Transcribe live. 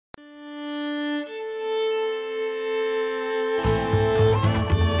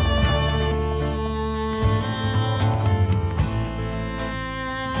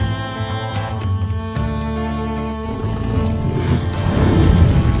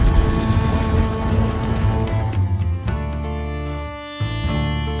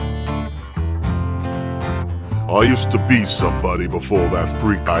I used to be somebody before that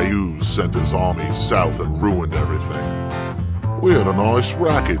freak Ayuz sent his armies south and ruined everything. We had a nice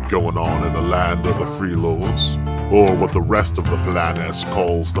racket going on in the land of the Freelords, or what the rest of the Flaness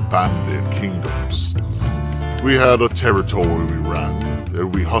calls the Bandit Kingdoms. We had a territory we ran,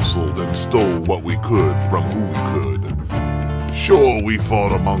 and we hustled and stole what we could from who we could. Sure, we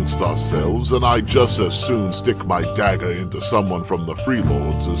fought amongst ourselves, and I'd just as soon stick my dagger into someone from the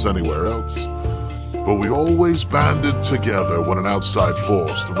Freelords as anywhere else. But we always banded together when an outside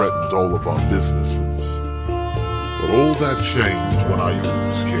force threatened all of our businesses. But all that changed when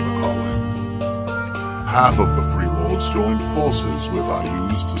Ayuz came a-calling. Half of the Freelords joined forces with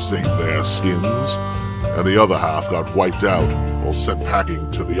Ayuz to save their skins, and the other half got wiped out or sent packing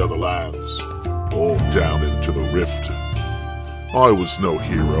to the other lands, or down into the Rift. I was no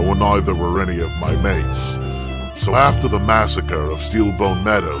hero, and neither were any of my mates. So after the massacre of Steelbone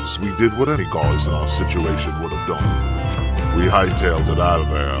Meadows, we did what any guys in our situation would have done. We hightailed it out of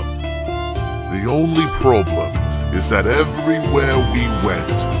there. The only problem is that everywhere we went,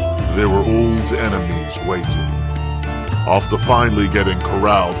 there were old enemies waiting. After finally getting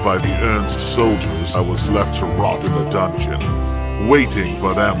corralled by the Ernst soldiers, I was left to rot in a dungeon, waiting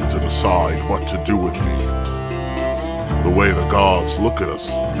for them to decide what to do with me. The way the guards look at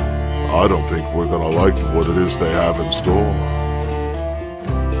us, I don't think we're gonna like what it is they have in store.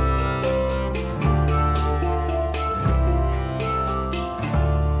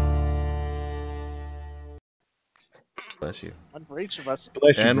 Bless you. One for each of us.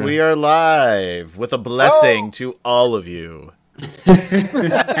 Bless you, And man. we are live with a blessing to all of you.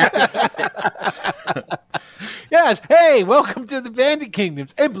 Yes. Hey, welcome to the Bandit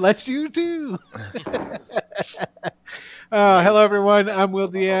Kingdoms, and bless you too. Hello, everyone. I'm Will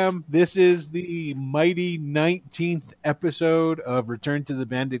DM. This is the mighty 19th episode of Return to the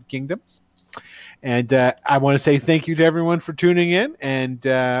Bandit Kingdoms. And I want to say thank you to everyone for tuning in. And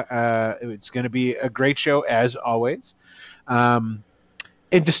it's going to be a great show, as always. And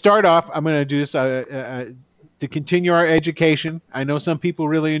to start off, I'm going to do this to continue our education. I know some people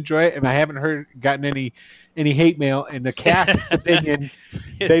really enjoy it, and I haven't gotten any hate mail. In the cast's opinion,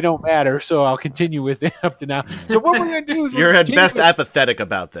 they don't matter, so I'll continue with it up to now. So what we're going to do is You're at best apathetic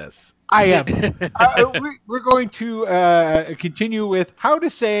about this. I am. We're going to continue with how to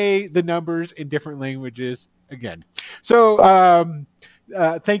say the numbers in different languages again. So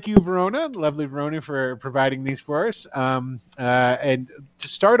thank you, Verona, lovely Verona, for providing these for us. And to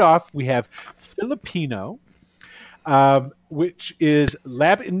start off, we have Filipino, which is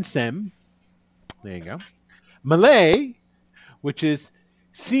Lab Insem. There you go. Malay, which is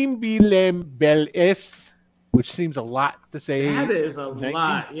Simbilem Bel Es, which seems a lot to say. That is a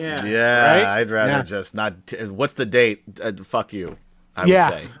lot, yeah. Yeah, Right? I'd rather Yeah. just not. What's the date? Fuck you. I would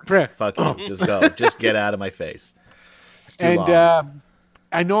say. Fuck you. Just go. Just get out of my face. It's too long. And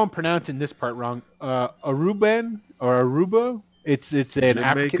I know I'm pronouncing this part wrong. Aruban or Aruba. It's an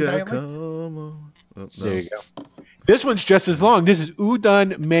African dialect. Come on. Oh, no. There you go. This one's just as long. This is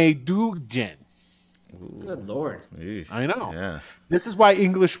Udan Medugen. Good lord. Eesh. I know. Yeah. This is why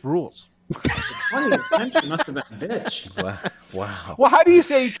English rules. The 20th century must have been a bitch. Wow. Well, how do you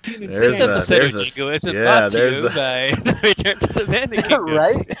say 18 and There's 10? a- episode there's of a- Jingle is yeah, brought to there's you a- by Return to the Bandit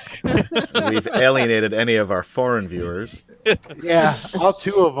Kingdoms. Right? We've alienated any of our foreign viewers. Yeah, all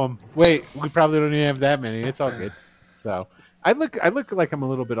two of them. Wait, we probably don't even have that many. It's all good. So I look like I'm a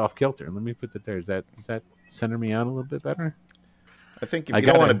little bit off kilter. Let me put that there. Does that center me out a little bit better? I think I you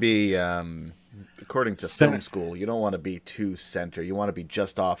don't gotta- want to be, according to Center. film school, you don't want to be too center. You want to be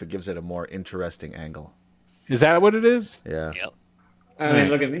just off. It gives it a more interesting angle. Is that what it is? Yeah. Yep. I mean,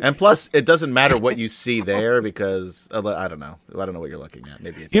 look at me. And plus, it doesn't matter what you see there because I don't know. I don't know what you're looking at.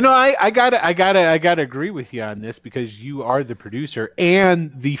 Maybe it You know, does. I gotta agree with you on this because you are the producer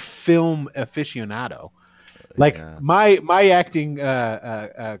and the film aficionado. Like Yeah. my acting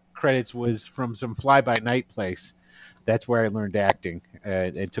credits was from some fly by night place. That's where I learned acting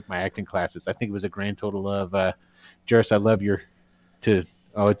and took my acting classes. I think it was a grand total of Juris, I love your to.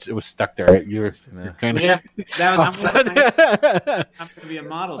 Oh, it was stuck there. You're kind of Yeah, that was. I'm going to be a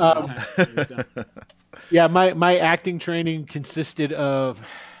model by the time it's done. Yeah, my acting training consisted of,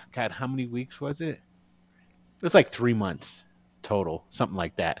 God, how many weeks was it? It was like 3 months total, something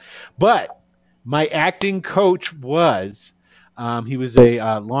like that. But my acting coach was, he was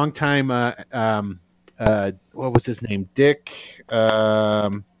a longtime, what was his name? Dick.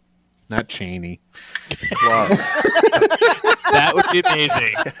 Let not Cheney. Clark. That would be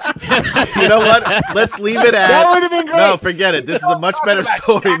amazing. You know what? Let's leave it at. That would have been great. No, forget it. This is a much better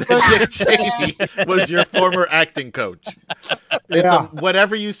story than Dick Cheney was your former acting coach.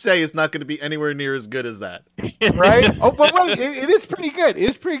 Whatever you say is not going to be anywhere near as good as that. Right? Oh, but wait, it is pretty good. It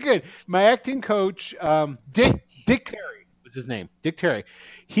is pretty good. My acting coach, Dick Terry was his name. Dick Terry.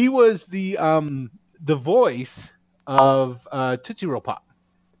 He was the voice of Tootsie Roll Pop.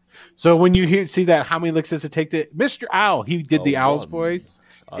 So when you see that, how many licks does it take to Mr. Owl? He did the Owl's voice,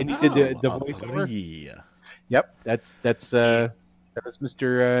 and he did the voiceover. Yep, that was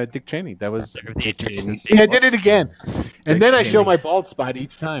Mr. Dick Cheney. That was. Yeah, I did it again, and then I show my bald spot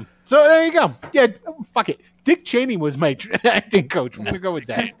each time. So there you go. Yeah, fuck it. Dick Cheney was my acting coach. We're gonna go with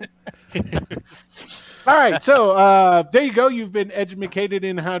that. All right, so there you go. You've been educated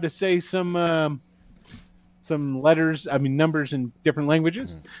in how to say some numbers in different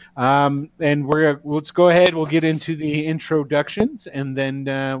languages. And let's go ahead. We'll get into the introductions, and then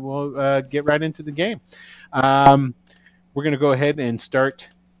we'll get right into the game. We're going to go ahead and start.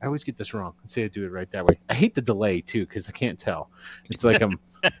 I always get this wrong. Let's say I do it right that way. I hate the delay, too, because I can't tell. It's like I'm...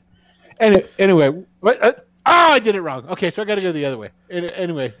 Anyway, what... I did it wrong. Okay, so I got to go the other way.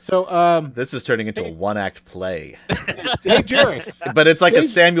 Anyway, so this is turning into a one-act play. Hey, Jerry. But it's like a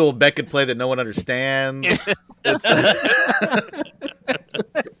Samuel Beckett play that no one understands.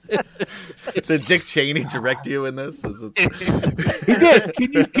 Did Dick Cheney direct you in this? He did.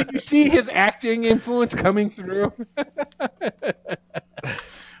 Can you see his acting influence coming through?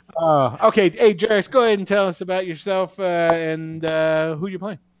 Okay. Hey, Jerry, go ahead and tell us about yourself and who you're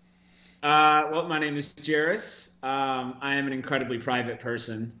playing. Well, my name is Jairus. I am an incredibly private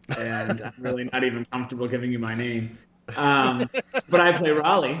person, and I'm really not even comfortable giving you my name. But I play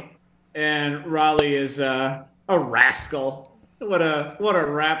Raleigh, and Raleigh is a rascal. What a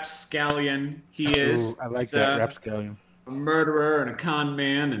rapscallion he is. Ooh, I like that, rapscallion. A murderer and a con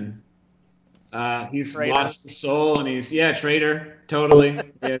man, and he's lost his soul, and he's traitor. Totally.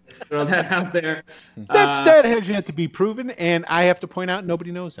 Yeah, throw that out there. That has yet to be proven, and I have to point out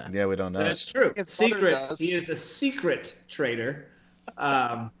nobody knows that. Yeah, we don't know. That's true. It's secret. He is a secret traitor.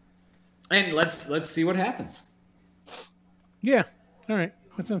 And let's see what happens. Yeah. All right.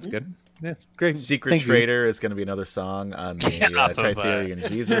 That sounds good. Yeah, great. Secret Traitor is going to be another song on the Tritherian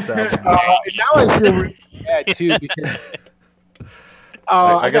Jesus album. Now I feel really bad too because.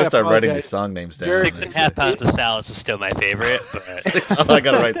 I gotta start writing these song names down. 6.5 pounds of salad is still my favorite. But... I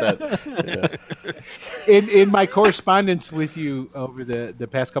gotta write that. Yeah. In my correspondence with you over the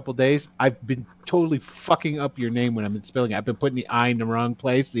past couple of days, I've been totally fucking up your name when I'm spelling it. I've been putting the I in the wrong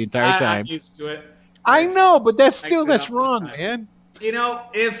place the entire time. I'm used to it. I know, but that's wrong, man. You know,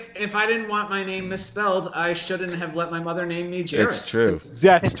 if I didn't want my name misspelled, I shouldn't have let my mother name me Jairus. It's true.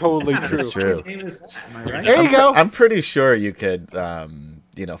 That's totally true. It's true. What name is that? Am I right? There you go. I'm pretty sure you could,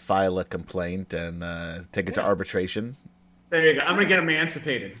 file a complaint and take it to arbitration. There you go. I'm gonna get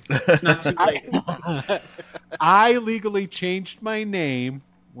emancipated. It's not too late. I legally changed my name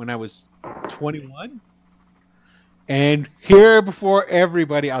when I was 21, and here before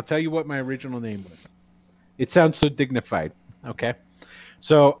everybody, I'll tell you what my original name was. It sounds so dignified. Okay.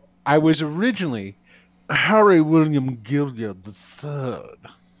 So I was originally Harry William Gilliard III.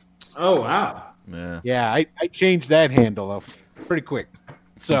 Oh, wow. Yeah, I changed that handle up pretty quick.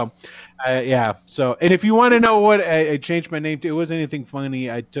 So, So, and if you want to know what I changed my name to, it wasn't anything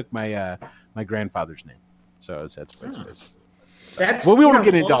funny. I took my my grandfather's name. So that's what it is. Well, we won't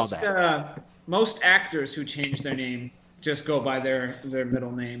get into all that. Most actors who change their name just go by their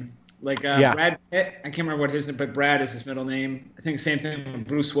middle name. Like Brad Pitt, I can't remember what his name, but Brad is his middle name. I think same thing with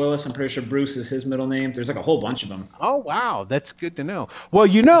Bruce Willis. I'm pretty sure Bruce is his middle name. There's like a whole bunch of them. Oh, wow. That's good to know. Well,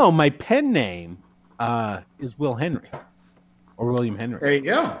 my pen name is Will Henry or William Henry. There you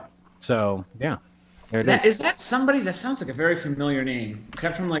go. So, yeah. Is that somebody that sounds like a very familiar name?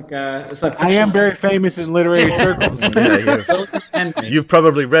 Except from like it's like I am very famous in literary circles. You've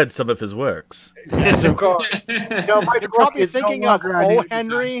probably read some of his works. Yes, of course. You're probably thinking of O.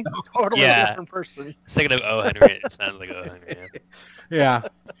 Henry, totally different person. I was thinking of O. Henry. It sounds like O. Henry. Yeah.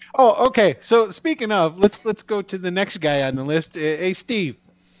 Oh, okay. So speaking of, let's go to the next guy on the list. Hey, Steve,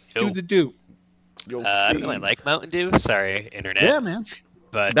 do the do. I don't really like Mountain Dew. Sorry, internet. Yeah, man.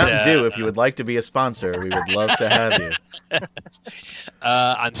 But Mountain Dew, if you would like to be a sponsor, we would love to have you.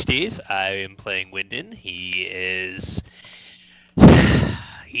 I'm Steve. I am playing Wyndon. He's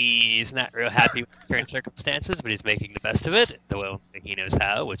not real happy with his current circumstances, but he's making the best of it the way he knows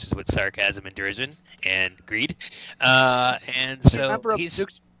how, which is with sarcasm and derision and greed. And so member of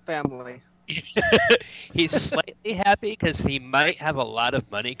Duke's family. He's slightly happy because he might have a lot of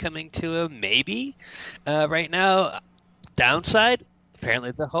money coming to him, maybe, right now. Downside,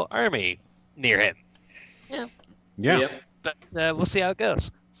 apparently the whole army near him. Yeah. Yep. But we'll see how it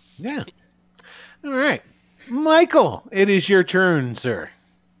goes. Yeah. All right. Michael, it is your turn, sir.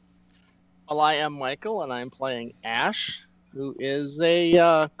 Well, I am Michael, and I'm playing Ash, who is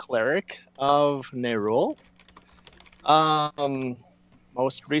a cleric of Nerul.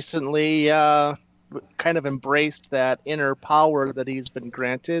 Most recently, kind of embraced that inner power that he's been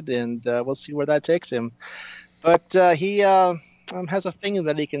granted, and we'll see where that takes him. But he has a thing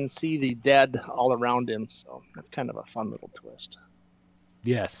that he can see the dead all around him, so that's kind of a fun little twist.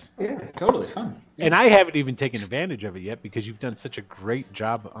 Yes. Yeah, it's totally fun. And I haven't even taken advantage of it yet because you've done such a great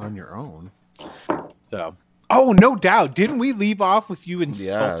job on your own. So, oh, no doubt. Didn't we leave off with you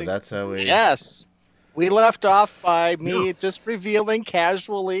insulting? Yeah, that's how we. Yes. We left off by me just revealing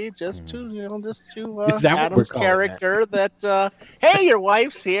casually, just to Is that what Adam's we're calling character that, hey, your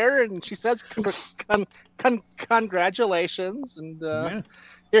wife's here, and she says congratulations, and Yeah.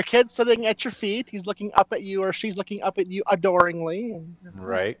 your kid's sitting at your feet. He's looking up at you, or she's looking up at you adoringly. And,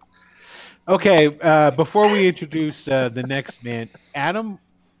 Right. Okay. Before we introduce the next man, Adam,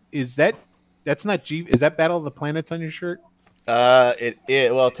 that's not G? Is that Battle of the Planets on your shirt?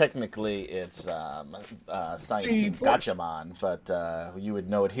 Well, technically it's Science Team Gatchaman, but you would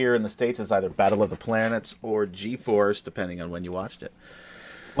know it here in the States as either Battle of the Planets or G-Force, depending on when you watched it.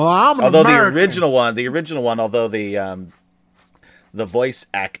 Well, Although the original one, although the voice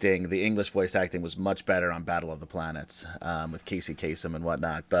acting, the English voice acting was much better on Battle of the Planets, with Casey Kasem and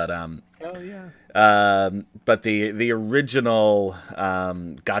whatnot. But but the original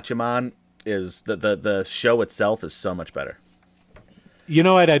Gatchaman is the show itself is so much better. You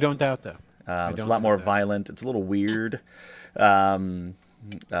know what? I don't doubt that. It's a lot more violent. It's a little weird. A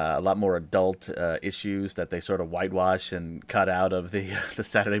lot more adult issues that they sort of whitewash and cut out of the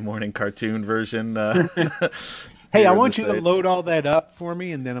Saturday morning cartoon version. Hey, I want you to load all that up for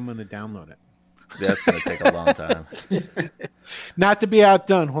me, and then I'm going to download it. That's going to take a long time. Not to be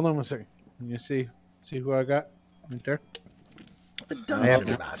outdone. Hold on one second. Can you see who I got right there? The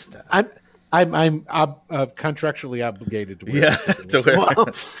Dungeon Master. I'm contractually obligated to wear to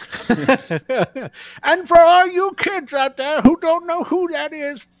And for all you kids out there who don't know who that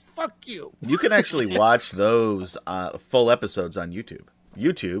is, fuck you. You can actually watch those full episodes on YouTube.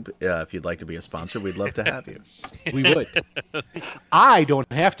 If you'd like to be a sponsor, we'd love to have you. We would. I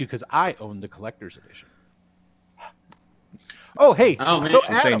don't have to because I own the collector's edition. Oh, hey. Oh, man. So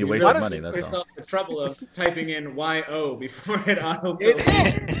Just saying you wasted money, that's all. Yourself the trouble of typing in YO before it autofills.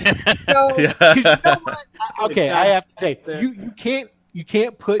 You know what? Okay, I have to say, you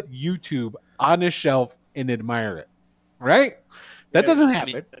can't put YouTube on a shelf and admire it, right? That doesn't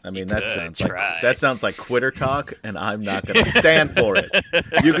happen. I mean, that sounds like quitter talk, and I'm not going to stand for it.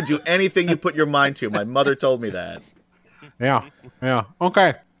 You can do anything you put your mind to. My mother told me that. Yeah.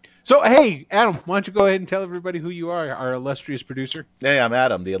 Okay. So, hey, Adam, why don't you go ahead and tell everybody who you are, our illustrious producer? Hey, I'm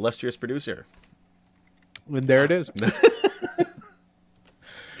Adam, the illustrious producer. And there it is.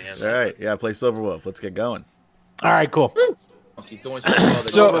 All right. Yeah, play Silverwolf. Let's get going. All right, cool. He's doing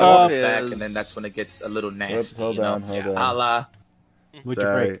so well that he back, and then that's when it gets a little nasty. Oops, hold on.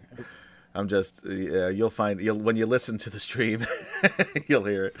 Sorry. I'm just, you'll find, when you listen to the stream, you'll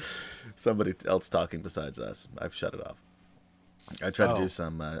hear it. Somebody else talking besides us. I've shut it off. I tried to do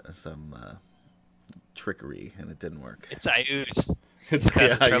some trickery, and it didn't work. It's Ayuz. It's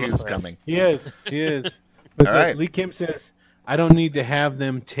Ayuz coming. He is. But All right. Lee Kim says, I don't need to have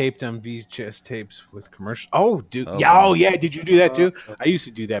them taped on VHS tapes with commercials. Oh, dude. Yeah. Did you do that too? I used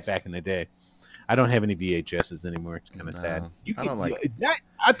to do that back in the day. I don't have any VHSs anymore. It's kind of sad. I don't like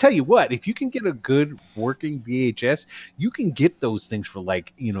I'll tell you what, if you can get a good working VHS, you can get those things for the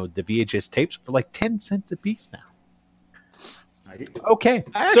VHS tapes for like 10 cents a piece now. Okay.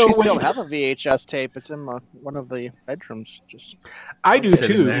 I actually still have a VHS tape. It's in one of the bedrooms. I do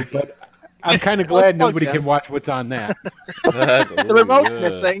too, but I'm kind of glad nobody can watch what's on that. The remote's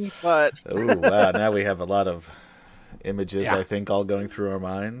missing, but... Oh, wow. Now we have a lot of images, I think, all going through our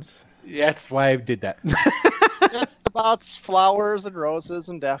minds. Yeah, that's why I did that. Just about flowers and roses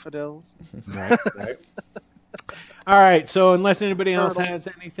and daffodils. Right. All right, so unless anybody else has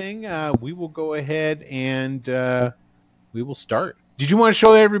anything, we will go ahead and we will start. Did you want to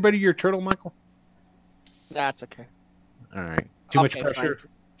show everybody your turtle, Michael? That's okay. All right. Too much pressure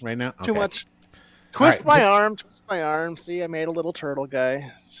right now? Too much. Twist my arm. See, I made a little turtle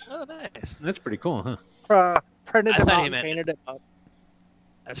guy. Oh, nice. That's pretty cool, huh? Printed him out and painted it up.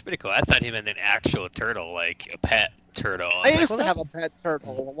 That's pretty cool. I thought he meant an actual turtle, like a pet turtle. I used to have a pet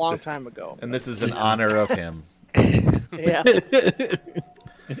turtle a long time ago. And this is in honor of him. Yeah.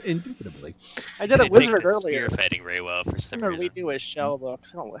 Indubitably. I did a wizard earlier. Spear fighting very well for some I'm reason. gonna redo his shell though,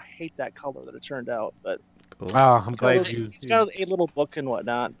 because I hate that color that it turned out. But Oh, I'm glad you. it's got a little book and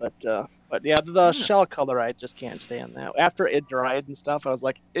whatnot. But yeah, the shell color I just can't stand that. After it dried and stuff, I was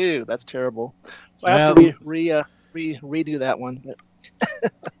like, ew, that's terrible. So I have to redo that one. But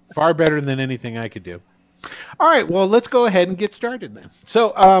Far better than anything I could do. All right, well, let's go ahead and get started then.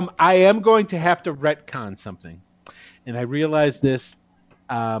 So I am going to have to retcon something. And I realized this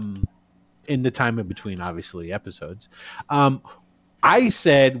in the time in between, obviously, episodes. I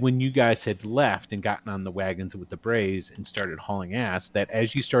said when you guys had left and gotten on the wagons with the Braves and started hauling ass, that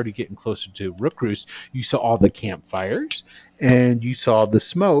as you started getting closer to Rookroost, you saw all the campfires and you saw the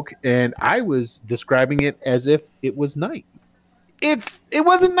smoke, and I was describing it as if it was night. It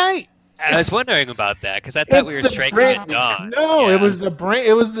wasn't night. I was wondering about that because I thought we were striking at dawn. No, yeah. It was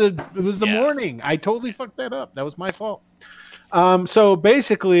the morning. I totally fucked that up. That was my fault. So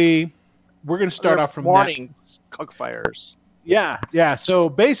basically, we're going to start off from morning cook fires. Yeah. So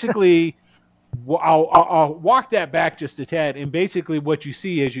basically, I'll walk that back just a tad, and basically what you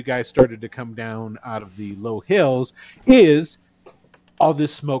see as you guys started to come down out of the low hills is all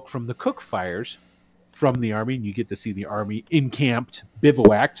this smoke from the cook fires from the army, and you get to see the army encamped,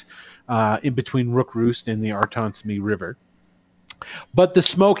 bivouacked in between Rookroost and the Artonsme River. But the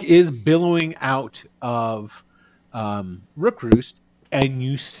smoke is billowing out of Rookroost, and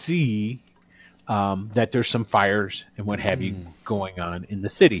you see that there's some fires and what have you going on in the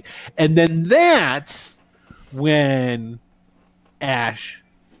city. And then that's when Ash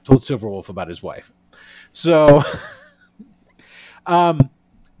told Silverwolf about his wife. So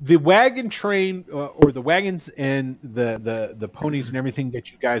the wagon train or the wagons and the ponies and everything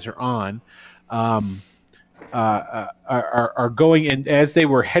that you guys are on are going, and as they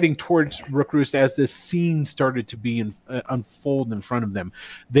were heading towards Rookroost, as this scene started to be unfold in front of them,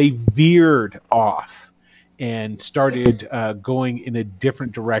 they veered off and started going in a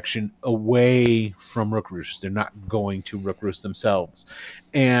different direction away from Rookroost. They're not going to Rookroost themselves.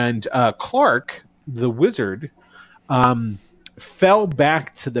 And Clark, the wizard, fell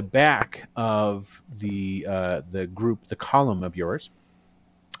back to the back of the group, the column of yours.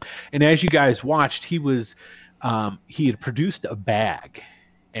 And as you guys watched, he had produced a bag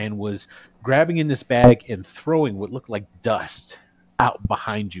and was grabbing in this bag and throwing what looked like dust out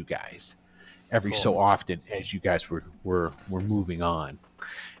behind you guys every so often as you guys were moving on.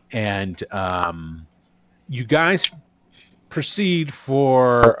 And you guys proceed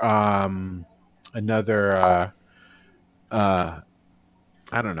for another I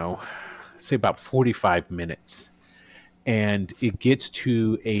don't know, say about 45 minutes. And it gets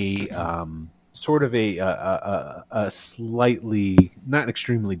to a sort of a slightly, not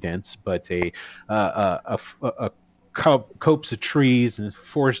extremely dense, but a copse of trees and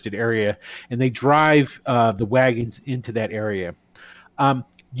forested area, and they drive the wagons into that area.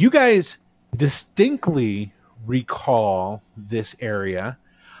 You guys distinctly recall this area.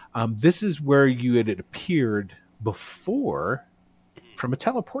 This is where you had appeared before from a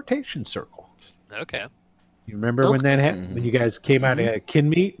teleportation circle. Okay. You remember when that happened? When you guys came out of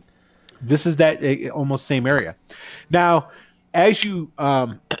Kinmeet? This is that almost same area. Now, as you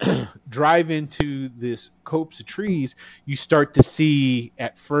drive into this copse of trees, you start to see,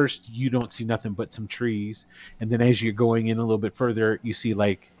 at first, you don't see nothing but some trees. And then as you're going in a little bit further, you see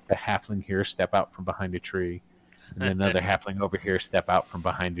like a halfling here step out from behind a tree. And then another halfling over here step out from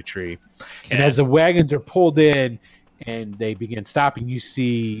behind a tree. Okay. And as the wagons are pulled in and they begin stopping, you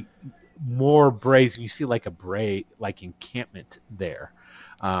see more braes, and you see like a encampment there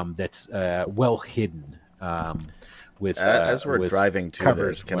that's well hidden. With as we're driving to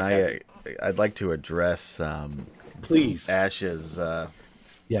this, I'd like to address please Ash's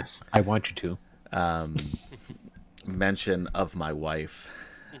yes, I want you to mention of my wife.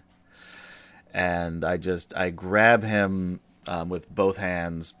 And I grab him with both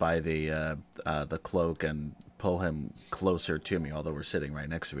hands by the cloak and pull him closer to me, although we're sitting right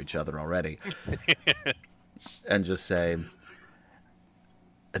next to each other already, and just say,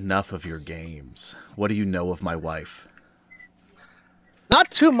 "Enough of your games. What do you know of my wife?"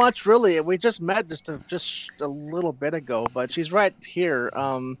 Not too much, really. We just met just a little bit ago, but she's right here.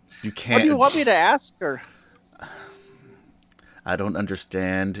 You can't. What do you want me to ask her? I don't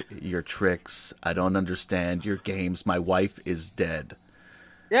understand your tricks. I don't understand your games. My wife is dead.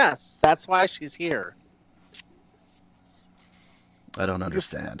 Yes, that's why she's here. I don't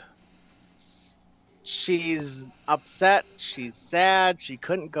understand. She's upset. She's sad. She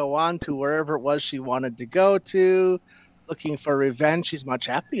couldn't go on to wherever it was she wanted to go to. Looking for revenge. She's much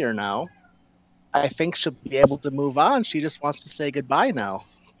happier now. I think she'll be able to move on. She just wants to say goodbye now.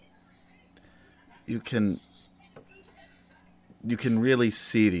 You can really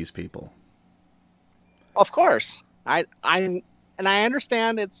see these people. Of course. I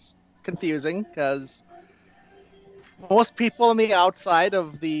understand it's confusing because most people on the outside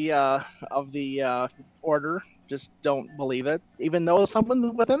of the order just don't believe it, even though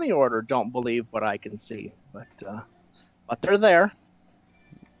someone within the order don't believe what I can see. But they're there.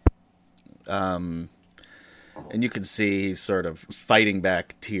 And you can see he's sort of fighting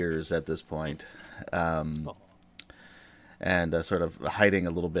back tears at this point, and sort of hiding a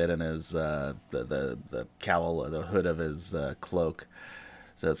little bit in his the cowl, the hood of his cloak.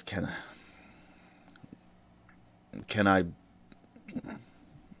 Says, "Can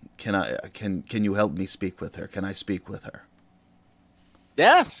you help me speak with her? Can I speak with her?"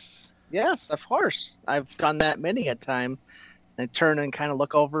 Yes, of course. I've done that many a time. I turn and kind of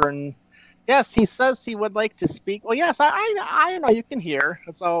look over, and yes, he says he would like to speak. Well, yes, I know you can hear,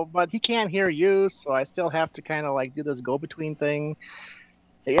 but he can't hear you, so I still have to kind of like do this go-between thing.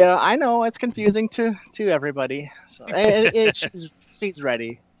 Yeah, I know it's confusing to everybody. So she's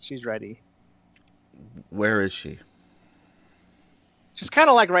ready. She's ready. Where is she? She's kind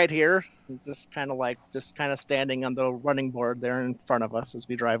of like right here, just kind of standing on the running board there in front of us as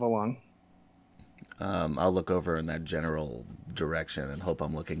we drive along. I'll look over in that general direction and hope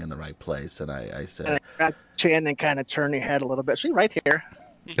I'm looking in the right place. And I say, and I grab chin and kind of turn your head a little bit. She's right here.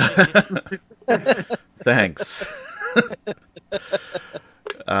 Thanks.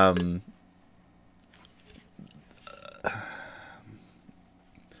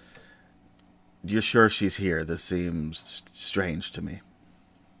 You're sure she's here? This seems strange to me.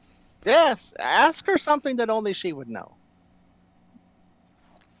 Yes, ask her something that only she would know.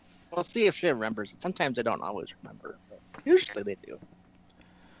 We'll see if she remembers it. Sometimes they don't always remember, but usually they do.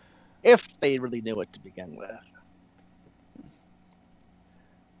 If they really knew it to begin with.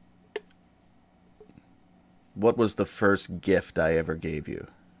 What was the first gift I ever gave you?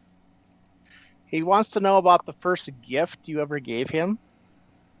 He wants to know about the first gift you ever gave him.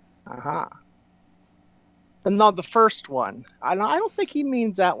 Uh-huh. No, the first one. I don't think he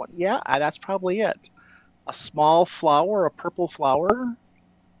means that one. Yeah, that's probably it. A small flower, a purple flower,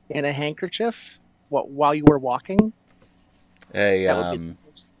 in a handkerchief. While you were walking. The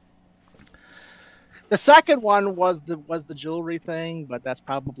second one was the jewelry thing, but that's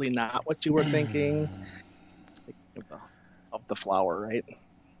probably not what you were thinking. Of the flower, right?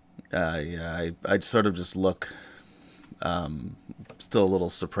 Yeah, I'd sort of just look. Still a little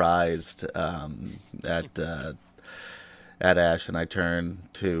surprised at Ash, and I turn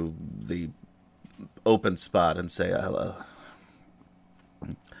to the open spot and say, "Hello,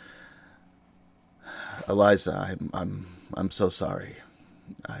 Eliza. I'm so sorry.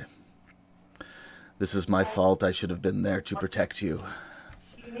 This is my fault. I should have been there to protect you."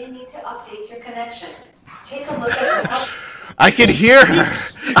 You may need to update your connection. Take a look at the I can hear her.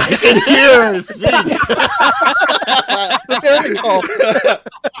 I can hear her speak.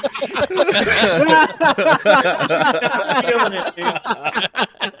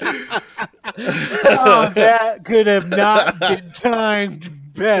 Oh, that could have not been timed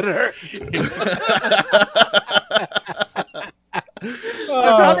better.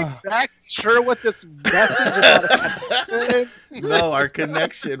 I'm not exactly sure what this message about a connection. No, our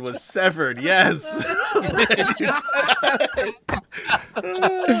connection was severed. Yes.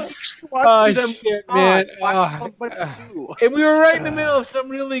 Shit, man. And we were right in the middle of something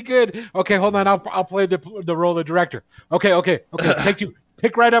really good. Okay, hold on. I'll play the role of director. Okay. Take two.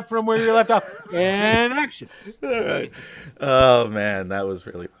 Pick right up from where you left off. And action. All right. Oh man, that was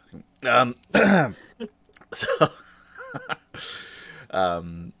really funny.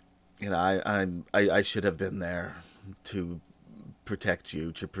 I should have been there to protect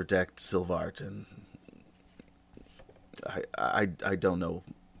you, to protect Sylvart, and I don't know.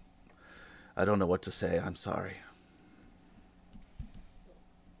 I don't know what to say. I'm sorry.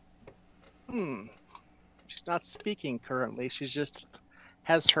 She's not speaking currently. She's just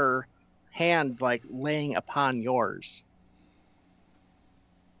has her hand like laying upon yours.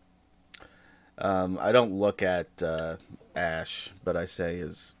 I don't look at Ash, but I say,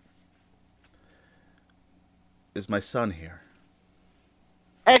 is my son here?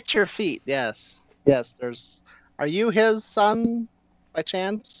 At your feet, yes. There's. Are you his son, by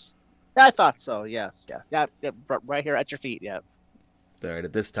chance? Yeah, I thought so. Yes, yeah, right here at your feet. Yeah. All right.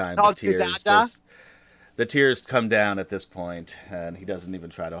 At this time, Called the tears Dada? The tears come down at this point, and he doesn't even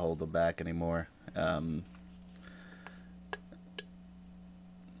try to hold them back anymore.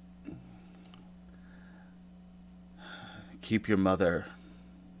 Keep your mother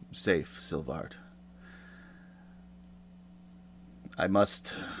safe, Sylvard. I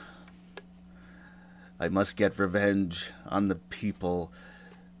must get revenge on the people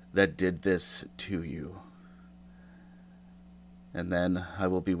that did this to you. And then I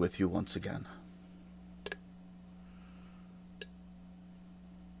will be with you once again.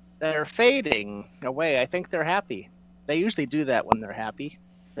 They're fading away. I think they're happy. They usually do that when they're happy.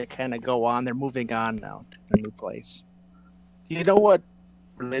 They kind of go on. They're moving on now to a new place. Do you know what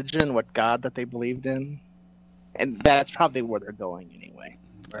religion, what God that they believed in? And that's probably where they're going anyway,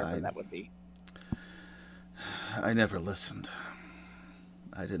 wherever that would be. I never listened.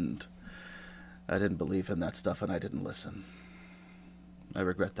 I didn't believe in that stuff, and I didn't listen. I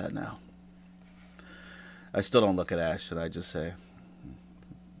regret that now. I still don't look at Ash, and I just say,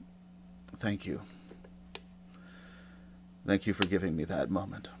 thank you. Thank you for giving me that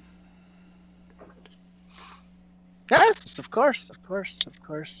moment. Yes, of course.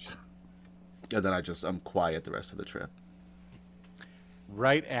 And then I'm quiet the rest of the trip.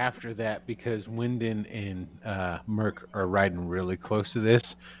 Right after that, because Wyndon and Merc are riding really close to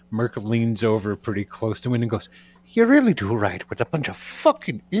this, Merc leans over pretty close to Wyndon and goes, "You really do ride with a bunch of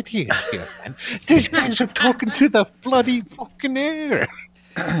fucking idiots here, man. These guys are talking to the bloody fucking air."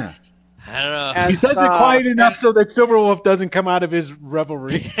 I don't know. He does it quiet enough so that Silverwolf doesn't come out of his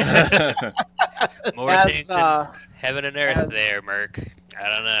revelry. More things in heaven and earth there, Merc. I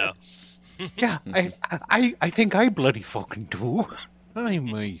don't know. Yeah, I think I bloody fucking do. Oh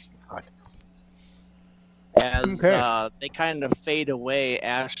my God. As they kind of fade away,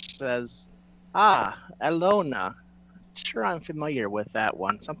 Ash says, Elona. Sure, I'm familiar with that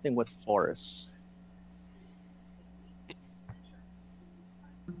one. Something with forests.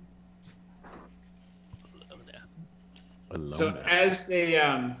 So as they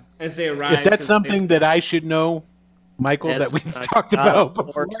arrive, if that's something that I should know, Michael, that we've talked about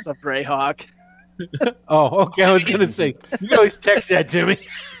before. Forests of Greyhawk. Oh, okay. I was gonna say you can always text that to me.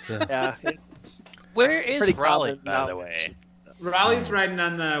 Yeah. Where is Raleigh, by the way? Raleigh's riding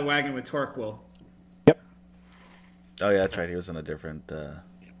on the wagon with Torquil. Yep. Oh yeah, that's right. He was in a different.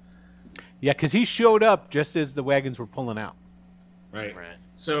 Yeah, because he showed up just as the wagons were pulling out. Right.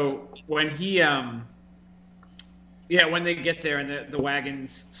 So when when they get there and the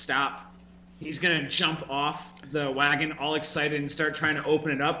wagons stop, he's gonna jump off the wagon, all excited, and start trying to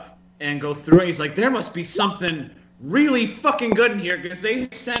open it up and go through it. He's like, there must be something really fucking good in here because they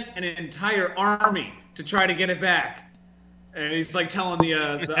sent an entire army to try to get it back. And he's like telling the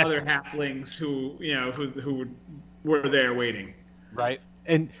other halflings who were there waiting. Right.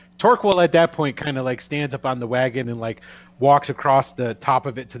 And Torquil at that point kind of like stands up on the wagon and like walks across the top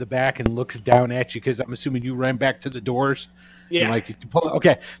of it to the back and looks down at you because I'm assuming you ran back to the doors. Yeah. And, like you pull,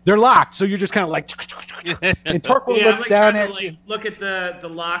 okay, they're locked, so you're just kind of like. And Torquil looks down at you. Look at the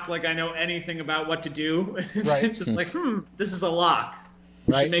lock like I know anything about what to do. Right. It's just like, this is a lock.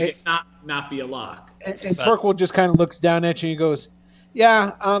 We should make it not be a lock. And Torquil just kind of looks down at you and he goes,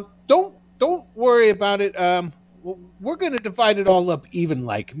 "Yeah, don't worry about it. We're gonna divide it all up even,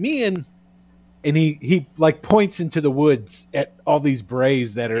 like me and he like points into the woods at all these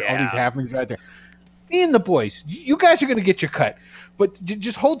brays that are all these halflings right there. Me and the boys, you guys are gonna get your cut, but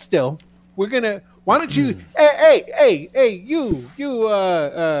just hold still. We're gonna. Why don't you? Hey, you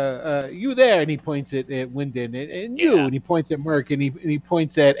there? And he points at Wyndon, and you, and he points at Merc, and he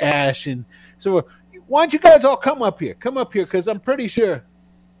points at Ash, and so why don't you guys all come up here, because I'm pretty sure.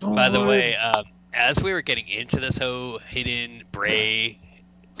 By the way, as we were getting into this whole hidden bray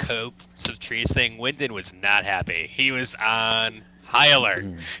copse of trees thing, Wyndon was not happy. He was on high alert.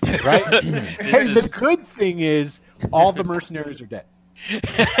 Right? And the good thing is all the mercenaries are dead.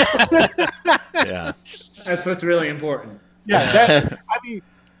 Yeah. That's what's really important. Yeah,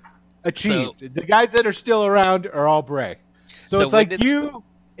 achieved. So, the guys that are still around are all bray. So it's like you,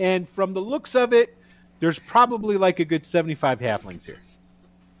 and from the looks of it, there's probably like a good 75 halflings here.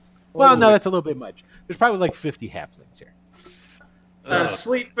 Well, no, that's a little bit much. There's probably like 50 halflings here.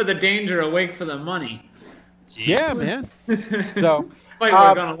 Sleep for the danger, awake for the money. Jeez. Yeah, man. So like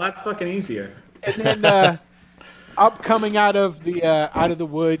we're going a lot fucking easier. And then up coming out of the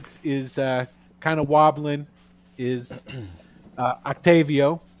woods is kind of wobbling is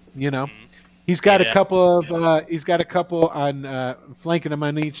Octavio. You know, he's got a couple on flanking him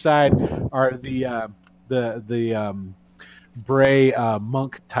on each side are the Bray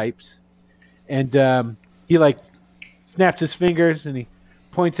monk types, and he like snaps his fingers and he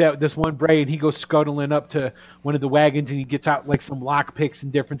points out this one Bray, and he goes scuttling up to one of the wagons, and he gets out like some lock picks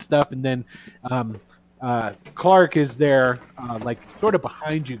and different stuff. And then Clark is there, like sort of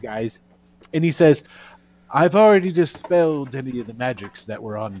behind you guys, and he says, "I've already dispelled any of the magics that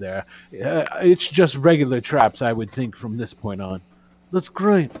were on there. It's just regular traps, I would think, from this point on." "That's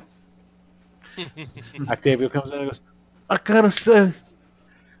great." Octavio comes in and goes, "I gotta say,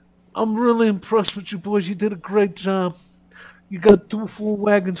 I'm really impressed with you boys. You did a great job. You got 2 full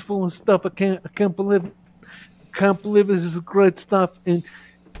wagons full of stuff. I can't believe it. I can't believe this is great stuff, and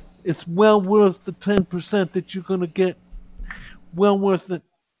it's well worth the 10% that you're gonna get. Well worth it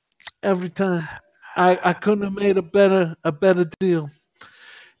every time. I couldn't have made a better deal."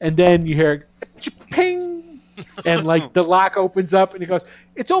 And then you hear ping, and like the lock opens up, and he goes,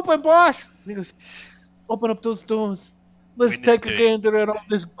 "It's open, boss." And he goes, "Open up those doors. Let's take a gander at all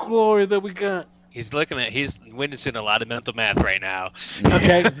this glory that we got." He's witnessing a lot of mental math right now.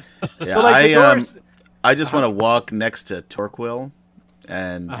 Okay. Yeah, So, like, I just want to walk next to Torquil,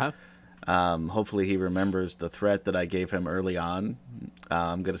 and Uh-huh. hopefully he remembers the threat that I gave him early on.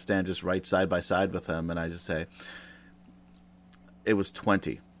 I'm going to stand just right side by side with him, and I just say, "It was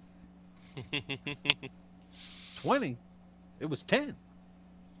 20. 20? It was 10.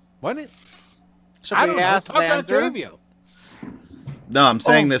 Wasn't it? Should I we don't know. ask Talk to Xander? Octavio. No, I'm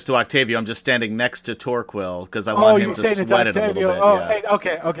saying this to Octavio. I'm just standing next to Torquil because I want him you're to saying sweat it's it a little Octavio. bit. Oh, Yeah.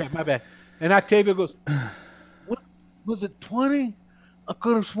 hey, okay, my bad. And Octavio goes, "What was it? 20? I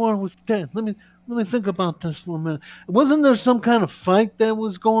could have sworn it was 10. Let me think about this for a minute. Wasn't there some kind of fight that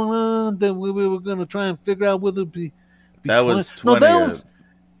was going on that we were going to try and figure out whether it be That was 20? 20 No, or- that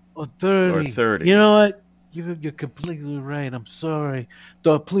was 30. or 30. You know what? You're completely right. I'm sorry.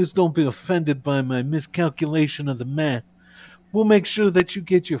 Please don't be offended by my miscalculation of the math. We'll make sure that you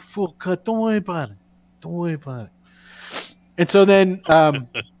get your full cut. Don't worry about it. And so then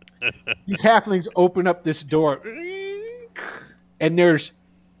these halflings open up this door, and there's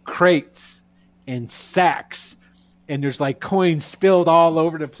crates and sacks, and there's like coins spilled all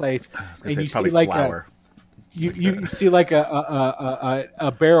over the place. I was gonna And say you it's probably see like flour. you see like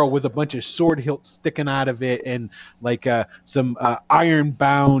a barrel with a bunch of sword hilts sticking out of it, and like some iron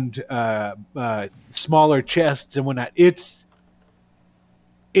bound smaller chests and whatnot.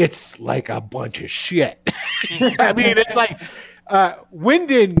 It's like a bunch of shit. I mean, it's like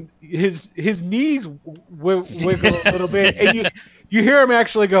Wyndon, his knees wiggle a little bit, and you hear him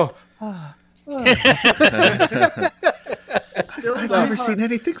actually go. I've never seen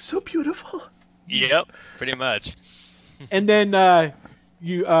anything so beautiful. Yep, pretty much. And then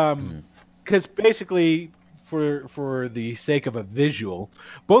because basically for the sake of a visual,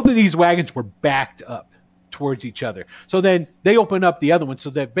 both of these wagons were backed up towards each other. So then they open up the other one so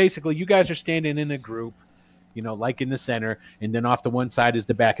that basically you guys are standing in a group, you know, like in the center, and then off to one side is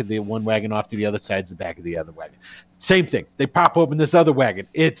the back of the one wagon, off to the other side is the back of the other wagon. Same thing. They pop open this other wagon.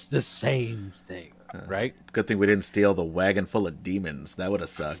 It's the same thing, right? Good thing we didn't steal the wagon full of demons. That would have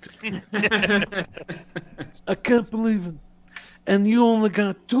sucked. I can't believe it. And you only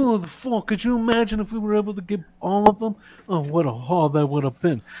got 2 of the 4. Could you imagine if we were able to get all of them? Oh, what a haul that would have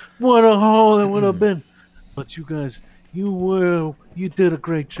been. What a haul that would have been. But you guys, you did a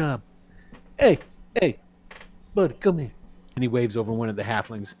great job. Hey, buddy, come here. And he waves over one of the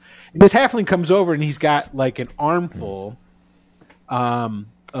halflings. And this halfling comes over, and he's got like an armful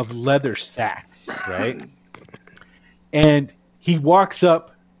of leather sacks, right? And he walks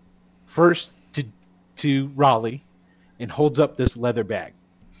up first to Raleigh and holds up this leather bag.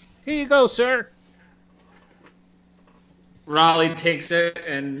 Here you go, sir. Raleigh takes it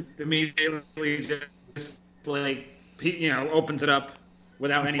and immediately just like, opens it up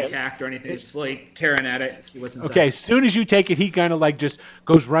without any tact or anything, just like tearing at it, see what's inside. Okay, as soon as you take it, he kind of like just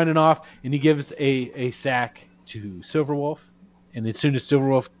goes running off, and he gives a sack to Silverwolf. And as soon as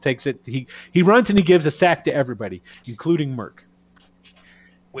Silverwolf takes it, he runs and he gives a sack to everybody, including Merc.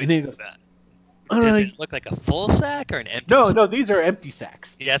 Wait, And then he goes, does it look like a full sack or an empty sack? No, these are empty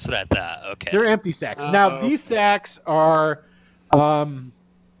sacks. Yeah, that's what I thought. Okay. They're empty sacks. Now, these sacks are...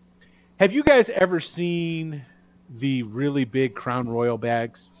 have you guys ever seen the really big Crown Royal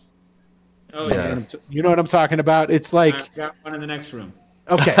bags? Oh, yeah. You know what I'm talking about? It's like... I've got one in the next room.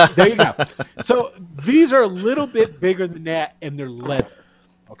 Okay, there you go. So these are a little bit bigger than that, and they're leather.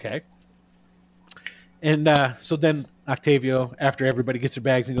 Okay? And so then Octavio, after everybody gets their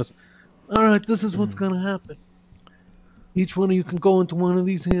bags, he goes, all right, this is what's going to happen. Each one of you can go into one of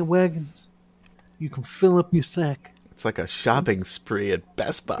these here wagons. You can fill up your sack. It's like a shopping spree at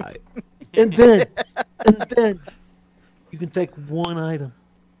Best Buy. And then you can take one item.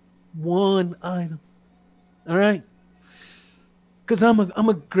 All right? because I'm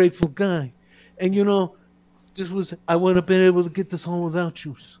a grateful guy, and I wouldn't have been able to get this home without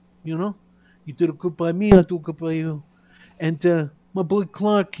you. You did good by me, I do good by you, and my boy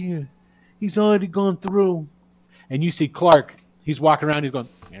Clark here, he's already gone through, and you see Clark, he's walking around, he's going,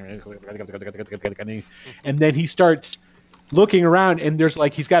 and then he starts looking around, and there's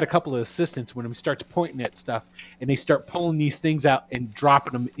he's got a couple of assistants when he starts pointing at stuff, and they start pulling these things out and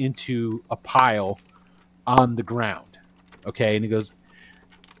dropping them into a pile on the ground. Okay, and he goes,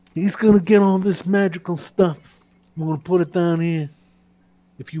 he's gonna get all this magical stuff. I'm gonna put it down here.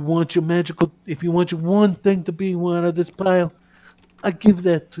 If you want your one thing to be one of this pile, I give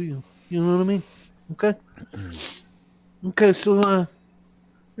that to you. You know what I mean? Okay. Okay, so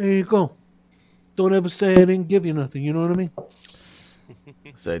there you go. Don't ever say I didn't give you nothing. You know what I mean?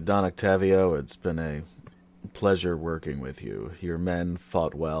 Say, Don Octavio, it's been a pleasure working with you. Your men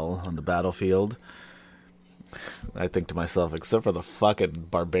fought well on the battlefield. I think to myself, except for the fucking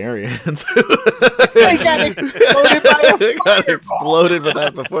barbarians. They got exploded by a got exploded with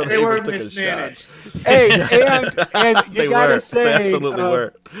that before they were even took mismanaged. a shot. Hey, and you They gotta were. say, They absolutely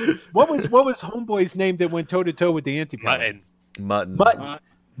were. What was Homeboy's name that went toe to toe with the anti-paladin? Mutton. Mutton.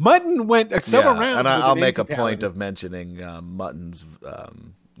 Mutton went several rounds. And with I'll an make a anti-paladin. point of mentioning Mutton's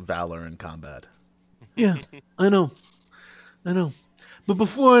valor in combat. Yeah, I know. But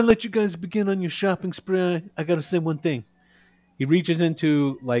before I let you guys begin on your shopping spree, I gotta say one thing. He reaches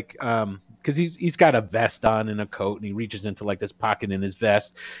into because he's got a vest on and a coat, and he reaches into this pocket in his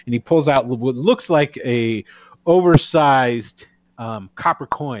vest, and he pulls out what looks like a oversized copper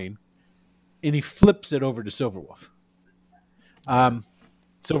coin, and he flips it over to Silverwolf.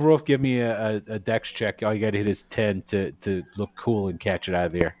 Silverwolf, give me a dex check. All you gotta hit is 10 to look cool and catch it out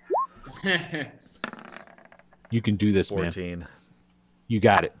of the air. You can do this, 14. man. You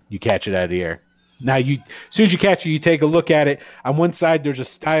got it. You catch it out of the air. Now, as soon as you catch it, you take a look at it. On one side, there's a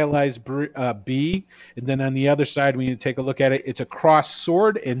stylized B, and then on the other side, when you take a look at it, it's a crossed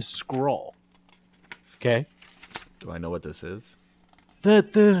sword and scroll. Okay? Do I know what this is?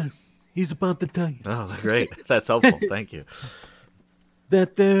 That he's about to tell you. Oh, great. That's helpful. Thank you.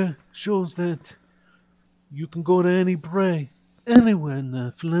 That there shows that you can go to any bray, anywhere in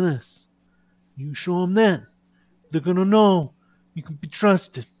the Flanness. You show them that. They're going to know you can be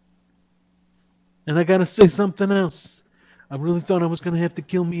trusted. And I gotta say something else. I really thought I was gonna have to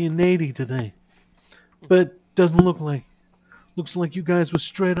kill me and Nady today. But doesn't look like. Looks like you guys were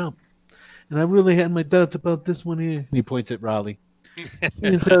straight up. And I really had my doubts about this one here. And he points at Raleigh. He's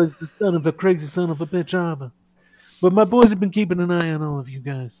the son of a crazy son of a bitch Arbor. But my boys have been keeping an eye on all of you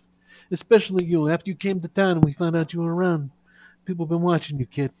guys. Especially you. After you came to town and we found out you were around, people have been watching you,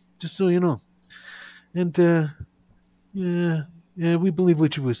 kid. Just so you know. And yeah, we believe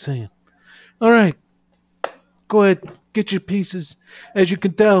what you were saying. All right. Go ahead. Get your pieces. As you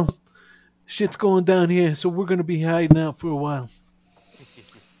can tell, shit's going down here, so we're going to be hiding out for a while.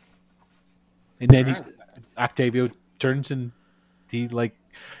 And then Octavio turns and he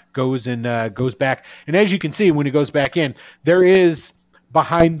goes back. And as you can see, when he goes back in, there is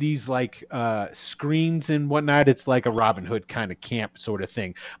behind these screens and whatnot, it's like a Robin Hood kind of camp sort of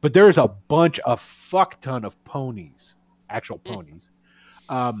thing. But there's a fuck ton of ponies, actual ponies,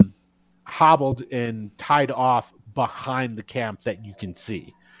 hobbled and tied off behind the camp that you can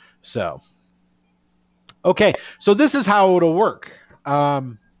see. So, okay, so this is how it'll work.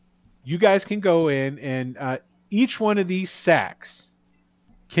 You guys can go in, and each one of these sacks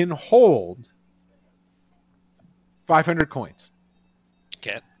can hold 500 coins.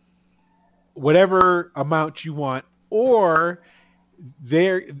 Okay. Whatever amount you want, or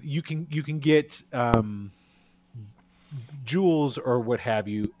there you can get jewels or what have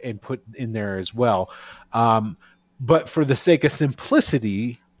you and put in there as well. But for the sake of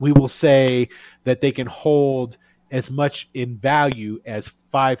simplicity, we will say that they can hold as much in value as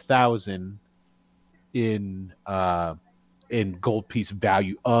 5,000 in gold piece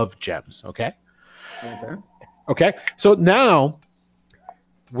value of gems. Okay. Okay. So now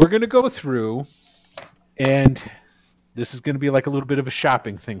we're going to go through, and this is going to be like a little bit of a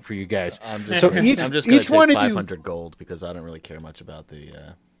shopping thing for you guys. I'm just going to take 500 gold because I don't really care much about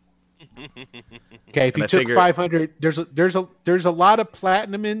the. Okay, if you took 500, there's a lot of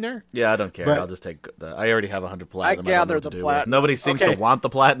platinum in there. Yeah, I don't care. I'll just take I already have 100 platinum. I gather the platinum. Nobody seems to want the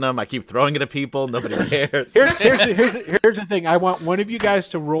platinum. I keep throwing it at people. Nobody cares. Here's the thing. I want one of you guys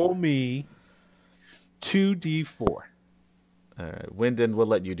to roll me 2d4. All right, Wyndon, we'll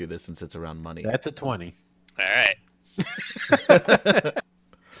let you do this since it's around money. That's a 20. All right. Is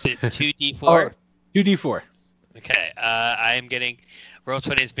it 2d4? Oh, 2d4. Okay. I am getting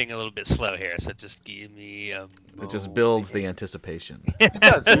Roll20 is being a little bit slow here, so just give me a It just builds the anticipation. It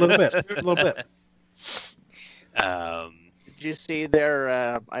does a little bit. A little bit. Did you see there?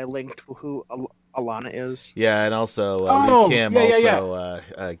 I linked who Alana is. Yeah, and also Oh, Lee Kim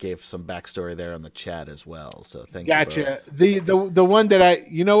yeah. gave some backstory there on the chat as well. So thank Gotcha. you both. The one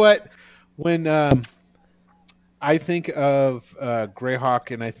that you know what, when I think of Greyhawk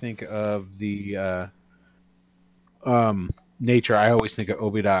and I think of the nature, I always think of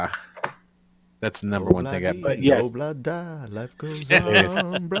Obida. That's the number one thing. But yes, life goes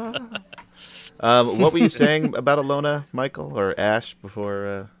on, brah. What were you saying about Alona, Michael or Ash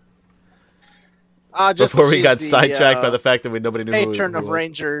before? Just before we got sidetracked by the fact that nobody knew who patron who of was.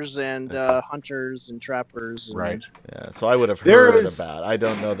 rangers and hunters and trappers. And, right. Yeah, so I would have There heard is- about. I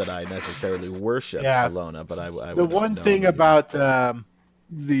don't know that I necessarily worship Yeah. Alona, but I The would one have thing known. about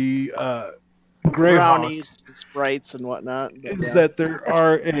the Greyhawk brownies, and sprites, and whatnot. But, is yeah. that there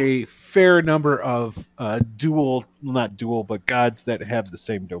are a fair number of not dual, but gods that have the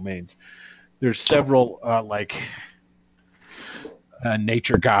same domains. There's several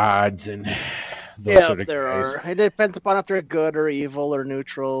nature gods and those sort of there guys. are. It depends upon if they're good or evil or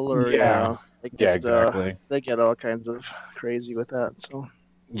neutral or Yeah. they Yeah, get, exactly. they get all kinds of crazy with that. So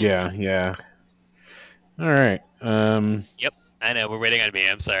Yeah. All right. I know, we're waiting on me.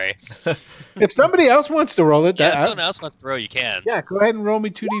 I'm sorry. If somebody else wants to roll it, Yeah, if someone else wants to throw, you can. yeah, go ahead and roll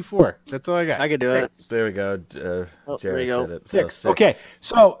me 2d4. That's all I got. I can do it. There we go. Oh, there Jairus you go. did it. Six. So Okay,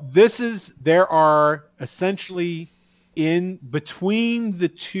 so there are essentially in between the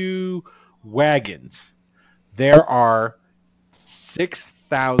two wagons, there are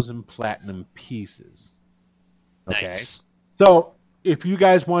 6,000 platinum pieces. Okay, Nice. so if you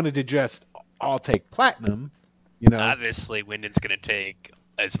guys wanted to just all take platinum, Obviously, Wyndon's going to take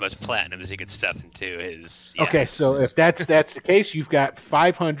as much platinum as he could stuff into his. Yeah. Okay, so if that's the case, you've got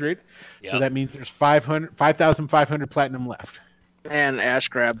 500. So Yep. that means there's 5,500 platinum left. And Ash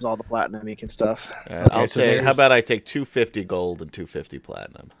grabs all the platinum you can stuff. I'll so take. there's- How about I take 250 gold and 250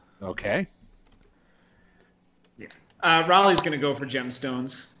 platinum? Okay. Raleigh's going to go for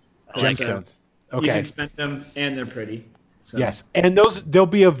gemstones. Gemstones. You Okay. can spend them, and they're pretty. So. Yes, and they'll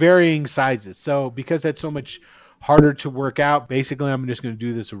be of varying sizes. So because that's so much harder to work out, basically I'm just going to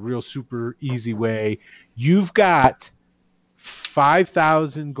do this a real super easy way. You've got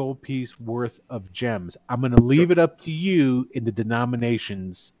 5,000 gold piece worth of gems. I'm going to leave it up to you in the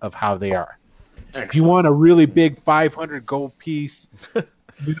denominations of how they are. If you want a really big 500 gold piece, you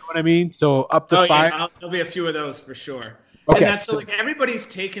know what I mean? So up to 5. Yeah, there'll be a few of those for sure. Okay, And that's so- like everybody's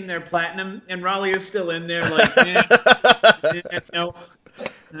taking their platinum, and Raleigh is still in there, like,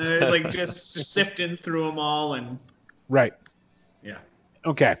 like just sifting through them all, and Right. yeah.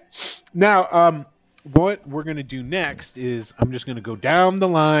 Okay. Now, what we're going to do next is I'm just going to go down the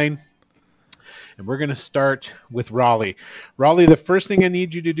line, and we're going to start with Raleigh. Raleigh, the first thing I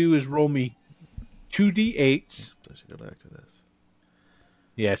need you to do is roll me 2d8s. I should go back to this.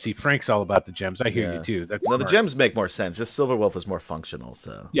 Yeah, see, Frank's all about the gems. I hear Yeah. you, too. That's No, the smart. gems make more sense. Just Silverwolf is more functional,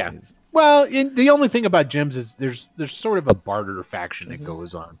 so Yeah. Well, the only thing about gems is there's sort of a barter faction that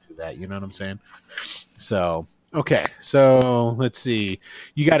goes on to that. You know what I'm saying? So, okay. So, let's see.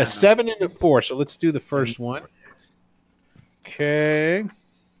 You got a 7 and a 4, so let's do the first one. Okay.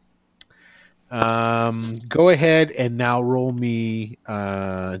 Go ahead and now roll me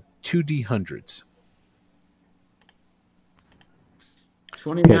 2d100s.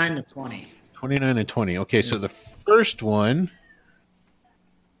 29 to 20. 29 and 20. Okay, so the first one,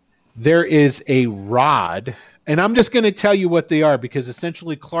 there is a rod, and I'm just going to tell you what they are because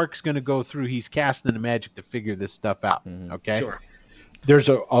essentially Clark's going to go through, he's casting the magic to figure this stuff out, okay? Sure. There's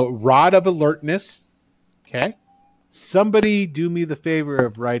a rod of alertness, okay? Somebody do me the favor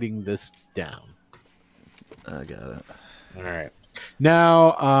of writing this down. I got it. All right.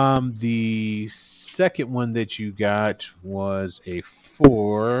 Now, the second one that you got was a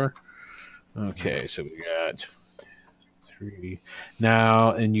 4. Okay, so we got 3.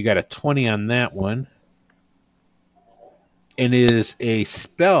 Now, and you got a 20 on that one. And it is a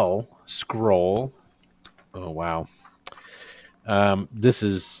spell scroll. Oh, wow. This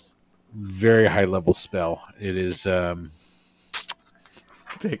is very high level spell. It is...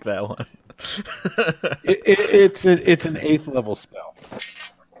 Take that one. it's an 8th level spell.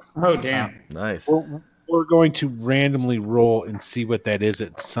 Oh, damn. Nice. We're going to randomly roll and see what that is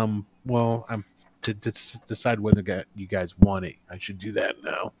at some. Well, I'm to decide whether you guys want it. I should do that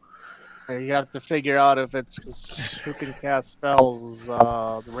now. You have to figure out if it's because who can cast spells.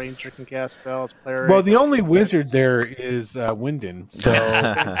 The ranger can cast spells. Cleric. Well, the only wizard there is Wyndon. So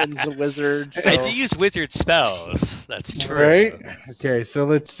Wyndon's a wizard. So. I do use wizard spells. That's true. Right? Okay, so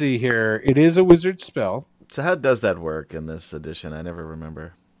let's see here. It is a wizard spell. So how does that work in this edition? I never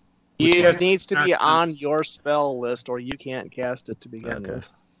remember. It needs to be on your spell list, or you can't cast it to begin with.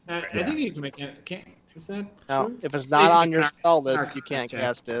 I think you can make it. Is that no, true? if it's not on your spell list, you can't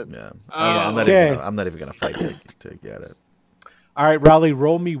cast it. Yeah. Oh, I'm not even gonna fight to get it. All right, Raleigh,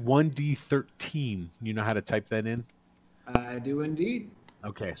 roll me 1d13. You know how to type that in? I do indeed.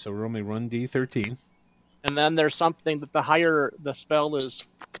 Okay, so roll me 1d13. And then there's something that the higher the spell is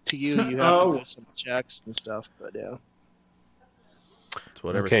to you, you have to do some checks and stuff. But yeah. It's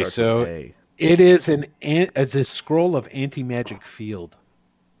whatever Okay, starts so with A. it is it's a scroll of anti-magic field.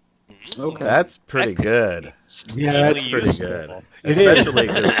 Okay. That's pretty good. Yeah, That's pretty good. It Especially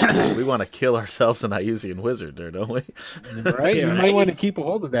because we want to kill ourselves and not using wizard there, don't we? Right? You might want to keep a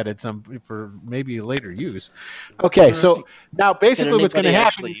hold of that for maybe later use. Okay, so now basically what's going to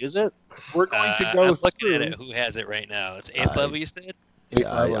happen is use it? We're going to go I'm looking through. at it. Who has it right now? It's 8th level, you said?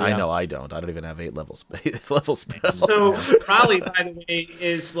 I know I don't. I don't even have 8 level spells. So Raleigh, by the way,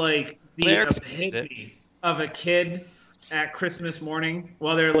 is like the Clerics epitome of a kid at Christmas morning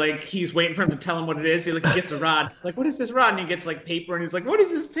while they're like, he's waiting for him to tell him what it is. He gets a rod. Like, what is this rod? And he gets like paper, and he's like, what is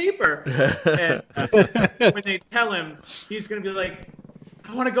this paper? And when they tell him, he's gonna be like,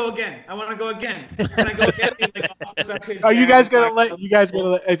 I want to go again. I want to go again. Can I go again? Are you guys gonna let?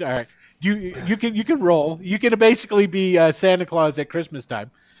 All right. You can roll. You can basically be Santa Claus at Christmas time,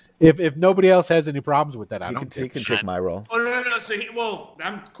 if nobody else has any problems with that. He can take my roll. Oh no. So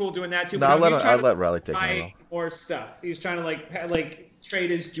I'm cool doing that too. No, I'll let Raleigh take my roll. More stuff. He's trying to like trade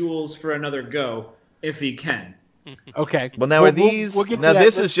his jewels for another go if he can. Okay. Well, now are these? We'll now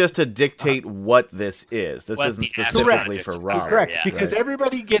this is just to dictate what this is. This isn't specifically for Raleigh. Correct, because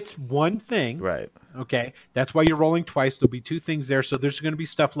everybody gets one thing. Right. Okay. That's why you're rolling twice. There'll be 2 things there, so there's going to be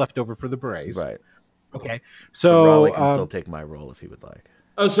stuff left over for the berets. Right. Okay. So Raleigh can still take my roll if he would like.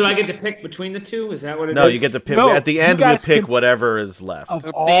 Oh, so I get to pick between the two? Is that what it is? No, you get to pick. No, at the end, we pick whatever is left. At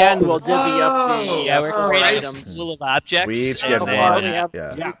the end, we'll divvy up the we're creating items. a pool of objects. We each get We one. have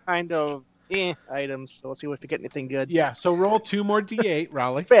Yeah. 2 kind of items, so we'll see if we get anything good. Yeah. So roll 2 more d8,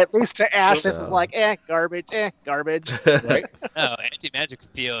 Raleigh. But at least to Ash, this is like, garbage, garbage. Right. No, anti-magic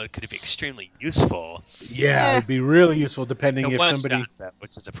field could be extremely useful. Yeah, it'd be really useful depending if somebody. That,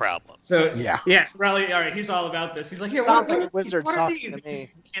 which is a problem. So yeah. Yes, Raleigh. All right, he's all about this. He's like, here, Sounds what like a wizard what are talking to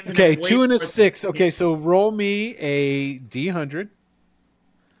these? me. Okay, 2 and a 6. Okay, so roll me a d100.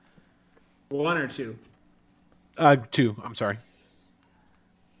 1 or 2. 2. I'm sorry.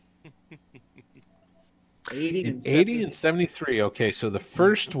 80 and 73. Okay, so the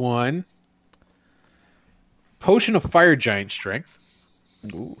first one, Potion of Fire Giant Strength.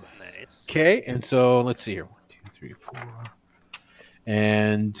 Ooh. Nice. Okay, and so let's see here. 1, 2, 3, 4.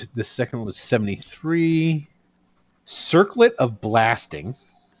 And the second one was 73. Circlet of Blasting.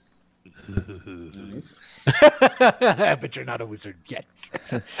 Nice. But you're not a wizard yet.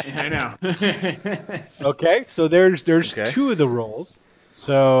 I know. Okay, so there's Okay. 2 of the rolls.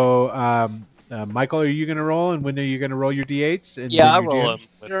 So, Michael, are you going to roll? And when are you going to roll your d8s? And Yeah, then I'll your roll d-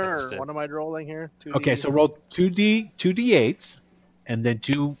 them. Sure. What am I rolling here? 2D. Okay, so roll 2 d8s and then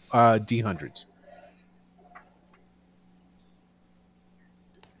 2 d100s.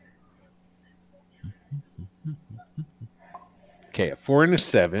 Okay, a 4 and a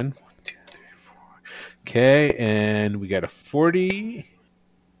 7. 1, 2, 3, 4. Okay, and we got a 40.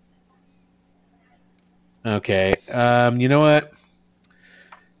 Okay, you know what?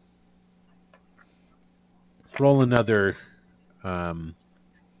 Roll another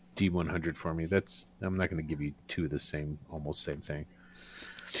D100 for me. I'm not going to give you 2 of the same, almost same thing.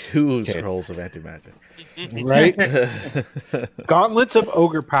 2 rolls of anti-magic. Right? Gauntlets of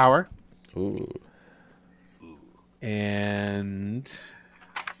Ogre Power. Ooh. And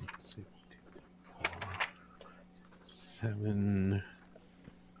 7.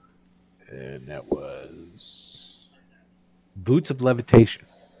 And that was Boots of Levitation.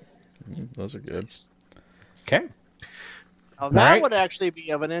 Those are good. Okay. Now, that Right. would actually be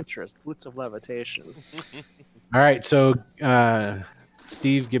of an interest. Boots of Levitation. All right, so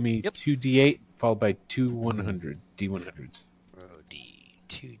Steve, give me 2 D8 followed by 2 100 D100s. Row D,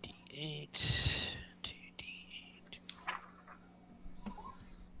 2D8, 2D8.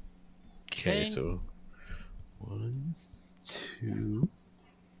 Okay, so 1, 2.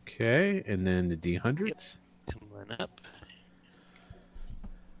 Okay, and then the D100s. Come on up.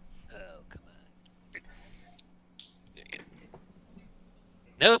 Oh, come on. There you go.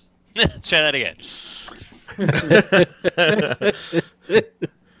 Nope. Try that again.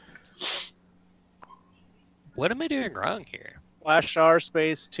 What am I doing wrong here? Flash R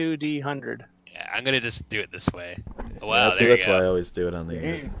space 2D100. Yeah, I'm gonna just do it this way. Oh, wow, that's there that's you go. why I always do it on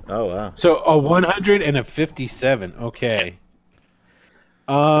the. Oh wow. So a 100 and a 57. Okay.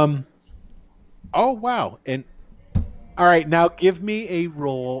 Oh wow. And all right, now give me a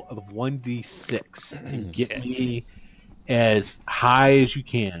roll of 1d6 and get me as high as you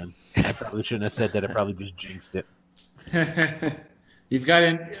can. I probably shouldn't have said that. I probably just jinxed it. You've got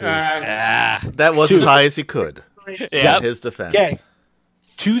in. That was as high as he could. Yeah. In his defense. Okay.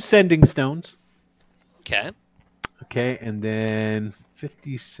 2 sending stones. Okay. Okay, and then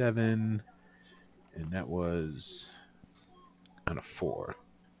 57, and that was on a 4.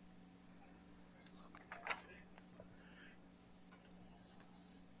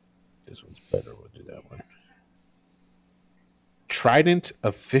 This one's better. We'll do that one. Trident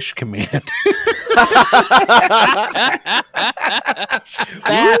of Fish Command. That's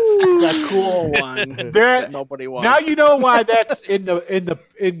the cool one. There- that nobody wants. Now you know why that's in the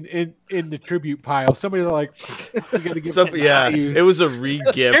tribute pile. Somebody like, you gotta give that Yeah, value. it was a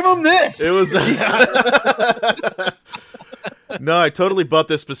re-gift. Give him this. It was. No, I totally bought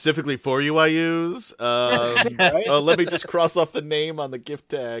this specifically for you. I use. Let me just cross off the name on the gift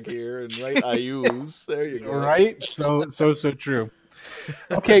tag here and write I use. There you go. Right? So true.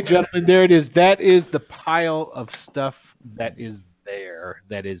 Okay, gentlemen, there it is. That is the pile of stuff that is there.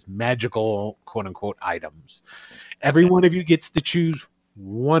 That is magical, quote unquote, items. Every one of you gets to choose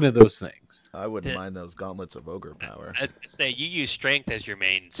one of those things. I wouldn't mind those gauntlets of ogre power. I was gonna say you use strength as your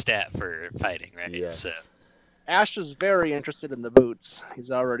main stat for fighting, right? Yes. So. Ash is very interested in the boots.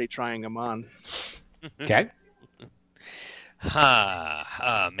 He's already trying them on. Okay.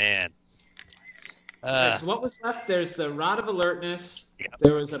 Oh man. Okay, so what was left? There's the Rod of Alertness. Yep.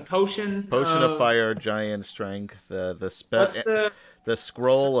 There was a potion. Potion of Fire, Giant Strength, the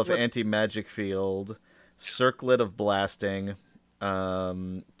Scroll of Anti-Magic Field, Circlet of Blasting,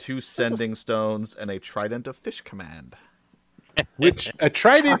 2 Sending Stones, and a Trident of Fish Command. Which a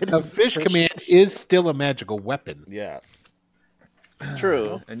Trident of Fish Command is still a magical weapon. Yeah.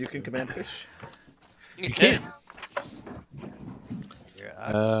 True. And you can command fish. You can.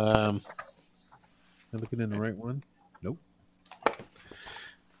 Yeah. Am I looking in the right one? Nope.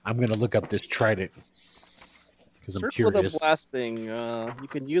 I'm gonna look up this Trident because I'm Circlet curious. of Blasting. You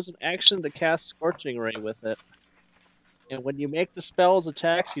can use an action to cast Scorching Ray with it. And when you make the spell's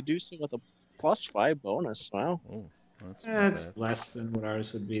attacks, you do so with a +5 bonus. Wow. Oh, that's not That's bad. less than what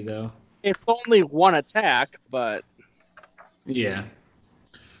ours would be, though. It's only one attack, but Yeah.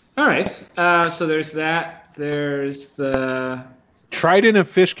 All right. So there's that. There's the Trident of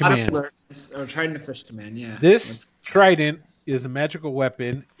Fish Command. Trident of Fish Command. Yeah. This Trident is a magical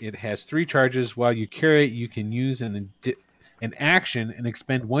weapon. It has 3 charges. While you carry it, you can use an action and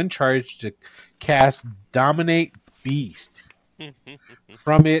expend 1 charge to cast Dominate Beast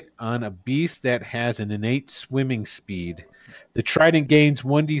from it on a beast that has an innate swimming speed. The Trident gains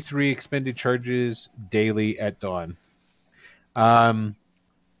 1d3 expended charges daily at dawn. I'm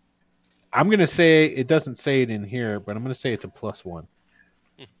going to say, it doesn't say it in here, but I'm going to say it's a +1. All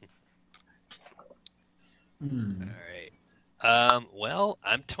right. Well,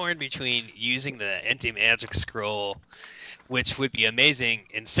 I'm torn between using the anti-magic scroll, which would be amazing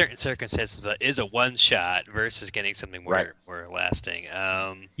in certain circumstances, but is a one-shot versus getting something more lasting.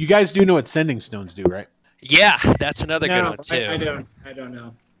 You guys do know what Sending Stones do, right? Yeah, that's another good one too. I don't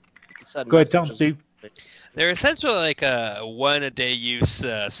know. Go ahead, tell them, Steve. They're essentially like a one-a-day use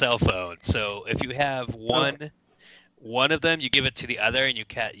cell phone. So if you have one of them, you give it to the other, and you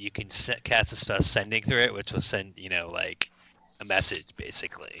can cast a spell sending through it, which will send like a message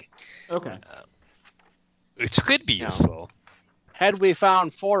basically. Okay. Which could be useful. had we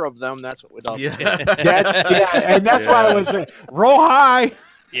found 4 of them, that's what we'd all do. And that's why I was saying, roll high.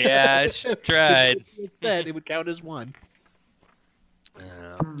 Yeah, I should have tried. It said it would count as 1.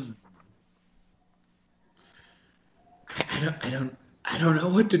 I don't know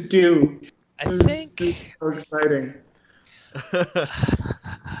what to do. I think It's so exciting.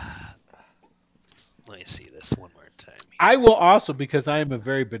 Let me see this one more time. I will also, because I am a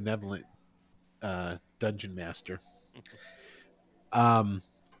very benevolent dungeon master.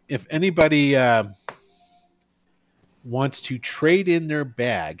 If anybody wants to trade in their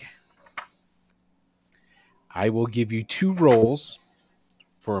bag, I will give you 2 rolls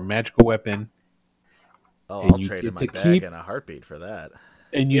for a magical weapon. Oh, and I'll you trade get in my to bag keep- in a heartbeat for that.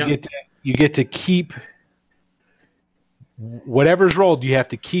 And you get to keep whatever's rolled. You have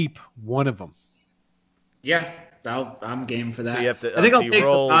to keep one of them. Yeah. I'm game for that. So you have to. I think I'll so you take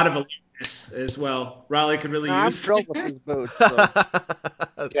roll... a lot of alertness as well. Raleigh could really I'm use. thrilled with these boots. So.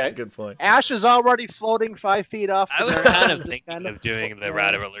 That's a good point. Ash is already floating 5 feet off. I was kind of thinking of doing the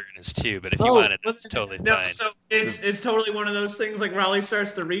Rod of Alertness too, but if you want it, that's totally fine. So it's totally one of those things like Raleigh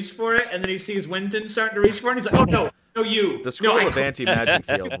starts to reach for it, and then he sees Winton starting to reach for it, and he's like, "Oh no, you!" The scroll of anti-magic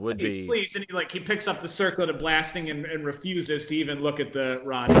field would be. Please, and he picks up the circlet of blasting and refuses to even look at the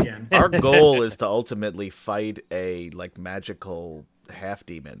rod again. Our goal is to ultimately fight a magical half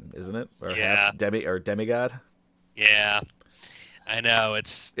demon, isn't it? Or half demigod. Yeah. I know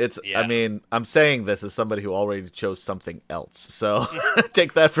it's. Yeah. I mean, I'm saying this as somebody who already chose something else, so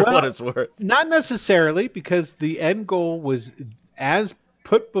take that for what it's worth. Not necessarily, because the end goal was as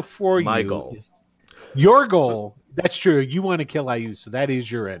put before you. My goal. Your goal. That's true. You want to kill Ayuz, so that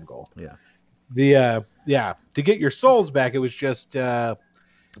is your end goal. Yeah. To get your souls back, it was just. But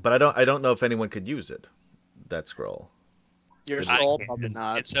I don't know if anyone could use it. That scroll. Your soul probably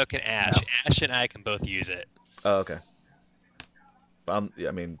not. And so can Ash. No. Ash and I can both use it. Oh, okay.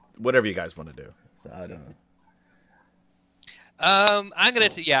 I mean, whatever you guys want to do. So, I don't know. I'm gonna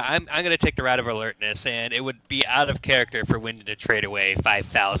take the Rod of Alertness, and it would be out of character for Wyndon to trade away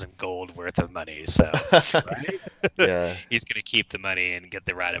 5,000 gold worth of money. So, yeah, he's gonna keep the money and get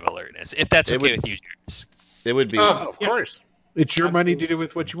the Rod of Alertness, if that's okay with you, James. It would be, of course, it's your money to do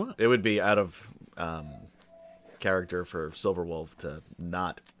with what you want. It would be out of character for Silverwolf to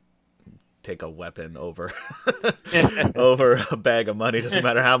not take a weapon over over a bag of money. Doesn't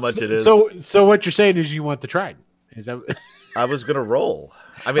matter how much it is. So what you're saying is you want the trident? Is that? I was gonna roll.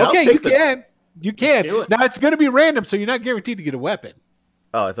 I mean, okay, I'll take you can. Now it's going to be random, so you're not guaranteed to get a weapon.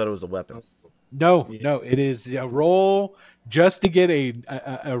 Oh, I thought it was a weapon. No, it is a roll just to get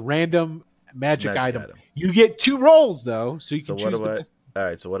a random magic item. You get 2 rolls though, so you can choose the best. All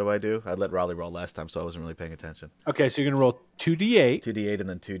right, so what do I do? I let Raleigh roll last time, so I wasn't really paying attention. Okay, so you're going to roll 2d8. 2d8 and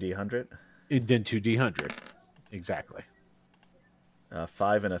then 2d100? And then 2d100. Exactly.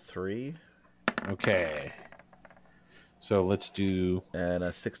 5 and a 3. Okay. So let's do... And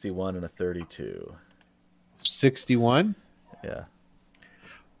a 61 and a 32. 61? Yeah.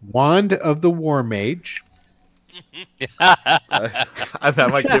 Wand of the War Mage. I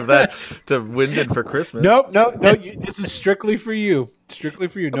might give that to Wyndon for Christmas. No. This is strictly for you. Strictly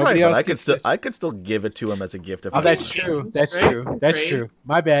for you. Nobody else. I could still give it to him as a gift. If that's true. That's true. That's true.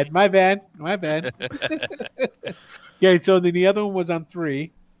 My bad. Okay, so then the other one was on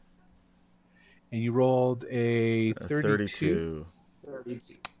 3, and you rolled a 32.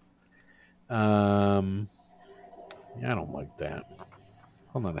 32. I don't like that.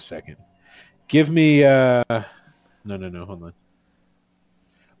 Hold on a second. Give me no, hold on.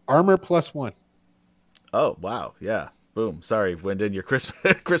 Armor +1. Oh, wow. Yeah. Boom. Sorry, Wyndon, your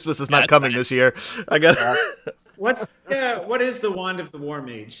Christmas is not coming this year. I got what is the Wand of the War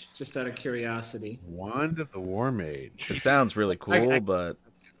Mage? Just out of curiosity. Wand of the War Mage. It sounds really cool, but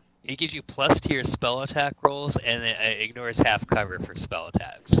it gives you plus to your spell attack rolls, and it ignores half cover for spell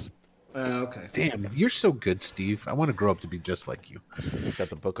attacks. Okay. Damn, you're so good, Steve. I want to grow up to be just like you. You've got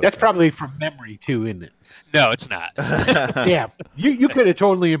the book. That's probably from memory too, isn't it? No, it's not. Damn, you could have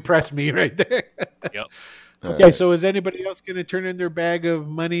totally impressed me right there. Yep. Okay, so is anybody else going to turn in their bag of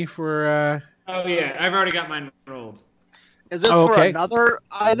money for? Oh yeah, I've already got mine rolled. Is this for another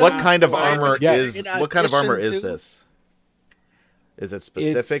item? What kind of armor is? What kind of armor is this? Is it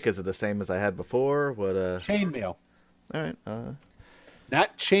specific? Is it the same as I had before? What? Chainmail. All right.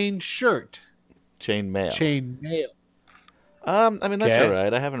 Not chain shirt. Chainmail. Chainmail. I mean, that's all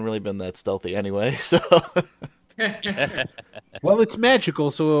right. I haven't really been that stealthy anyway, so. Well, it's magical,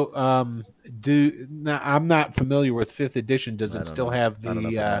 so I'm not familiar with 5th edition. Does it still have the? I don't know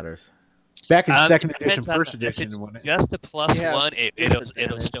if it matters. Back in 2nd edition, 1st edition, just a +1,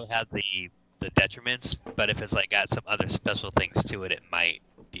 it'll still have the detriments. But if it's got some other special things to it, it might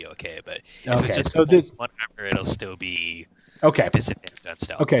be okay. But if it's just +1 armor, it'll still be. Okay. Disadvantage on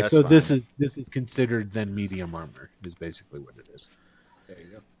stealth. Okay, so this is considered then medium armor is basically what it is. There you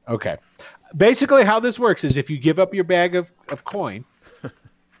go. Okay. Basically how this works is if you give up your bag of coin,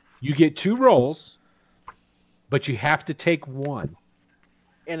 you get 2 rolls, but you have to take 1.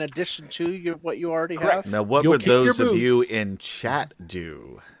 In addition to what you already have? Now what would those of you in chat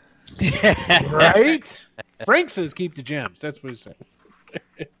do? Right? Frank says keep the gems. That's what he said.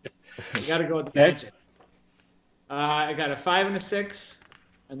 You gotta go with the magic. I got a 5 and a 6,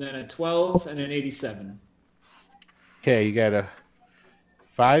 and then a 12 and an 87. Okay, you got a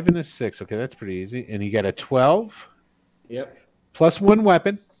 5 and a 6. Okay, that's pretty easy. And you got a 12. Yep. +1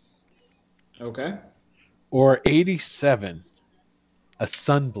 weapon. Okay. Or 87. A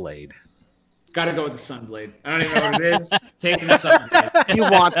sunblade. Gotta go with the Sunblade. I don't even know what it is. Taking the Sunblade. You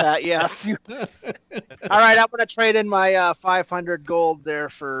want that, yes. All right, I'm going to trade in my 500 gold there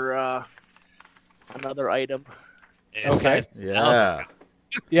for another item. Okay. Yeah.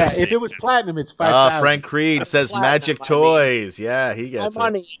 Yeah, if it was platinum, it's 5,000. Frank Creed says Magic Toys. Yeah, he gets my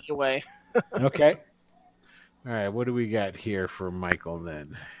money anyway. Okay. All right, what do we got here for Michael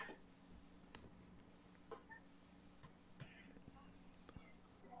then?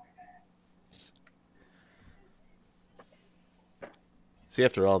 See,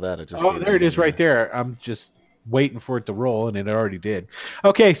 after all that, it just... Oh, there it is right there. I'm just waiting for it to roll, and it already did.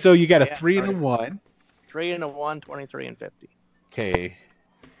 Okay, so you got a 3 and a 1. 3 and a 1, 23 and 50. Okay.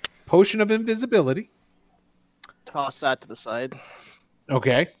 Potion of Invisibility. Toss that to the side.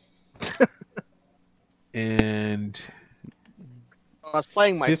 Okay. And... I was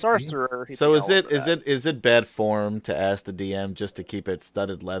playing my 50. sorcerer. So is it bad form to ask the DM just to keep it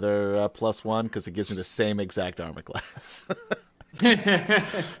studded leather +1 because it gives me the same exact armor class?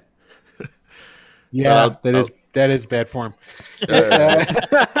 Yeah, that is bad form.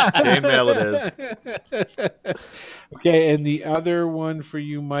 Chainmail it is. Okay, and the other one for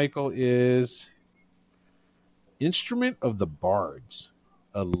you, Michael, is Instrument of the Bards.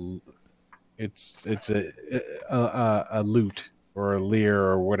 It's a lute or a lyre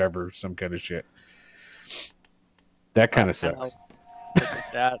or whatever, some kind of shit. That kind of sucks. Look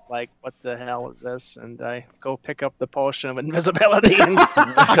at that, like, what the hell is this? And I go pick up the potion of invisibility and walk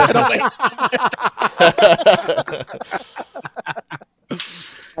it away.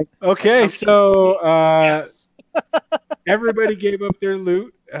 Okay, so everybody gave up their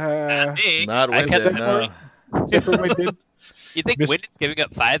loot. Not Wyndon, no. Except for Wyndon. You think Wyndon's giving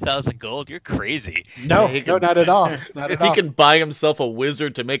up 5,000 gold? You're crazy. No, not at all. Not at all. He can buy himself a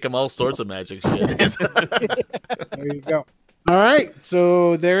wizard to make him all sorts of magic shit. There you go. All right,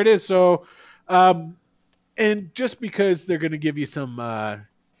 so there it is. So, and just because they're going to give you some,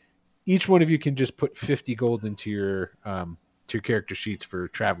 each one of you can just put 50 gold into your character sheets for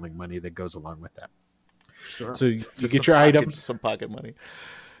traveling money that goes along with that. Sure. So you get your items, some pocket money.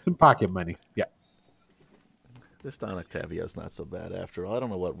 Some pocket money. Yeah. This Don Octavio's not so bad after all. I don't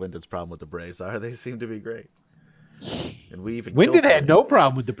know what Wyndon's problem with the Braves are. They seem to be great. And we even Wyndon had no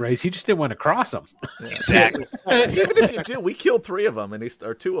problem with the Braves. He just didn't want to cross them. Yeah. Exactly. Even if you do, we killed 3 of them,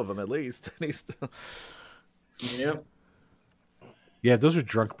 or 2 of them at least. And he's still... Yep. Yeah, those are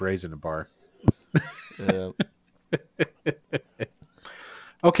drunk Braves in a bar. Yeah.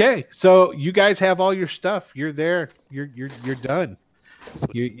 Okay, so you guys have all your stuff. You're there. You're done.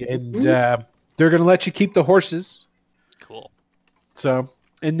 They're going to let you keep the horses. Cool. So,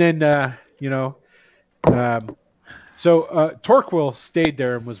 and then, Torquil stayed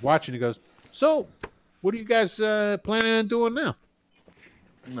there and was watching. He goes, so, what are you guys planning on doing now?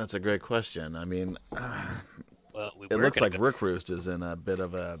 That's a great question. I mean, well, it looks like Rookroost is in a bit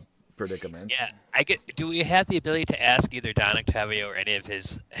of a predicament. Yeah, do we have the ability to ask either Don Octavio or any of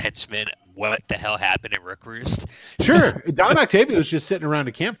his henchmen what the hell happened in Rookroost? Sure. Don Octavio is just sitting around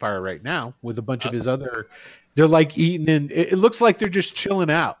a campfire right now with a bunch of his other. They're like eating, and it looks like they're just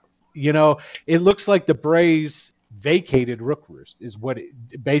chilling out. It looks like the Braves vacated Rookroost, is what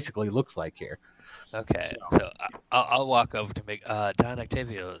it basically looks like here. Okay, so I'll walk over to make Don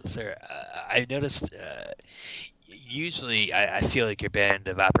Octavio, sir. I noticed. Usually, I feel like your band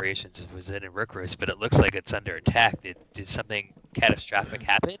of operations was in Rookroost, but it looks like it's under attack. Did something catastrophic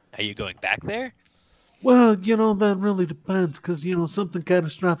happen? Are you going back there? Well, that really depends, because, something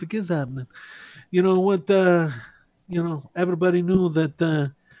catastrophic is happening. Everybody knew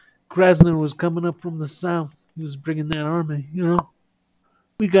that Krasner was coming up from the south. He was bringing that army,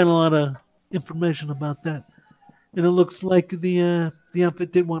 We got a lot of information about that. And it looks like the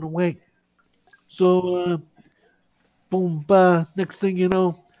outfit didn't want to wait. So, boom, bah, next thing you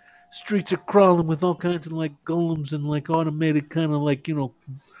know, streets are crawling with all kinds of like golems and like automated kind of like,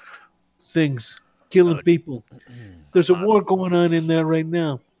 things killing people. There's a war going on in there right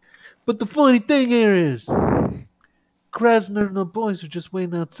now. But the funny thing here is Krasner and the boys are just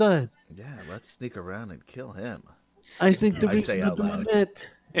waiting outside. Yeah, let's sneak around and kill him. I think the reason they're doing that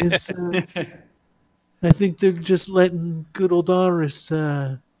is I think they're just letting good old Aris,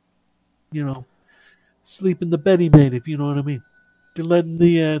 sleep in the bed he made, if you know what I mean. They're letting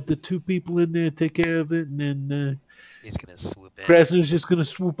the 2 people in there take care of it, and then he's gonna swoop in. Krasner's just gonna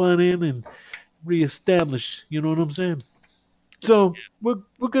swoop on in and reestablish. You know what I'm saying? So we're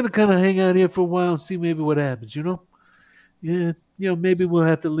gonna kind of hang out here for a while and see maybe what happens. Yeah, maybe we'll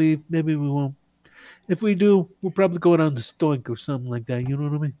have to leave, maybe we won't. If we do, we'll probably go down to Stoink or something like that. You know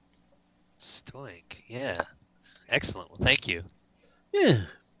what I mean? Stoink, yeah, excellent. Well, thank you. Yeah,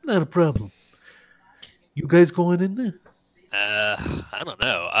 not a problem. You guys going in there? I don't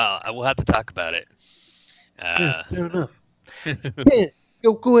know. I will have to talk about it. Yeah, fair enough. Yeah,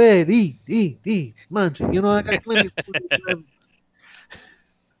 yo, go ahead, eat, munch it. You know, I got plenty of food.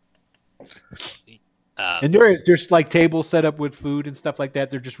 And there's like tables set up with food and stuff like that.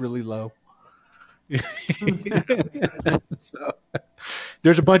 They're just really low. So,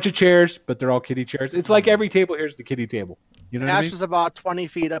 there's a bunch of chairs, but they're all kiddie chairs. It's like every table here is the kiddie table. You know what I mean? Ash is about 20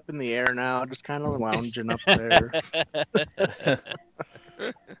 feet up in the air now, just kind of lounging up there.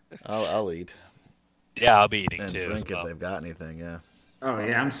 I'll eat. Yeah, I'll be eating and too. drink as well. if they've got anything. Yeah. Oh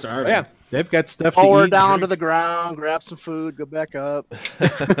yeah, I'm sorry. Yeah, they've got stuff Lower to eat. down to the ground, grab some food, go back up.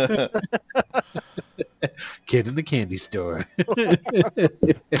 Kid in the candy store.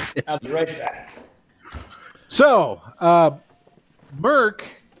 I'll be right back. So, Merc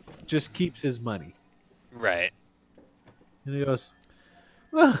just keeps his money. Right. And he goes,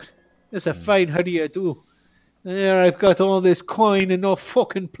 well, it's a fine. How do you do? There, I've got all this coin and no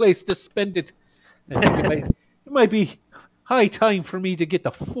fucking place to spend it. I think it might be high time for me to get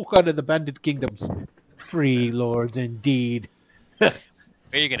the fuck out of the Bandit Kingdoms. Free lords, indeed. Where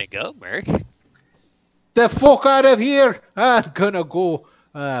are you gonna go, Merc? The fuck out of here! I'm gonna go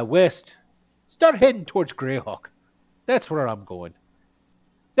west. Start heading towards Greyhawk. That's where I'm going.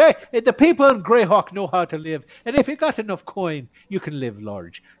 The people in Greyhawk know how to live, and if you got enough coin, you can live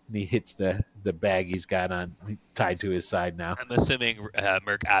large. And he hits the bag he's got on tied to his side now. I'm assuming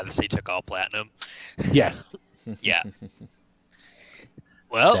Merc obviously took all platinum. Yes. Yeah.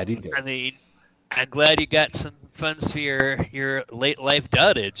 Well, That he did. I mean, I'm glad you got some funds for your late life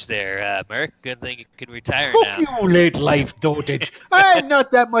dotage there, Merc. Good thing you can retire Fuck now. you, late life dotage. I'm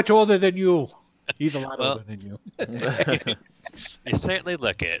not that much older than you. He's a lot older than you. You certainly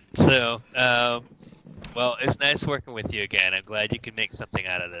look it. So, well, it's nice working with you again. I'm glad you can make something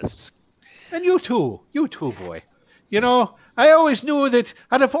out of this. And you too, boy. You know, I always knew that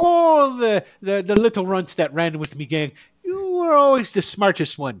out of all the little runts that ran with me gang, you were always the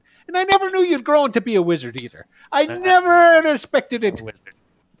smartest one. And I never knew you'd grown to be a wizard either. I never expected it.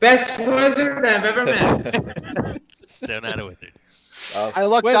 Best wizard I've ever met. So not a wizard. I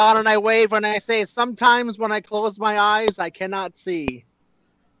look down and I wave when I say, sometimes when I close my eyes, I cannot see.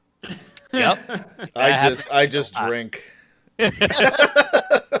 Yep. I just drink.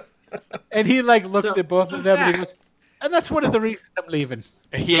 And he like looks at both of them and he goes, and that's one of the reasons I'm leaving.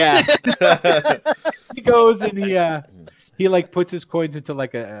 Yeah. He goes and he like puts his coins into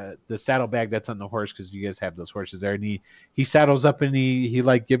like the saddlebag that's on the horse because you guys have those horses there, and he saddles up and he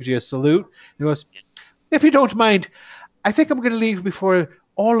like gives you a salute. He goes, if you don't mind, I think I'm going to leave before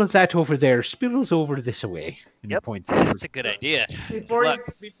all of that over there spills over this way. And he points over. That's a good idea. Before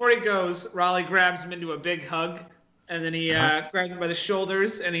he goes, Raleigh grabs him into a big hug, and then he grabs him by the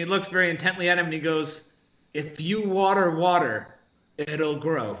shoulders, and he looks very intently at him, and he goes, if you water, it'll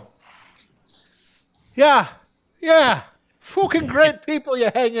grow. Yeah. Fucking great people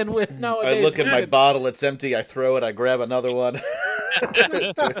you're hanging with nowadays. I look at my bottle, it's empty, I throw it, I grab another one.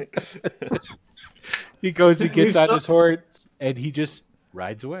 He goes, he gets on his horse, and he just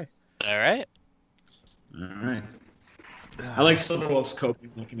rides away. All right. I like Silverwolf's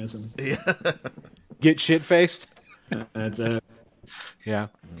coping mechanism. Yeah. Get shit-faced? That's it. Yeah.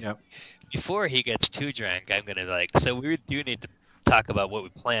 Before he gets too drunk, I'm going to so we do need to talk about what we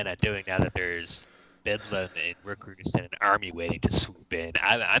plan on doing now that there's Bedlam and recruits and an army waiting to swoop in.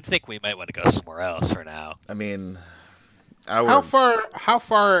 I think we might want to go somewhere else for now. I mean, How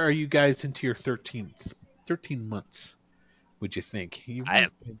far are you guys into your 13 months? Would you think? I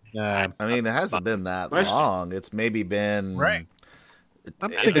mean, it hasn't been that long. It's maybe been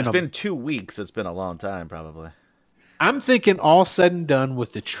If it's been 2 weeks, it's been a long time, probably. I'm thinking all said and done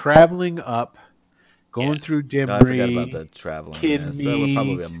with the traveling up, going through Dimri. I forgot about the traveling. So we're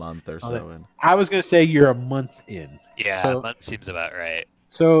probably a month or so in. I was going to say you're a month in. Yeah, a month seems about right.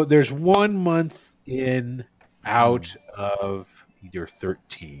 So there's 1 month out of your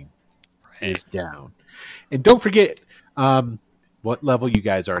 13 is down. And don't forget what level you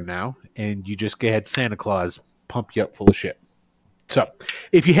guys are now, and you just go ahead, Santa Claus, pump you up full of shit. So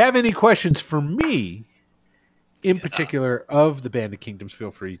if you have any questions for me, in particular of the Bandit Kingdoms, feel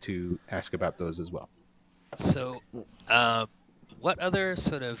free to ask about those as well. So, what other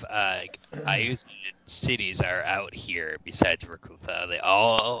sort of Iusian cities are out here besides Rakutha? Are they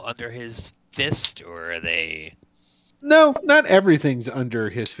all under his fist, or are they... No, not everything's under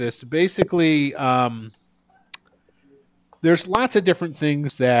his fist. Basically, there's lots of different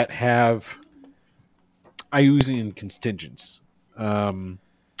things that have Iusian contingents.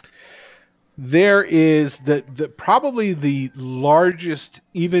 there is the probably the largest,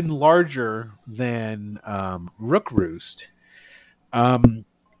 even larger than Rook Roost,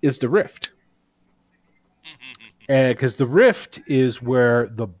 is the Rift. Because the Rift is where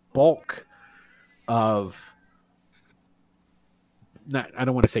the bulk of, I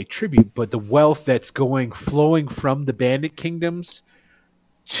don't want to say tribute, but the wealth that's flowing from the Bandit Kingdoms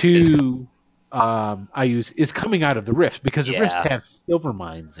to Ayuz is coming out of the Rift, because the Rift have silver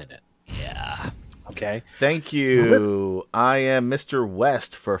mines in it. Yeah. Okay. Thank you. I am Mr.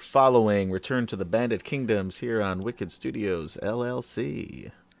 West for following Return to the Bandit Kingdoms here on Wicked Studios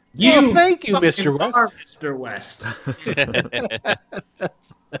LLC. Thank you, Mr. West. Mr. West.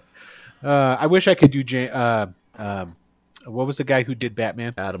 I wish I could do what was the guy who did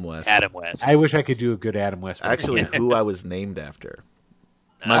Batman? Adam West. Adam West. I wish I could do a good Adam West. Actually, who I was named after.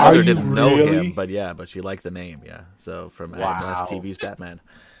 My mother didn't know him, but she liked the name, So from Adam West TV's Batman.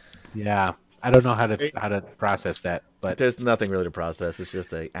 Yeah. I don't know how to process that, but there's nothing really to process. It's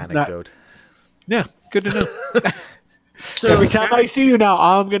just an anecdote. Yeah, good to know. So every time I see you now,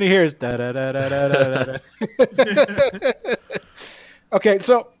 all I'm going to hear is da da da da da da da. Okay,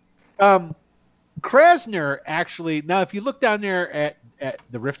 so Krasner actually, now if you look down there at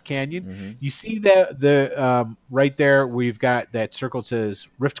the Rift Canyon, you see the right there we've got that circle that says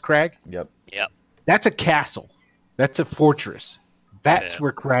Rift Crag. Yep. That's a castle. That's a fortress. That's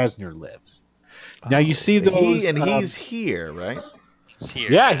where Krasner lives. Now you see those, he's here, right? He's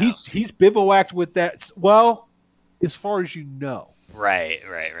here. Yeah, he's bivouacked with that. Well, as far as you know. Right.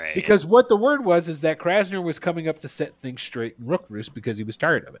 Because what the word was is that Krasner was coming up to set things straight in Rook Roost because he was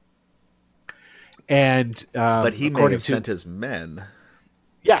tired of it. And but he may have sent his men.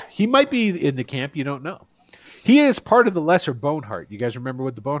 Yeah, he might be in the camp. You don't know. He is part of the Lesser Boneheart. You guys remember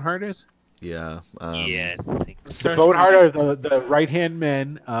what the Boneheart is? Yeah. I think so. The Boneheart are the right-hand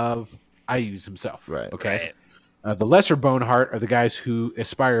men of Ayuz himself. Right. Okay. Right. The Lesser Boneheart are the guys who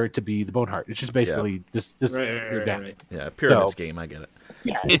aspire to be the Boneheart. It's just basically this. Right. Yeah, pyramid scheme. I get it.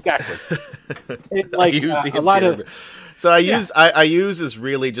 Yeah, exactly. Like a lot of. So Ayuz is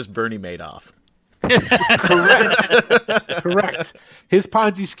really just Bernie Madoff. Correct. His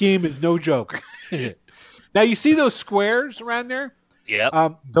Ponzi scheme is no joke. Now you see those squares around there? Yeah.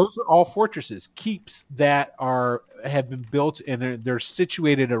 Those are all fortresses, keeps that have been built, and they're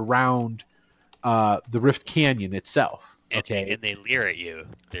situated around the Rift Canyon itself. Okay. And they leer at you.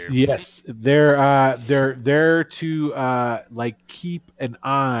 They're there to keep an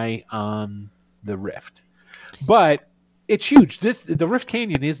eye on the Rift. But it's huge. The Rift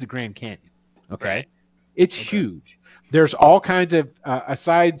Canyon is the Grand Canyon. Okay. Right. It's huge. There's all kinds of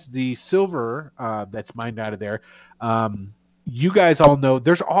asides the silver that's mined out of there. You guys all know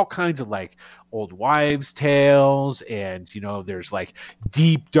there's all kinds of like old wives' tales, and there's like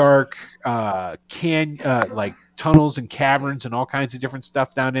deep dark like tunnels and caverns and all kinds of different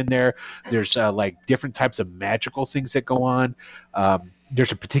stuff down in there. There's like different types of magical things that go on.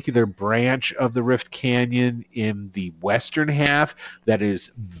 There's a particular branch of the Rift Canyon in the western half that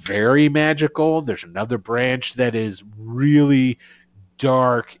is very magical. There's another branch that is really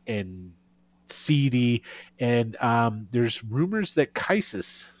dark and seedy, and there's rumors that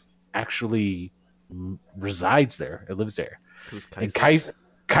Kaisis actually resides there. It lives there. Who's Kaisis? And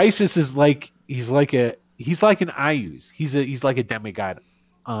Kaisis is like he's like an Ayuz. He's like a demigod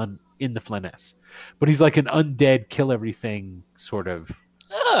in the Flanaess, but he's like an undead, kill everything sort of.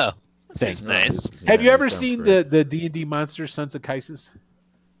 Oh, that thing. seems nice. Have you ever seen the D&D monster Sons of Kaisis?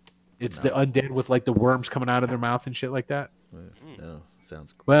 It's the undead with like the worms coming out of their mouth and shit like that. No,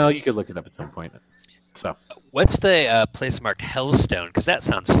 sounds cool. Well, you could look it up at some point. So, what's the place marked Hellstone? Because that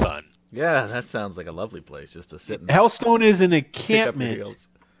sounds fun. Yeah, that sounds like a lovely place just to sit. Hellstone is an encampment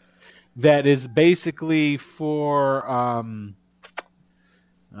that is basically for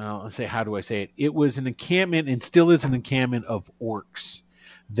let's say, how do I say it? It was an encampment and still is an encampment of orcs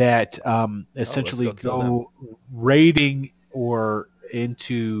that essentially go raiding or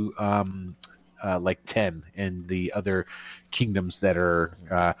into like Ten and the other kingdoms that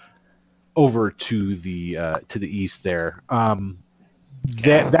are over to the east there.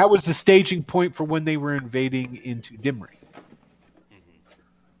 That was the staging point for when they were invading into Dimri.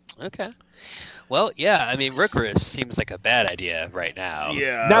 Okay. Well, yeah, I mean, Rook Roost seems like a bad idea right now.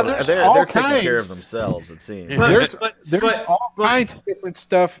 Yeah, now they're taking care of themselves, it seems. There's all kinds of different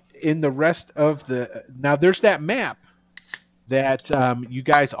stuff in the rest of the. Now, there's that map that you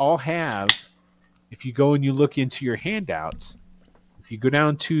guys all have. If you go and you look into your handouts, if you go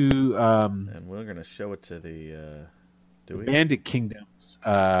down to and we're going to show it to the Bandit Kingdoms.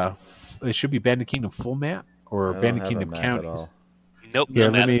 It should be Bandit Kingdom full map or Bandit Kingdom counties. Nope. Here,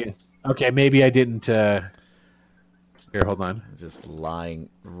 no let me. Okay, maybe I didn't. Here, hold on. Just lying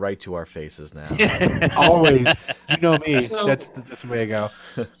right to our faces now. Always, you know me. So- That's the way I go.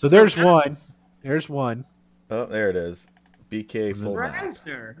 So there's one. There's one. Oh, there it is. BK full mount.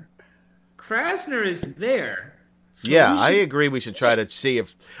 Krasner is there. So Yeah, we I should- agree. We should try to see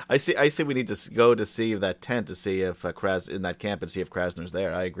if I say we need to go to see that tent to see if in that camp and see if Krasner's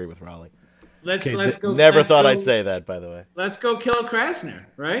there. I agree with Raleigh. Let's Okay, go. Never let's thought go- I'd say that, by the way. Let's go kill Krasner,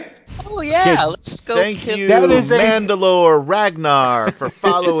 right? Oh yeah, Kids, let's go. Thank kill- you, That is a- Mandalore Ragnar, for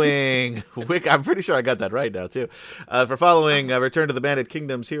following. I'm pretty sure I got that right now too. For following Return to the Bandit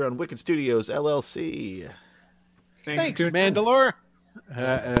Kingdoms here on Wicked Studios LLC. Thanks, Mandalore.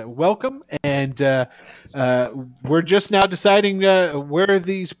 Welcome, and we're just now deciding where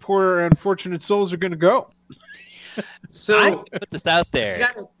these poor unfortunate souls are going to go. So put this out there.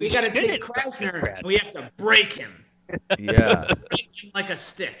 we gotta should take invite Krasner and we have to break him. Yeah. Break him like a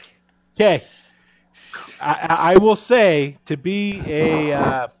stick. Okay, I will say to be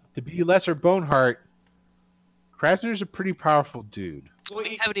Lesser Boneheart, Krasner's a pretty powerful dude. Well,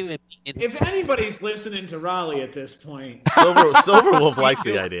 We haven't even. if anybody's listening to Raleigh at this point, Silverwolf likes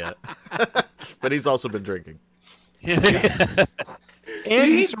the idea, but he's also been drinking. And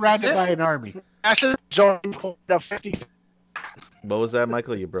he's surrounded by an army. Ashes joined the 50. What was that,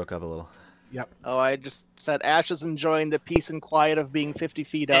 Michael? You broke up a little. Oh, I just said Ashes enjoying the peace and quiet of being 50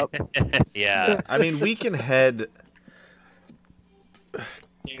 feet up. Yeah. I mean, we can head.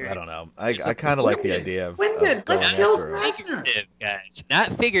 I don't know. I kind of like the idea of. Wyndon, going let's kill after her. Krasner. Figurative, guys,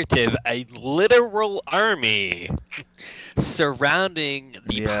 not figurative. A literal army surrounding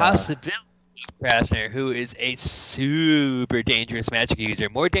the Yeah. possibility of Krasner, who is a super dangerous magic user.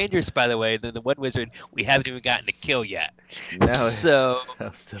 More dangerous, by the way, than the one wizard we haven't even gotten to kill yet. No, So,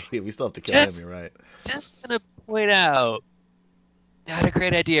 we still have to kill him. You're right. just gonna point out, not a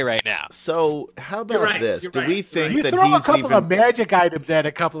great idea right now. So how about You're right, this? you're Do right, we you're think You that throw a he's couple even? of magic items at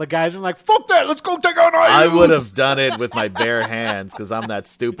a couple of guys and like, fuck that, let's go take on I Ayus. would have done it with my bare hands because I'm that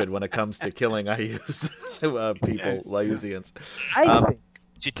stupid when it comes to killing Ayus people, Lyusians. I think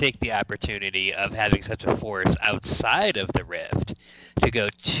we should take the opportunity of having such a force outside of the rift to go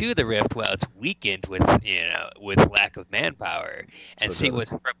to the rift while it's weakened with lack of manpower and So see the- what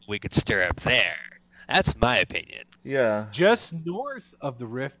trouble we could stir up there. That's my opinion. Yeah, Just north of the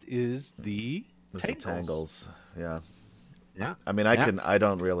rift is the it's the Tangles. Tangles. Yeah. Yeah. I mean, I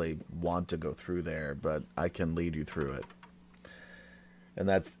don't really want to go through there, but I can lead you through it. And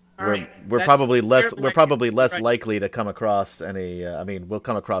that's All we're right, we're that's probably less terrible we're idea. probably less Right. likely to come across any. I mean, we'll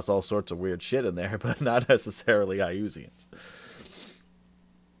come across all sorts of weird shit in there, but not necessarily Ayusians.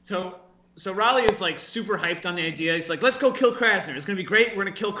 So Raleigh is like super hyped on the idea. He's like, let's go kill Krasner. It's gonna be great. We're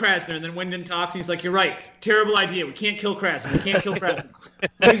gonna kill Krasner. And then Wyndon talks. And he's like, you're right. Terrible idea. We can't kill Krasner. We can't kill Krasner.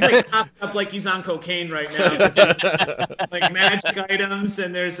 And he's like popped up like he's on cocaine right now. 'Cause he's, like magic items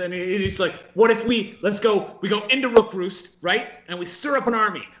and he's like, what if we go into Rook Roost, right? And we stir up an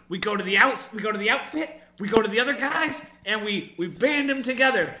army. We go to the outfit. We go to the other guys and we band them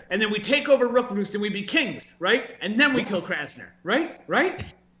together. And then we take over Rook Roost and we be kings, right? And then we kill Krasner, right? Right?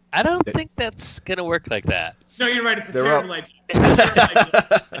 I don't think that's gonna work like that. No, you're right. It's a They're terrible all- idea. It's a terrible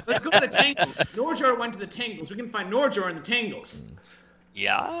idea. Let's go to the Tangles. Norjor went to the Tangles. We can find Norjor in the Tangles.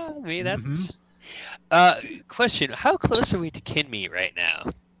 Yeah, I mean Mm-hmm. that's. Question: how close are we to Kinmeat right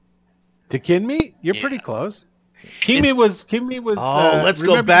now? To Kinmeat? You're Yeah. pretty close. Kinmeat was. Oh, let's go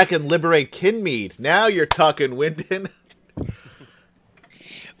remember- back and liberate Kinmead. Now you're talking, Wyndon.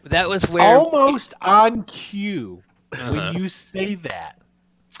 That was where. almost on cue Uh-huh. when you say that.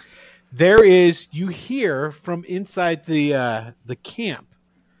 There is you hear from inside the camp,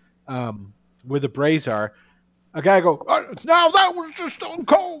 where the Brays are, a guy go, now that was just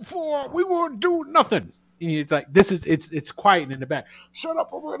uncalled for. We weren't doing nothing. And it's like it's quiet in the back. Shut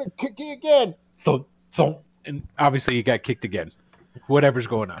up! We're gonna kick you again. Thump, thump, and obviously you got kicked again. Whatever's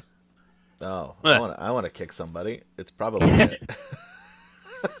going on. Oh, What? I want to kick somebody. It's probably it.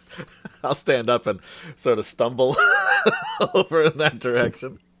 I'll stand up and sort of stumble over in that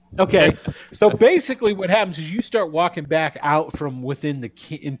direction. Okay, so basically what happens is you start walking back out from within the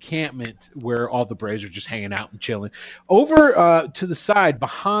encampment where all the Braves are just hanging out and chilling. Over to the side,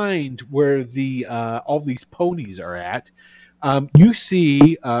 behind where the all these ponies are at, you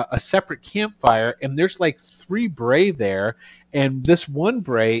see a separate campfire, and there's like 3 Bray there, and this one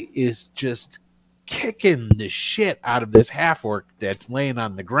Bray is just kicking the shit out of this half-orc that's laying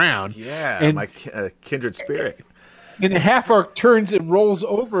on the ground. Yeah, And- my kindred spirit. And the half-orc turns and rolls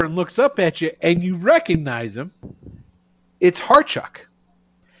over and looks up at you, and you recognize him. It's Harchuk.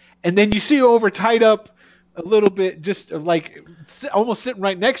 And then you see over tied up a little bit, just like almost sitting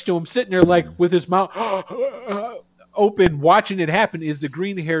right next to him, sitting there like with his mouth open, watching it happen, is the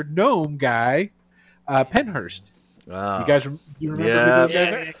green-haired gnome guy, Penhurst. Wow. You remember who those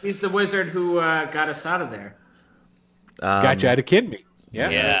guys are? He's the wizard who got us out of there. Got you out of Kinmead.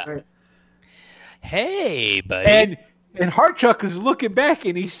 Yeah. Hey, buddy. And Hartchuck is looking back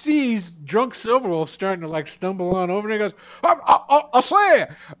and he sees drunk Silverwolf starting to like stumble on over, and he goes, "I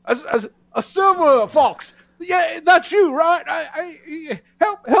swear, a silver fox. Yeah, that's you, right? I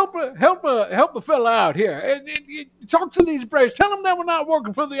help a fella out here and talk to these braves. Tell them that we're not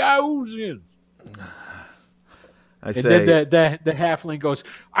working for the Iusians." And then the halfling goes,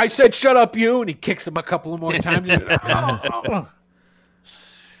 "I said shut up, you," and he kicks him a couple of more times.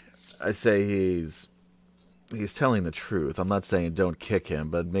 I say he's telling the truth. I'm not saying don't kick him,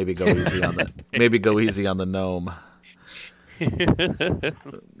 but maybe go easy on the gnome. And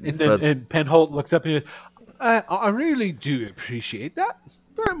Penholt looks up and he goes, I really do appreciate that.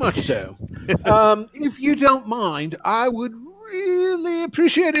 Very much so. If you don't mind, I would really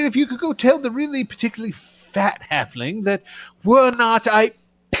appreciate it if you could go tell the really particularly fat halfling that we're not and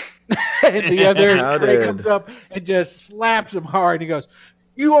the other guy comes up and just slaps him hard. And he goes,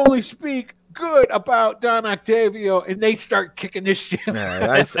 "You only speak good about Don Octavio," and they start kicking this shit.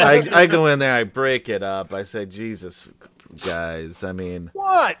 I go in there, I break it up. I say, "Jesus, guys, I mean,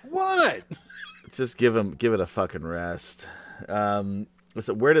 what? Just give it a fucking rest."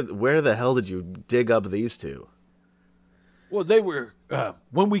 So where the hell did you dig up these two? Well, they were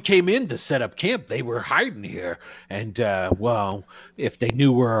when we came in to set up camp, they were hiding here, and well, if they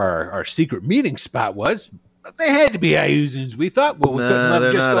knew where our secret meeting spot was, they had to be Iusians. We thought, well, we couldn't let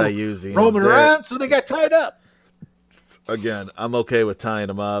them just go Iusians. Roaming around, so they got tied up. Again, I'm okay with tying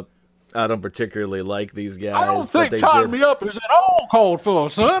them up. I don't particularly like these guys. I don't think tying me up is at all called for,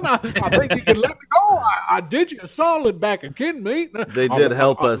 son. I think you can let me go. I did you a solid back in Kinmead. They did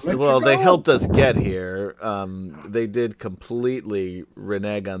help us. Well, they helped us get here. They did completely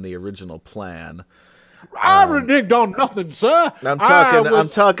renege on the original plan. I reneged on nothing, sir. I'm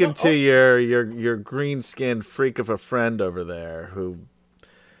talking to your green-skinned freak of a friend over there who.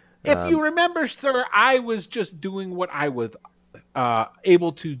 If you remember, sir, I was just doing what I was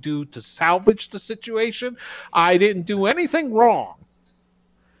able to do to salvage the situation. I didn't do anything wrong.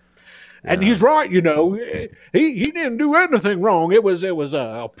 Yeah. And he's right, you know. He didn't do anything wrong. It was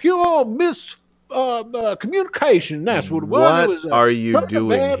a pure communication. That's what it was. What are you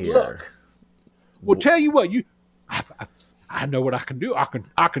doing here? Luck. Well, tell you what, I know what I can do. I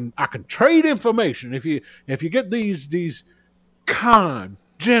can trade information. If you get these kind,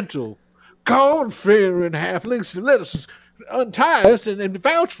 gentle, God-fearing halflings to let us untie us and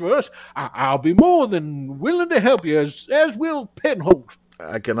vouch for us, I'll be more than willing to help you, as will Penholt.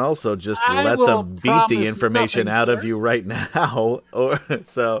 I can also just let them beat the information out of you right now.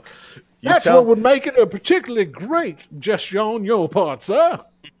 That's what would make it a particularly great gesture on your part, sir.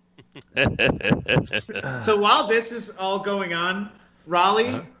 So while this is all going on,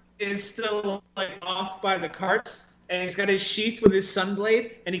 Raleigh is still like off by the carts. And he's got his sheath with his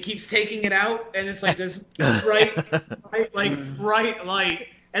sunblade, and he keeps taking it out, and it's like this bright light.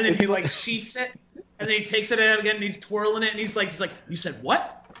 And then he like sheaths it, and then he takes it out again, and he's twirling it, and he's like, "You said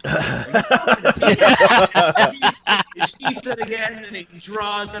what?" He sheaths it again, and he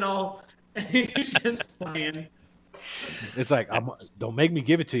draws it all, and he's just playing. It's like, don't make me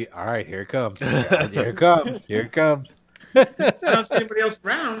give it to you. All right, here it comes. Here it comes. Here it comes. I don't see anybody else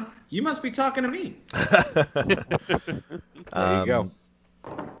around. You must be talking to me. There you go.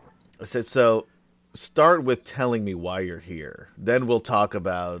 I said, so start with telling me why you're here. Then we'll talk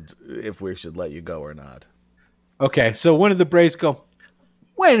about if we should let you go or not. Okay, so one of the Braves go,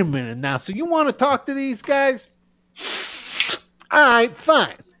 wait a minute now. So you want to talk to these guys? All right,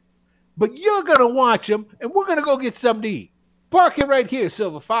 fine. But you're going to watch them, and we're going to go get something to eat. Park it right here,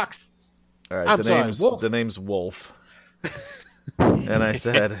 Silver Fox. All right, the name's Wolf. And I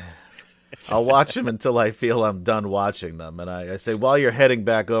said, I'll watch them until I feel I'm done watching them. And I say, while you're heading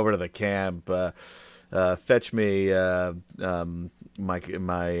back over to the camp, fetch me the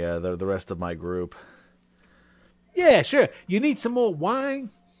rest of my group. Yeah, sure. You need some more wine?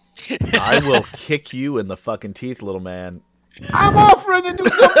 I will kick you in the fucking teeth, little man. I'm offering to do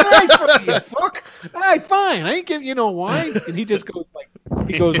something nice for you, fuck. All right, fine. I ain't giving you no wine. And he just goes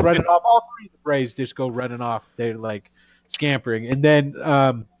running off. All three of the Braves just go running off. They're like scampering. And then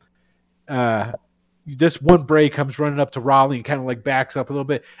this one Brave comes running up to Raleigh and kind of like backs up a little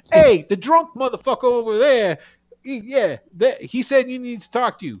bit. Hey, the drunk motherfucker over there. He said he needs to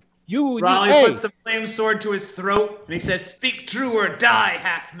talk to you. Raleigh puts the flame sword to his throat and he says, "Speak true or die,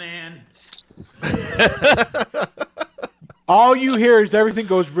 half man." All you hear is everything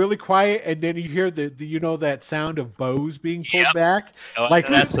goes really quiet, and then you hear the that sound of bows being pulled back. Oh, like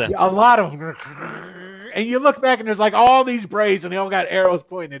that's a lot of them. And you look back, and there's like all these braves, and they all got arrows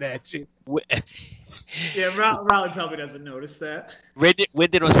pointed at you. Yeah, Raleigh probably doesn't notice that.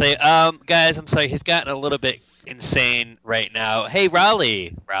 Wyndon will say, guys, I'm sorry, he's gotten a little bit insane right now. Hey,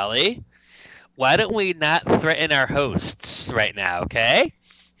 Raleigh, why don't we not threaten our hosts right now, okay?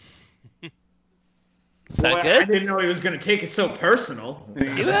 Sound good? I didn't know he was going to take it so personal.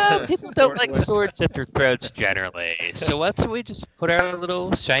 Well, people don't like swords at their throats generally. So why don't we just put our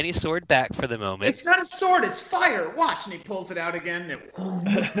little shiny sword back for the moment? It's not a sword, it's fire. Watch, and he pulls it out again.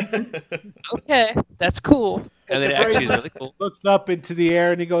 Okay, that's cool. I mean, actually, it's really cool. Looks up into the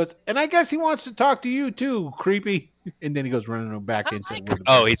air and he goes, and I guess he wants to talk to you too, creepy. And then he goes running back into it.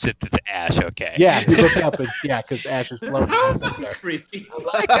 Oh, he's into the Ash. Okay. Yeah, he looked up and because Ash is floating. How is that creepy?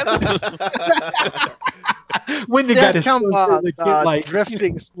 Wyndon got his legit,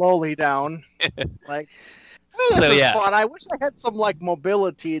 drifting slowly down. Like, this So, is yeah. fun. I wish I had some like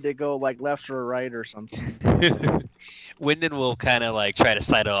mobility to go like left or right or something. Wyndon will kind of like try to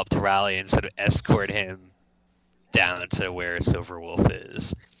sidle up to Raleigh and sort of escort him down to where Silverwolf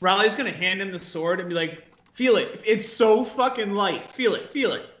is. Raleigh's going to hand him the sword and be like, feel it. It's so fucking light. Feel it.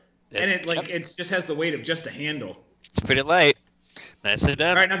 And it just has the weight of just a handle. It's pretty light. Nicely done.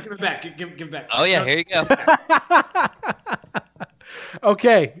 All right, now give it back. Give it back. Oh, yeah, here you go.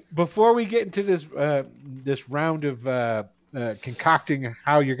 Okay, before we get into this round of concocting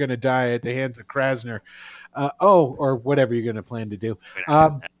how you're going to die at the hands of Krasner, or whatever you're going to plan to do,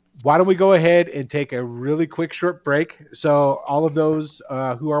 why don't we go ahead and take a really quick short break? So all of those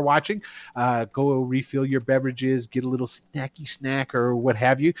who are watching, go refill your beverages, get a little snacky snack or what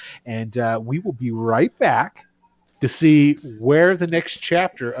have you, and we will be right back to see where the next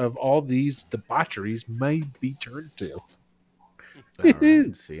chapter of all these debaucheries may be turned to. All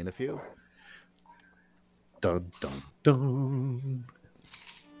right, see you in a few. Dun, dun, dun.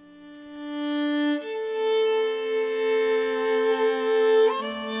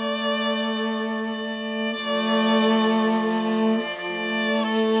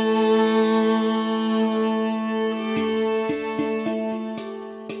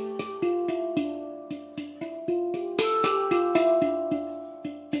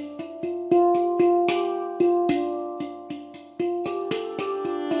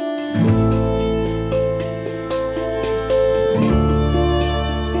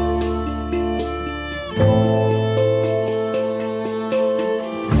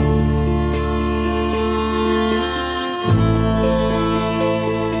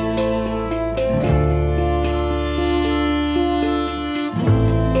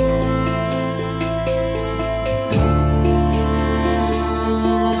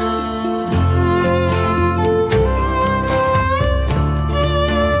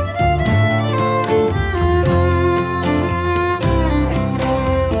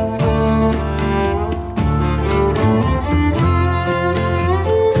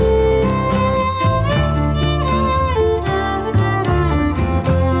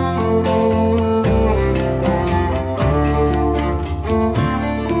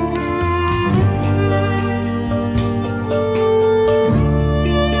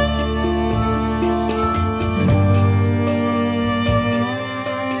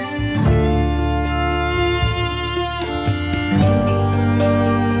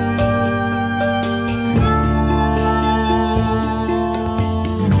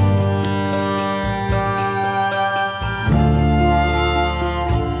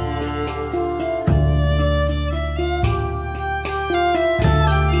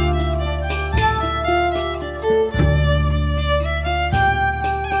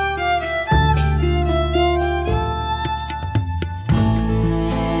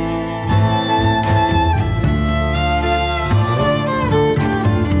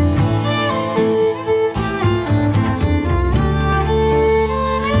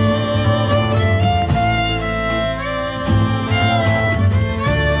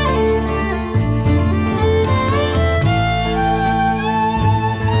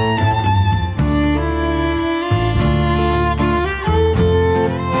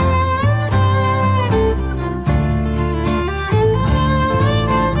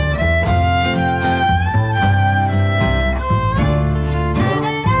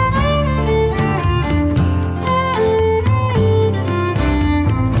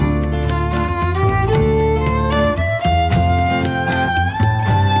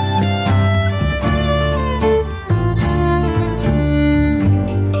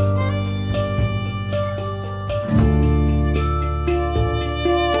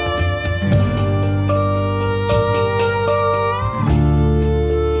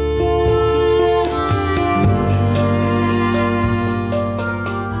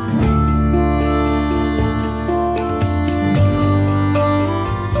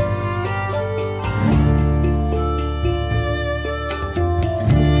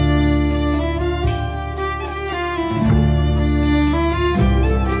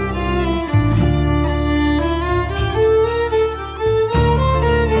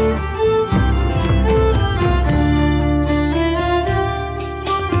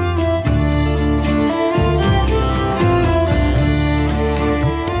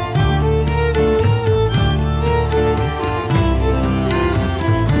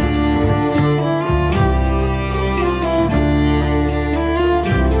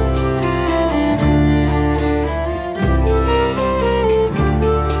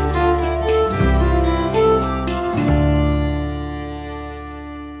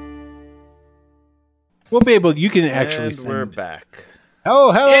 We'll be able. You can actually. And we're back.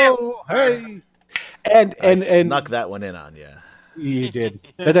 Oh, hello, hey, and snuck that one in on you. You did,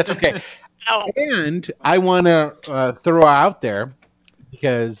 but that's okay. And I want to throw out there,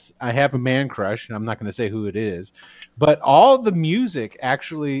 because I have a man crush, and I'm not going to say who it is, but all the music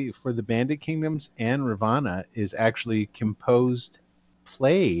actually for the Bandit Kingdoms and Ravana is actually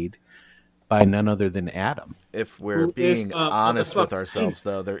played by none other than Adam. If we're being honest with ourselves,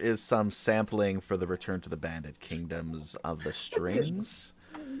 though, there is some sampling for the Return to the Bandit Kingdoms of the strings.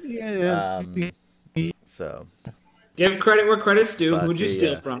 Yeah. So... Give credit where credit's due. Who'd you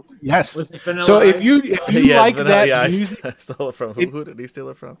steal from? Yes. Was it Vanilla So Ice? if you like Vanilla, that music, I stole it from who did he steal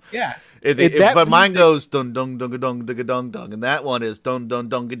it from? Yeah. But mine goes dun dun dun dun dun dun dun, and that one is dun dun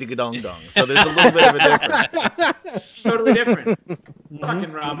dun dun dun dun. So there's a little bit of a difference. It's totally different.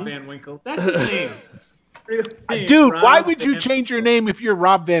 Fucking Rob Van Winkle. That's his name. Dude, why would you change your name if you're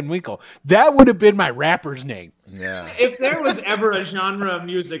Rob Van Winkle? That would have been my rapper's name. Yeah. If there was ever a genre of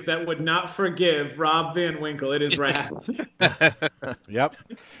music that would not forgive Rob Van Winkle, it is rap. Yep.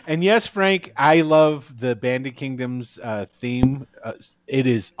 And yes, Frank, I love the Bandit Kingdoms theme. It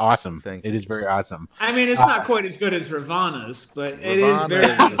is awesome. It is very awesome. I mean, it's not quite as good as Ravana's, but it is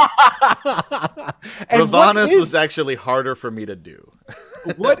very. Ravana's was actually harder for me to do.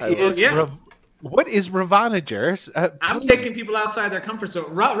 What is Ravana, Jairus? I'm taking people outside their comfort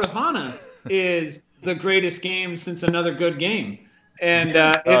zone. Ravana is the greatest game since Another Good Game. And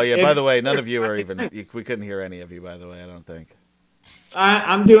by the way, none of you are even. We couldn't hear any of you, by the way. I don't think.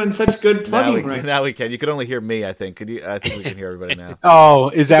 I'm doing such good plugging right now. Now we can. You can only hear me. I think. I think we can hear everybody now. Oh,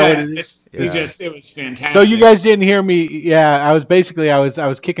 is that what it is? It was fantastic. So you guys didn't hear me? Yeah, I was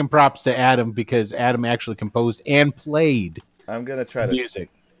kicking props to Adam because Adam actually composed and played. I'm gonna try to music.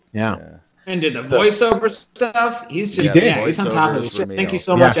 Yeah. And did the voiceover stuff. He's just he's on top of it. Thank you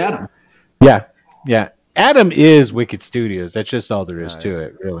so much, Adam. Yeah. Adam is Wicked Studios. That's just all there is to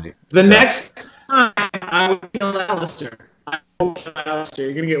it, really. The next time I will kill Alistair.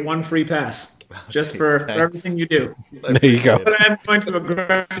 You're going to get one free pass just for everything you do. There you go. But I'm going to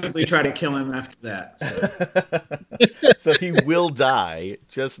aggressively try to kill him after that. So he will die,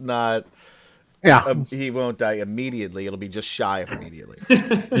 just not... Yeah. He won't die immediately. It'll be just shy of immediately.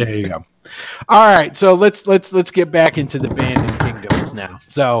 There you go. All right, so let's get back into the Bandit Kingdoms now.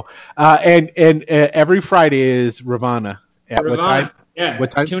 So and every Friday is Ravana. At what time? Yeah.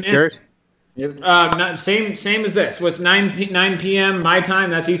 What time? Tune in. Same as this. What's 9 p.m. my time?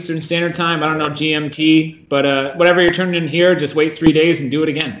 That's Eastern Standard Time. I don't know GMT, but whatever you're tuning in here, just wait 3 days and do it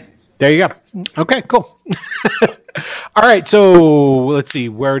again. There you go. Okay, cool. All right, so let's see.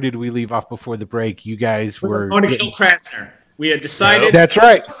 Where did we leave off before the break? You guys were going to kill Krasner. We had decided. That's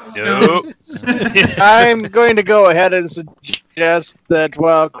right. Nope. I'm going to go ahead and suggest that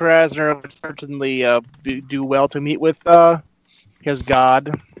while Krasner would certainly do well to meet with his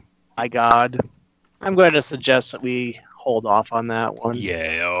god, my god, I'm going to suggest that we hold off on that one.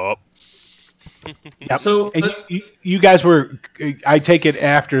 Yeah. Yep. So you guys were, I take it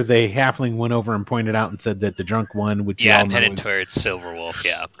after the halfling went over and pointed out and said that the drunk one, which I'm headed towards Silverwolf.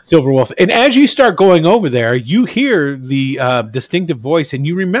 Yeah, Silverwolf. And as you start going over there, you hear the distinctive voice, and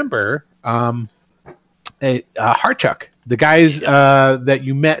you remember Harchuk, the guys that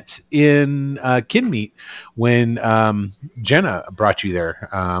you met in Kinmeet when Jenna brought you there,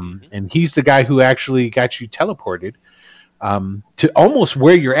 and he's the guy who actually got you teleported. To almost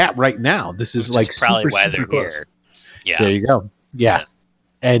where you're at right now. This is like probably super, why super they're close. here. Yeah. There you go. Yeah.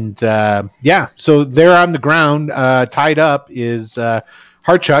 And so there on the ground, tied up is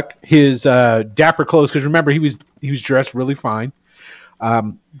Harchuk, his dapper clothes, because remember he was dressed really fine.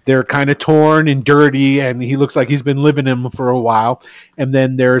 They're kind of torn and dirty, and he looks like he's been living in them for a while. And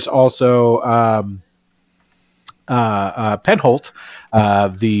then there's also Penholt,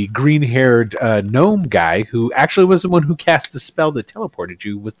 the green-haired gnome guy, who actually was the one who cast the spell that teleported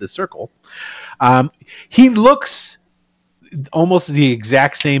you with the circle. He looks almost the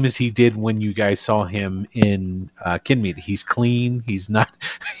exact same as he did when you guys saw him in Kinmeet. He's clean. He's not,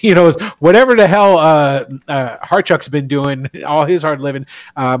 whatever the hell Harchuk's been doing, all his hard living.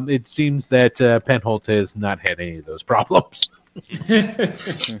 It seems that Penholt has not had any of those problems.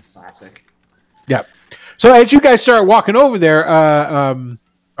 Classic. Yeah. So as you guys start walking over there,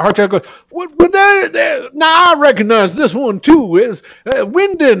 Harchuk goes, I recognize this one too. Is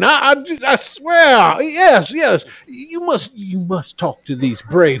Wyndon? I swear, yes. You must talk to these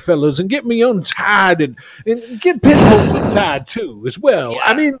brave fellows and get me untied and get Penholt untied too as well.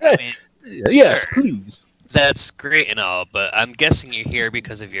 Yeah, yes, sure. please. That's great and all, but I'm guessing you're here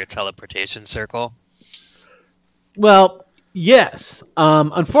because of your teleportation circle. Well, Yes.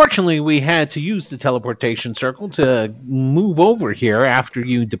 Unfortunately, we had to use the teleportation circle to move over here after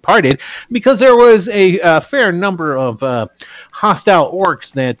you departed because there was a fair number of hostile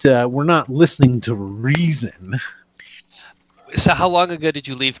orcs that were not listening to reason. So how long ago did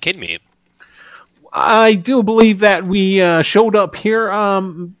you leave Kinmead? I do believe that we showed up here, I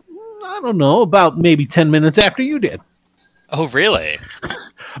don't know, about maybe 10 minutes after you did. Oh, really?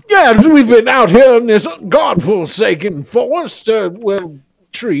 Yeah, we've been out here in this godforsaken forest,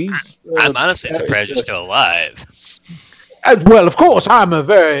 trees. I'm honestly surprised you're still alive. Well, of course, I'm a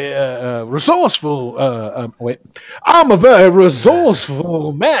very resourceful. I'm a very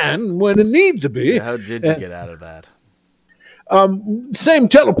resourceful man when it needs to be. How did you get out of that? Same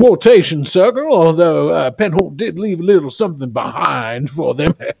teleportation circle, although Penhall did leave a little something behind for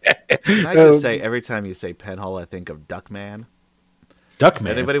them. Can I just say, every time you say Penhall, I think of Duckman.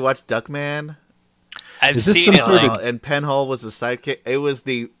 Duckman? Anybody watch Duckman? I've seen it. And Penhall was the sidekick. It was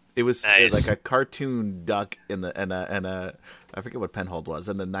nice. like a cartoon duck in a I forget what Penhold was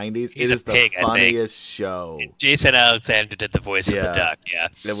in the 90s. He's it is a pig, the funniest show. Jason Alexander did the voice of the duck. Yeah,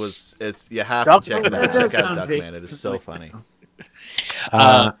 you have to check it out. Check out Duckman. It is so funny.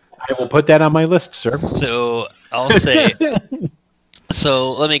 I will put that on my list, sir. So I'll say.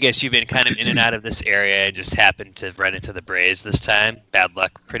 So let me guess, you've been kind of in and out of this area and just happened to run into the Braze this time. Bad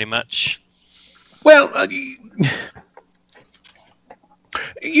luck, pretty much. Well,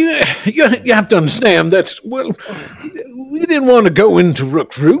 you have to understand that, well, we didn't want to go into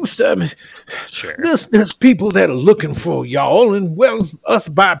Rook Roost. Sure. There's people that are looking for y'all, and, well, us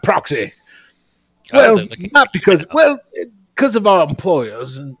by proxy. Well, not because, because of our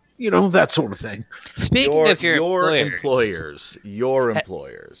employers and, that sort of thing. Speaking of your employers,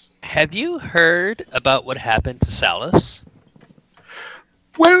 have you heard about what happened to Salus?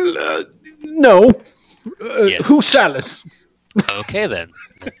 Well, no. Who's Salus? Okay, then.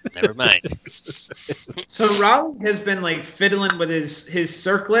 Never mind. So Raleigh has been fiddling with his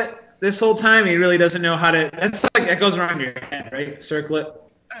circlet this whole time. He really doesn't know how to. That's that goes around your head, right? Circlet.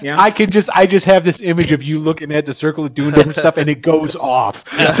 Yeah. I just have this image of you looking at the circle doing different stuff, and it goes off.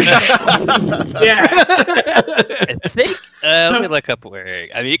 Yeah. I think. Let me look up where.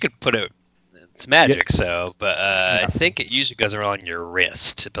 I mean, you could put it. It's magic, but I think it usually goes around your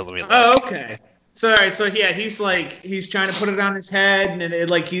wrist. But let me look. Oh, okay. So he's trying to put it on his head, and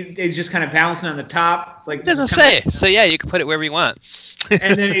it's just kind of balancing on the top. It doesn't say. So yeah, you can put it wherever you want.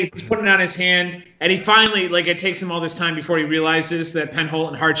 And then he's putting it on his hand, and he finally it takes him all this time before he realizes that Penholt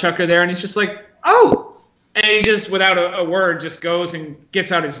and Hardchuck are there, and he's just like, oh, and he just without a word just goes and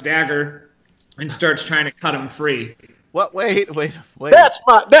gets out his dagger and starts trying to cut him free. What? Wait.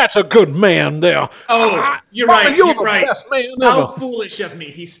 That's a good man there. Oh, you're right. You're the right. Best man How ever. foolish of me.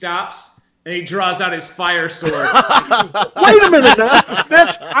 He stops. And he draws out his fire sword. Wait a minute now.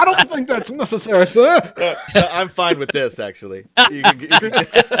 I don't think that's necessary, sir. I'm fine with this, actually.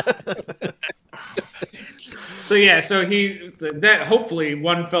 So hopefully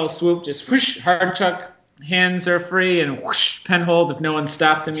one fell swoop, just whoosh, Hardchuck, hands are free, and whoosh, Penhold if no one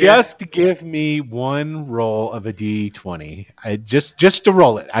stopped him yet. Just give me one roll of a D20. Just to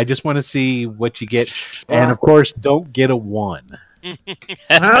roll it. I just want to see what you get. And, of course, don't get a 1.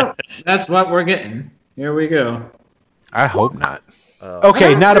 Well, that's what we're getting. Here we go. I hope not.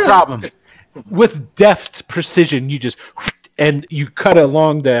 Okay, not a problem. With deft precision, you just and you cut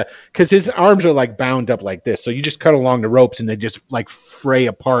along because his arms are bound up like this, so you just cut along the ropes and they just fray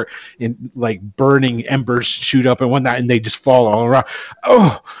apart and burning embers shoot up and whatnot, and they just fall all around.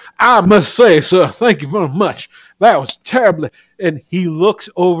 Oh, I must say, sir, thank you very much. That was terrible. And he looks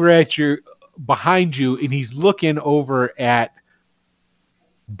over at behind you, and he's looking over at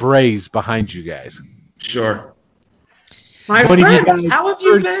Braze behind you guys. Sure. My friends, how have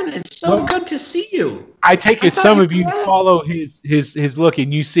you been? It's so good to see you. I take it some of you follow his look,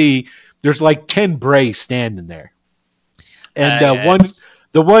 and you see there's 10 Braze standing there. And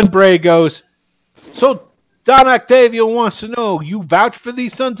the one Bray goes, so Don Octavio wants to know, you vouch for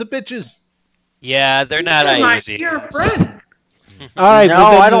these sons of bitches? Yeah, they're not easy. You're a friend. All right, no,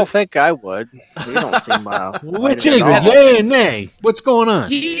 I don't think I would. You don't seem which is it? Yay and nay? What's going on?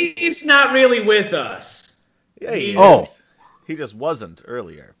 He's not really with us. Yeah, he just wasn't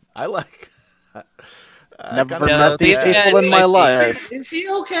earlier. Never met these people in my life. Is he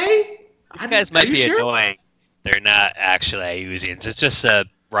okay? These guys might be annoying. They're not actually Iusians. It's just a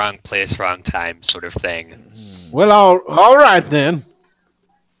wrong place, wrong time sort of thing. Well, all right then.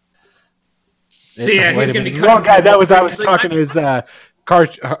 So yeah, he's gonna be wrong guy. I was talking to his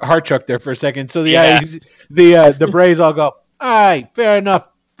Hardchuck there for a second. So the Braze all go, all right, fair enough.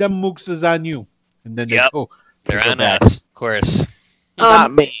 Them mooks is on you, and then they go They're on us, of course.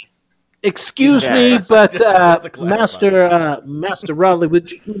 Not me. Excuse me, but Master Raleigh,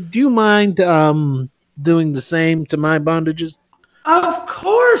 do you mind doing the same to my bondages? Of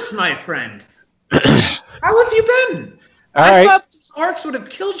course, my friend. How have you been? I thought these orcs would have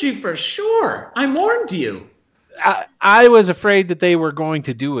killed you for sure. I warned you. I was afraid that they were going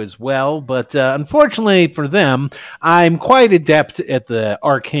to do as well, but unfortunately for them, I'm quite adept at the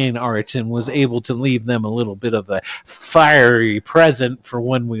arcane arts and was able to leave them a little bit of a fiery present for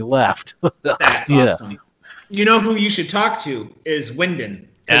when we left. That's awesome. You know who you should talk to is Wyndon,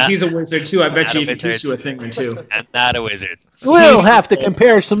 because he's a wizard too. I bet you he can teach you a thing or two. I'm not a wizard. We'll have to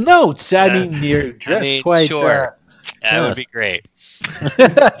compare some notes. I mean, you're dressed quite... Sure. That would be great.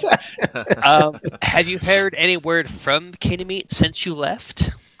 Have you heard any word from Kinnymede since you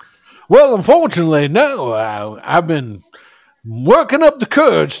left? Well, unfortunately, no. I've been working up the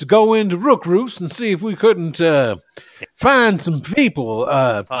courage to go into Rookroos and see if we couldn't find some people,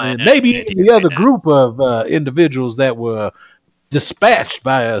 maybe the other group of individuals that were dispatched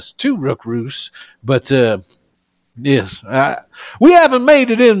by us to Rookroos. But yes, we haven't made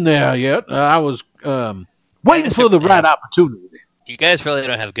it in there yet. I was waiting for the right opportunity. You guys really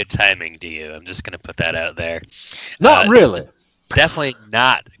don't have good timing, do you? I'm just going to put that out there. Not really. Definitely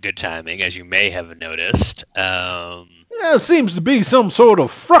not good timing, as you may have noticed. There seems to be some sort of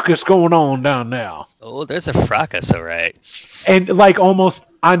fracas going on down now. Oh, there's a fracas, all right. And like almost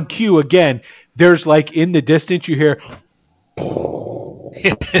on cue again, there's like in the distance you hear...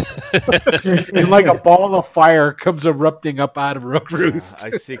 and like a ball of fire comes erupting up out of Rookroos.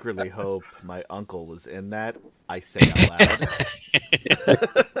 I secretly hope my uncle was in that. I say out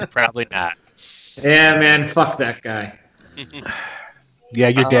loud. Probably not. Yeah, man, fuck that guy. Yeah,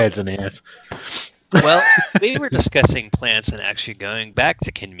 your dad's an ass. Well, we were discussing plans on actually going back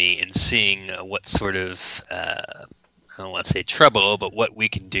to Kinnymede and seeing what sort of, I don't want to say trouble, but what we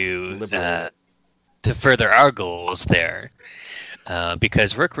can do to further our goals there.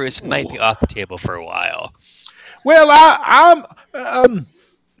 Because Rookroos might be off the table for a while. Well,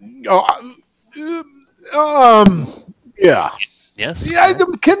 yeah. Yes. Yeah,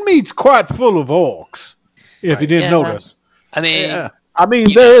 Kinmead's quite full of orcs. If you didn't notice. I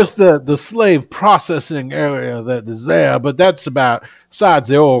mean, there's the slave processing area that is there, but that's about, besides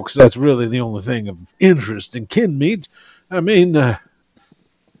the orcs, that's really the only thing of interest in Kinmead. I mean,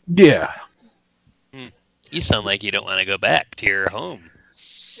 yeah. You sound like you don't want to go back to your home.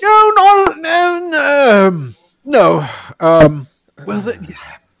 No. Well,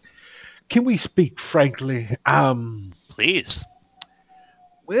 can we speak frankly? Please.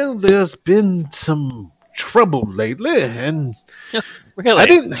 Well, there's been some trouble lately, and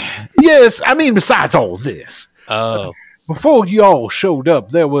really? Yes, I mean, besides all this. Oh. Before you all showed up,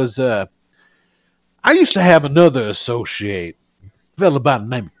 there was I used to have another associate, a fellow by the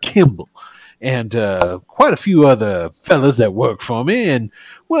name of Kimball, and quite a few other fellas that work for me. And,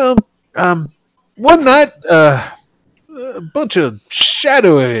 well, one night, a bunch of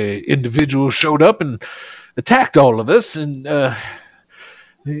shadowy individuals showed up and attacked all of us, and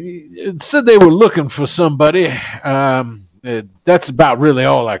said they were looking for somebody. That's about really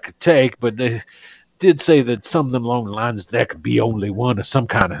all I could take, but they did say that something along the lines there could be only one or some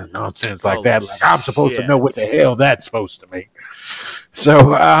kind of nonsense like that. Like I'm supposed to know what the hell that's supposed to mean.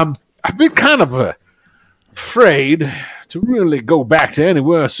 So I've been kind of afraid to really go back to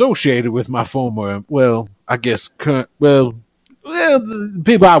anywhere associated with my former, well, I guess, the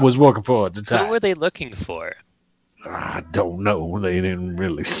people I was working for at the time. What were they looking for? I don't know. They didn't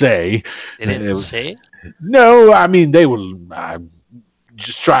really say. They didn't say? No, I mean, they were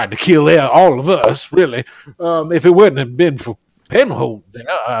just trying to kill all of us, really. If it wouldn't have been for Penhold,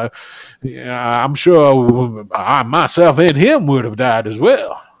 I'm sure I myself and him would have died as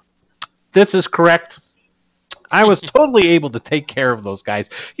well. This is correct. I was totally able to take care of those guys.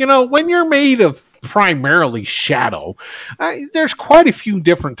 You know, when you're made of primarily shadow, there's quite a few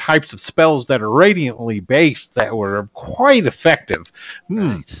different types of spells that are radiantly based that were quite effective.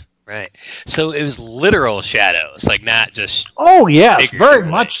 Right. So it was literal shadows, like not just... Oh, yes, very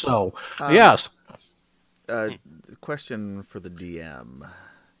much so. Yes. Question for the DM.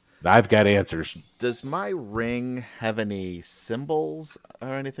 I've got answers. Does my ring have any symbols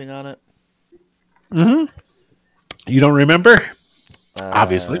or anything on it? Mm-hmm. You don't remember?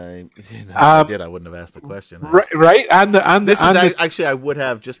 Obviously. I did. I wouldn't have asked the question. Right. Actually, I would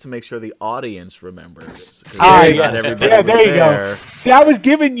have, just to make sure the audience remembers. There you go. See, I was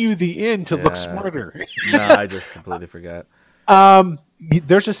giving you the in to look smarter. No, I just completely forgot.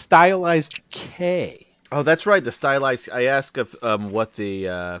 There's a stylized K. Oh, that's right. The stylized. I asked if what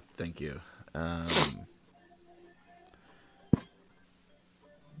the. Thank you.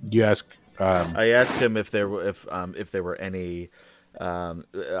 You ask. I asked him if there were any on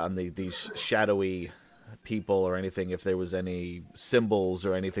these shadowy people or anything, if there was any symbols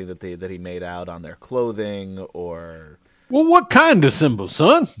or anything that he made out on their clothing or. Well, what kind of symbols,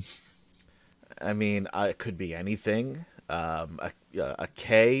 son? I mean, it could be anything. A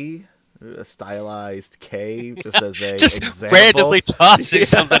K. A stylized K, just as a just example. Randomly tossing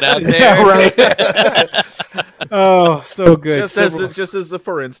something out there. Yeah, right. Oh, so good. Just as a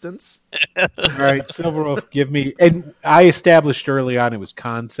for instance. All right, Silverwolf, give me. And I established early on it was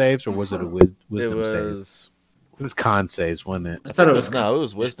con saves, or was it a wisdom save? It was con saves, wasn't it? I thought it was no, it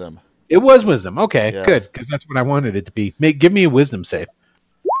was wisdom. It was wisdom. Okay, Yeah. good, because that's what I wanted it to be. Give me a wisdom save.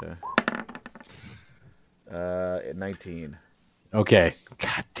 Okay. 19. Okay.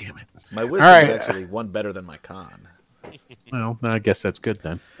 God damn it. My wisdom's actually one better than my con. Well, I guess that's good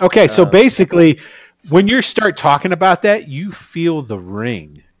then. Okay, so basically, when you start talking about that, you feel the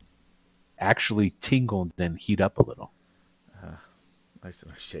ring actually tingle and then heat up a little. I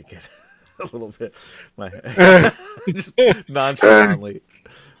should shake it a little bit. Just nonchalantly.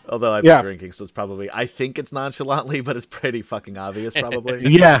 Although I've been drinking, so it's probably, I think it's nonchalantly, but it's pretty fucking obvious probably.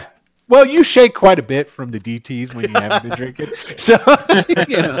 Yeah. Well, you shake quite a bit from the DTs when you haven't been drinking. So,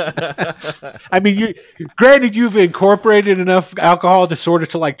 I mean, granted, you've incorporated enough alcohol to sort of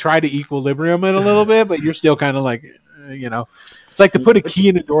to like try to equilibrium it a little bit, but you're still kind of like, it's like to put a key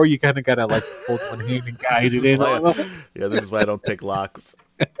in a door, you kind of got to like hold one hand and guide it in. This is why I don't pick locks.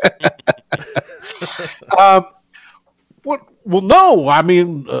 Well, no. I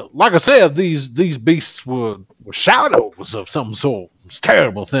mean, like I said, these beasts were shadows of some sort. It's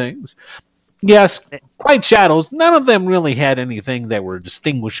terrible things. Yes, quite shadows. None of them really had anything that were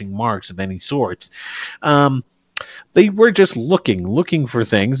distinguishing marks of any sorts. They were just looking for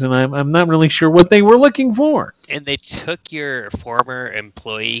things, and I'm not really sure what they were looking for. And they took your former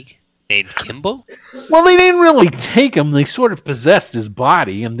employee named Kimball? Well, they didn't really take him. They sort of possessed his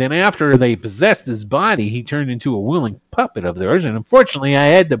body, and then after they possessed his body, he turned into a willing puppet of theirs, and unfortunately, I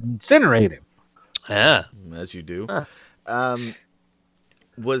had to incinerate him. Ah. As you do. Huh.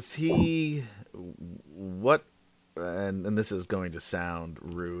 Was he... What... And this is going to sound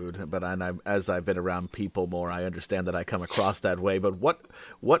rude, but as I've been around people more, I understand that I come across that way. But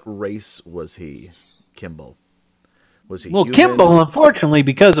what race was he, Kimball? Was he human? Kimball, unfortunately,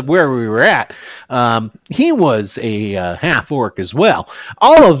 because of where we were at, he was a half-orc as well.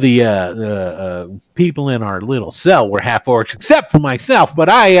 All of the people in our little cell were half-orcs, except for myself, but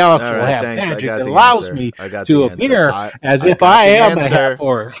I also have magic that allows me to appear as if I am a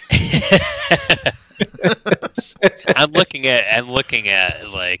half-orc. I'm looking at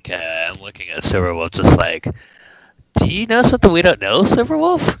Silverwolf, just like, do you know something we don't know,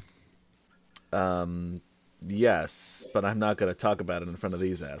 Silverwolf? Yes, but I'm not going to talk about it in front of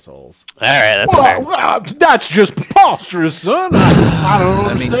these assholes. All right, that's fair. Well, that's just preposterous, son. I don't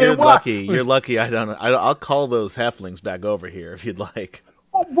understand. I mean, you're why. lucky. You're lucky. I'll call those halflings back over here if you'd like.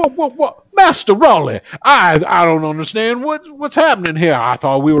 What, Master Raleigh? I don't understand what's happening here. I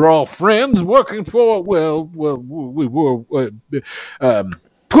thought we were all friends working for. Well, we were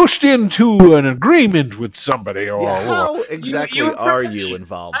pushed into an agreement with somebody. How exactly are you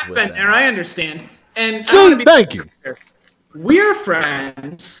involved with that? There, I understand. And thank you. We're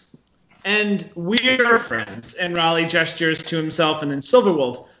friends, and we're friends. And Raleigh gestures to himself and then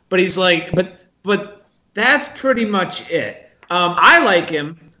Silverwolf. But he's like, but that's pretty much it. I like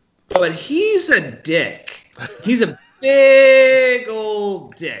him, but he's a dick. He's a big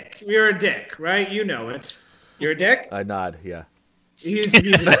old dick. You're a dick, right? You know it. You're a dick? I nod, yeah. He's a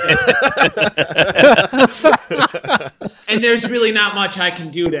dick. And there's really not much I can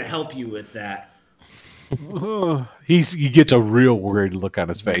do to help you with that. He gets a real worried look on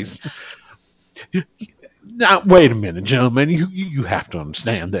his face. Now, wait a minute, gentlemen. You have to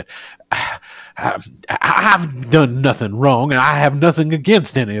understand that I've done nothing wrong, and I have nothing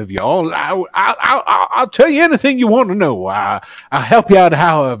against any of y'all. I'll tell you anything you want to know. I'll help you out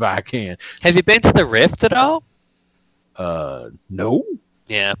however I can. Have you been to the Rift at all? No.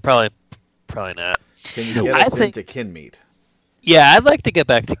 Yeah, probably not. Can you get us into Kinmead? Yeah, I'd like to get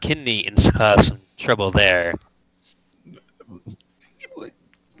back to Kinmead and cause some trouble there.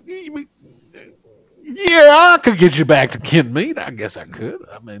 Yeah, I could get you back to Kinmead. I guess I could.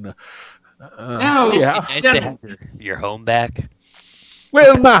 I mean, yeah. Nice to have your home back.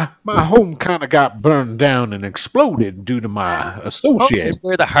 Well, my home kind of got burned down and exploded due to my associate. That's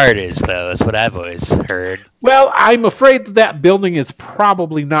where the heart is, though. That's what I've always heard. Well, I'm afraid that building is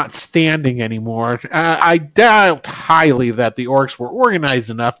probably not standing anymore. I doubt highly that the orcs were organized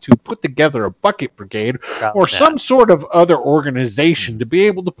enough to put together a bucket brigade or some sort of other organization to be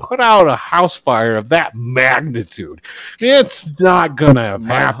able to put out a house fire of that magnitude. It's not gonna happen.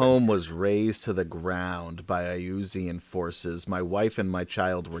 My home was razed to the ground by Iusian forces. My wife and my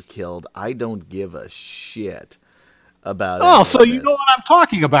child were killed. I don't give a shit about it. So you know what I'm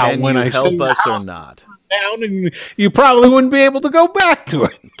talking about. Can when you I help say us or not? Down, and you probably wouldn't be able to go back to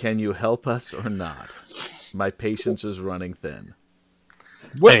it. Can you help us or not? My patience is running thin.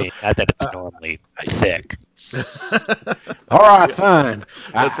 Well, not that it's normally thick. All right, fine.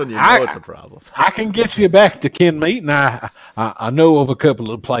 That's when you know it's a problem. I can get you back to Kinmeat, and I know of a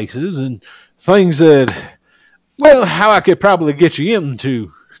couple of places and things that, well, how I could probably get you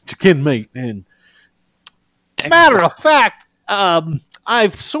into to Kinmeat. And matter of fact,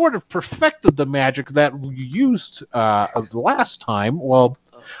 I've sort of perfected the magic that we used the last time. Well,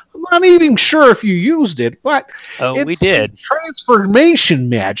 I'm not even sure if you used it, but we did. Transformation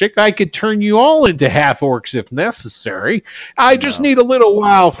magic. I could turn you all into half-orcs if necessary. I just need a little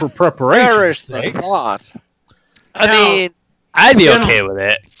while for preparation. I mean, I'd be okay with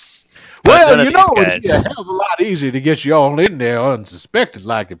it. Well, you know, it'd be a hell of a lot easier to get you all in there unsuspected,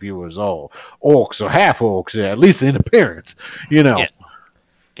 like if you was all orcs or half-orcs, at least in appearance, you know.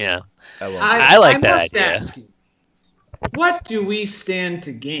 Yeah. I like that idea. Ask you, what do we stand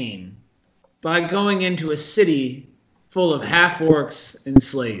to gain by going into a city full of half-orcs and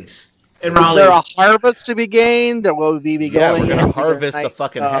slaves? And is there a harvest to be gained, or will we be going? We're going to harvest the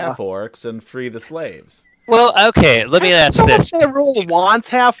fucking half-orcs and free the slaves. Well, okay, let me ask this. They really wants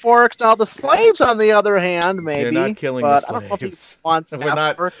half-orcs. Now, the slaves, on the other hand, maybe. You're not killing the slaves. I don't know if he wants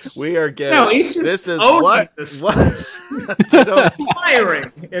half-orcs. We are getting... No, he's just this is what? The slaves.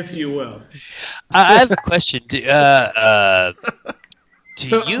 Firing, if you will. I have a question. Do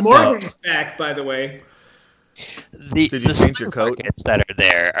you Morgan's back, by the way. Did you change your coat? Markets that are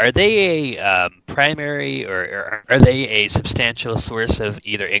there, are they a primary or are they a substantial source of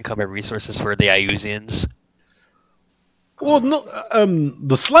either income or resources for the Iusians? Well, no,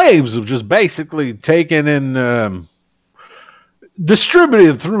 the slaves have just basically taken and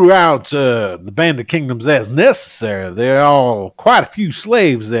distributed throughout the Bandit Kingdoms as necessary. There are all quite a few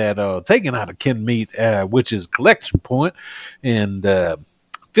slaves that are taken out of Kinmeat, which is a collection point, and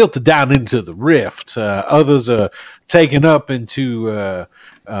filtered down into the rift. Others are taken up into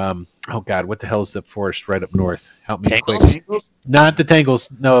oh god, what the hell is the forest right up north? Help me quick. Not the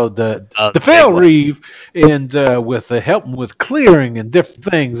Tangles, no, the Fell Reeve, and with helping with clearing and different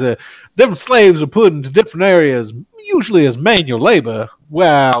things. Different slaves are put into different areas, usually as manual labor,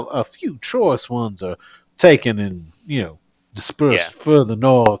 while a few choice ones are taken and dispersed further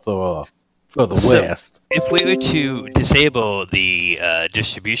north or further west. If we were to disable the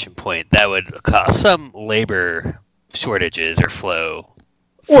distribution point, that would cause some labor shortages or flow.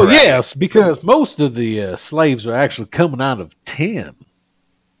 Well, yes, because most of the slaves are actually coming out of 10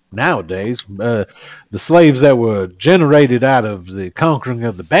 nowadays. The slaves that were generated out of the conquering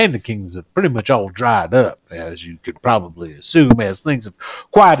of the Bandit Kings have pretty much all dried up, as you could probably assume, as things have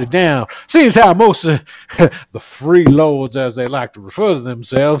quieted down. Seems how most of the free lords, as they like to refer to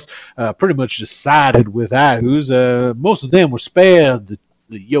themselves, pretty much just sided with Ius. Most of them were spared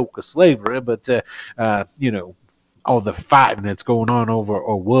the yoke of slavery, but all the fighting that's going on over,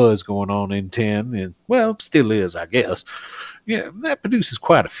 or was going on in 10, and well, it still is, I guess. Yeah, that produces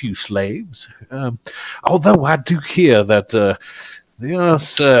quite a few slaves. Although I do hear that there are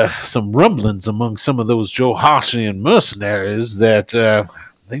some rumblings among some of those Johasian mercenaries that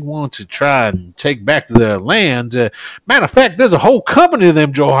they want to try and take back their land. Matter of fact, there's a whole company of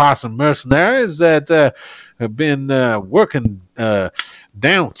them Johasian mercenaries that have been working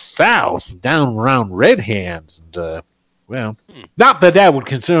down south, down around Red Hand. And, well, not that would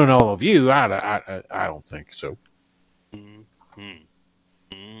concern all of you. I don't think so.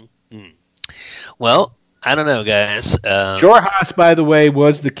 Well, I don't know, guys. Jorhas, by the way,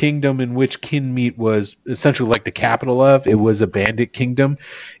 was the kingdom in which Kinmeat was essentially like the capital of. It was a bandit kingdom.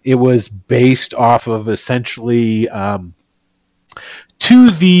 It was based off of essentially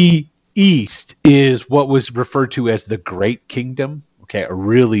to the east is what was referred to as the Great Kingdom. Okay, a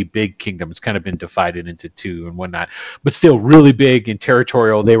really big kingdom. It's kind of been divided into two and whatnot, but still really big and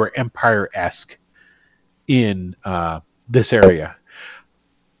territorial. They were empire-esque in this area.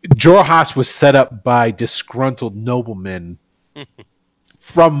 Jorhas was set up by disgruntled noblemen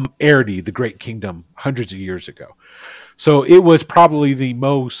from Erde, the Great Kingdom, hundreds of years ago. So it was probably the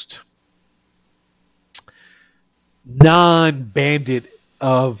most non-bandit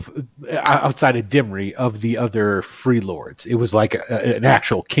of outside of Dimri of the other free lords. It was like an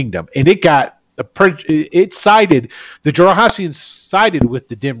actual kingdom, and it got the Jorahasians sided with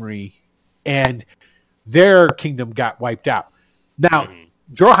the Dimri, and their kingdom got wiped out. Now,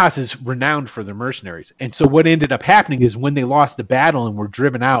 Jorahas is renowned for their mercenaries, and so what ended up happening is when they lost the battle and were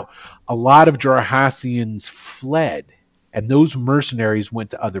driven out, a lot of Jorahasians fled, and those mercenaries went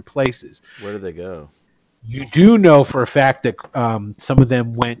to other places. Where did they go? You do know for a fact that some of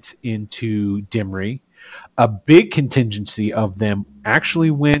them went into Dimri. A big contingency of them actually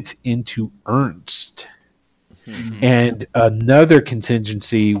went into Ernst. And another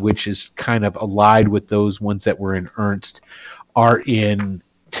contingency, which is kind of allied with those ones that were in Ernst, are in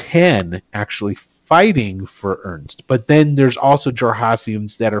 10 actually fighting for Ernst. But then there's also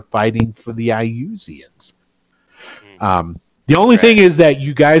Jorahasians that are fighting for the Iusians. The only thing is that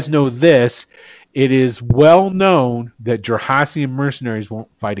you guys know this. It is well known that Jorahasian mercenaries won't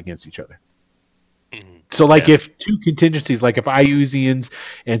fight against each other. So, like, if two contingencies, like if Iusians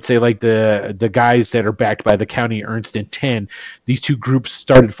and say like the guys that are backed by the county Ernst and 10, these two groups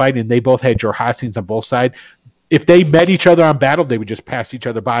started fighting, they both had Jorahasians on both sides. If they met each other on battle, they would just pass each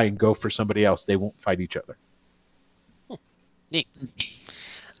other by and go for somebody else. They won't fight each other. Neat.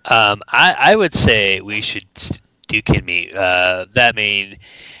 I would say we should do Kinmeet. That means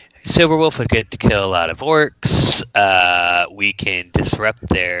Silverwolf would get to kill a lot of orcs. We can disrupt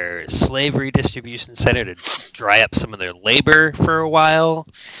their slavery distribution center to dry up some of their labor for a while.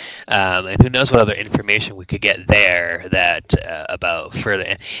 And who knows what other information we could get there that about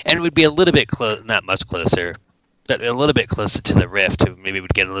further. And it would be a little bit close, not much closer, but a little bit closer to the Rift. Maybe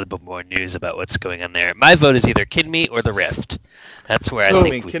we'd get a little bit more news about what's going on there. My vote is either Kinmeet or the Rift. That's where I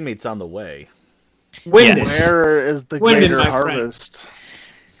think Kinmeet's on the way. Where is the greater harvest?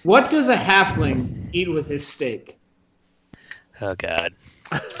 What does a halfling eat with his steak? Oh, God.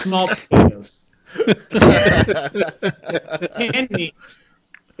 Small potatoes. Kinmeet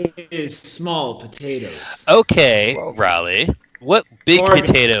is small potatoes. Okay, Raleigh. What big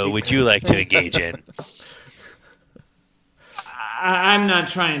potato would you like to engage in? I'm not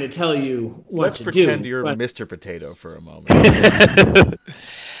trying to tell you what to do. Let's pretend you're Mr. Potato for a moment.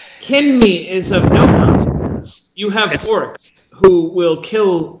 Kinmeet is of no consequence. You have orcs who will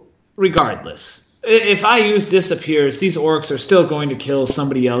kill regardless. If Ius disappears, these orcs are still going to kill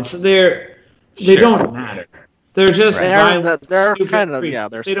somebody else. They don't matter. They're just violent. They're kind of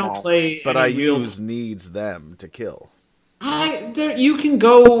they're they don't play. But Ius needs them to kill. You can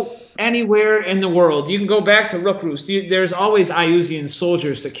go anywhere in the world. You can go back to Rookroost. There's always Iusian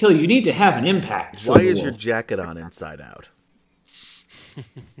soldiers to kill. You need to have an impact. Why is your jacket on inside out?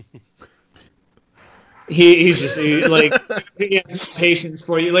 He has patience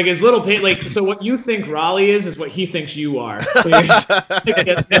for you. Like his little so what you think Raleigh is what he thinks you are. Patience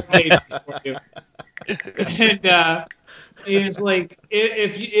for you. And he's like,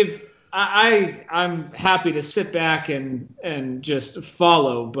 if I'm happy to sit back and just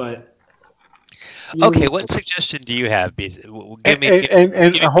follow, but okay, what suggestion do you have?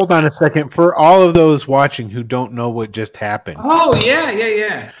 And hold on a second. For all of those watching who don't know what just happened. Oh,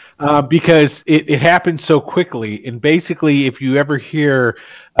 yeah. Because it happened so quickly. And basically, if you ever hear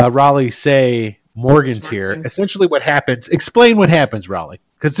Raleigh say, Morgan's here, essentially what happens, explain what happens, Raleigh.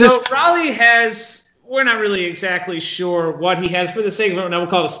 So Raleigh we're not really exactly sure what he has. For the sake of it, we'll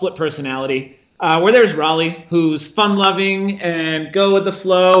call it a split personality. Where there's Raleigh, who's fun-loving and go with the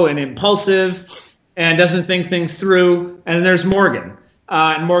flow and impulsive and doesn't think things through. And there's Morgan.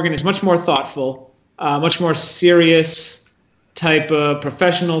 And Morgan is much more thoughtful, much more serious type of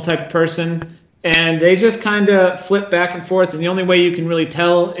professional type of person. And they just kind of flip back and forth. And the only way you can really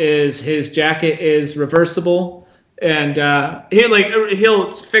tell is his jacket is reversible. And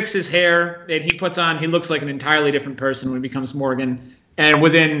he'll fix his hair that he puts on. He looks like an entirely different person when he becomes Morgan. And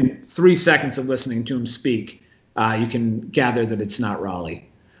within 3 seconds of listening to him speak, you can gather that it's not Raleigh.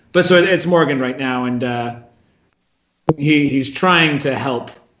 But so it's Morgan right now, and he's trying to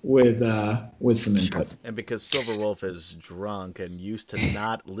help with some input. And because Silverwolf is drunk and used to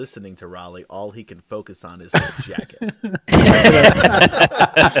not listening to Raleigh, all he can focus on is his jacket.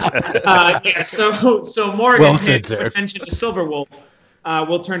 So Morgan pays attention to Silverwolf.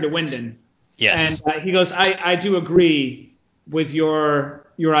 We'll turn to Wyndon. Yes. And he goes, I do agree with your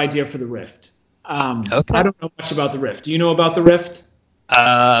idea for the Rift. Okay. I don't know much about the Rift. Do you know about the Rift?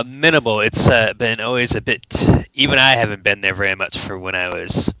 Minimal. It's been always a bit. Even I haven't been there very much for when I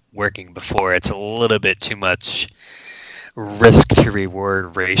was working before. It's a little bit too much risk to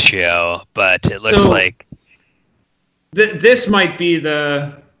reward ratio, but it looks like this might be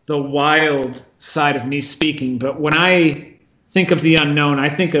the wild side of me speaking. But when I think of the unknown, I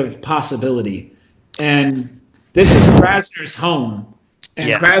think of possibility, and this is Krasner's home.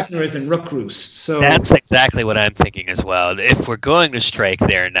 Krasnerith and Rookroost. So that's exactly what I'm thinking as well. If we're going to strike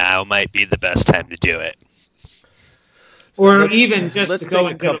there now, might be the best time to do it. Or even just to go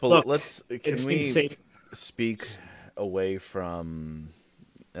and get a look. Can we speak away from?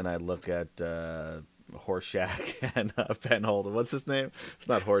 And I look at Horseshack and Penhold. What's his name? It's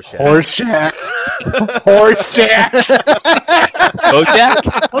not Horseshack. Horseshack. Horseshack. Bojack?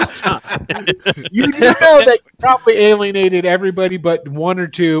 You do know that you probably alienated everybody but one or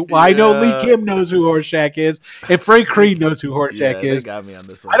two. Well, I know Lee Kim knows who Horseshack is, and Frank Creed knows who Horseshack is. They got me on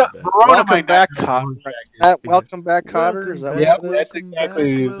this one. Welcome back, Cotter. Welcome back, Cotter. Is that that's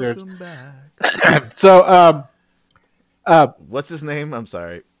exactly it. So, what's his name? I'm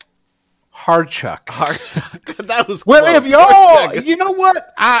sorry. Hardchuck. That was well. Close. If y'all, you know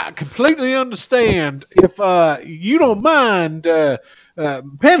what? I completely understand. If you don't mind,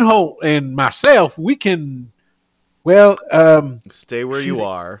 Penholt and myself, we can. Well, stay where you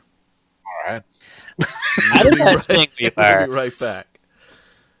are. All right. I think we are. We'll be right back.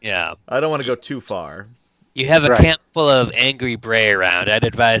 Yeah. I don't want to go too far. You have a camp full of angry Bray around. I'd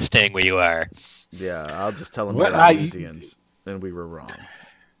advise staying where you are. Yeah, I'll just tell them we're Illusians, and we were wrong.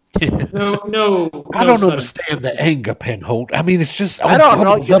 No. I don't understand the anger, Penhold. I mean, it's just I don't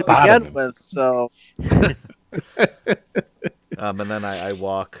know you to begin with, so. And then I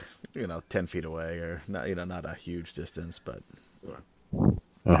walk, 10 feet away, or not, not a huge distance, but.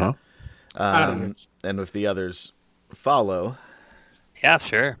 And if the others follow. Yeah,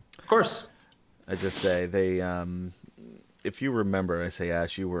 sure. Of course. I just say they. If you remember, I say,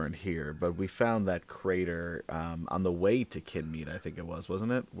 Ash, you weren't here, but we found that crater on the way to Kinmead, I think it was,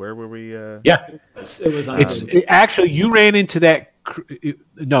 wasn't it? Where were we? Yeah. It was on actually, you ran into that.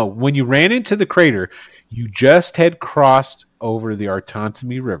 No, when you ran into the crater, you just had crossed over the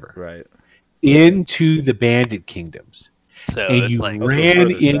Artontemy River. Right. Into the Bandit Kingdoms. So and it's you like ran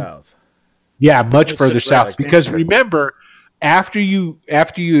in. South. Yeah, much further south. Because remember, after you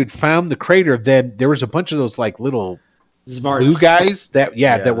had found the crater, then there was a bunch of those like little blue guys that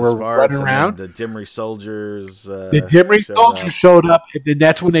were running around. The Dimri soldiers. The Dimri soldiers showed up, and then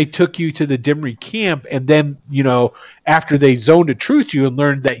that's when they took you to the Dimri camp. And then after they zoned a truce you and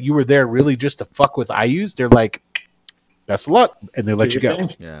learned that you were there really just to fuck with Ayus, they're like, "Best of luck," and they let you go.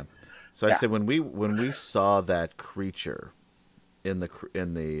 Yeah. So I said when we saw that creature in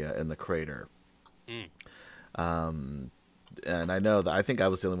the crater, and I know that I think I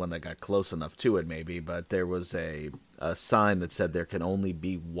was the only one that got close enough to it, maybe, but there was a sign that said there can only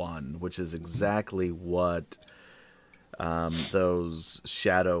be one, which is exactly what those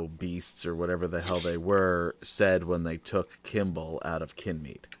shadow beasts or whatever the hell they were said when they took Kimball out of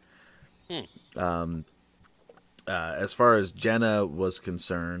Kinmead. As far as Jenna was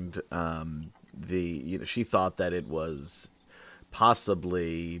concerned, she thought that it was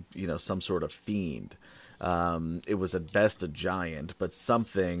possibly some sort of fiend. It was at best a giant, but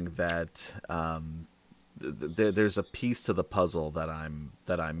something that there's a piece to the puzzle that I'm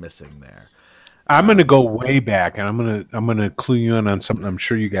missing there. I'm going to go way back, and I'm gonna clue you in on something I'm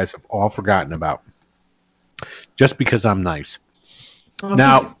sure you guys have all forgotten about, just because I'm nice. Okay.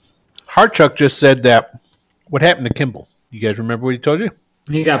 Now, Hardchuck just said that. What happened to Kimball? You guys remember what he told you?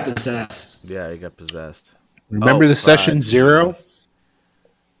 He got possessed. Yeah, he got possessed. Remember the session 0?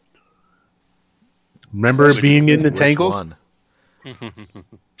 Remember being in the Tangles?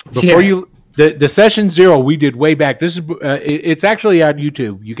 Before the session 0 we did way back. This is it's actually on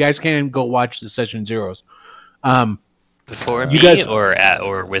YouTube. You guys can go watch the session 0s. Before me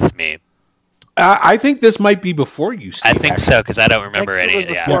or with me? I think this might be before you, Steve. I think so because I don't remember any. It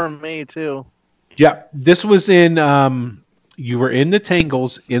was before me too. Yeah, this was in. You were in the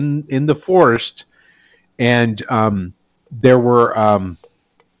Tangles in the forest, and there were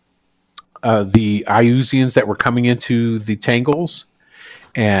the Iusians that were coming into the Tangles,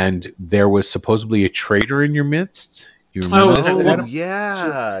 and there was supposedly a traitor in your midst. You remember that, Adam?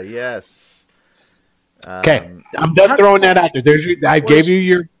 Yeah, yes. Okay, I'm done throwing that out there. I gave you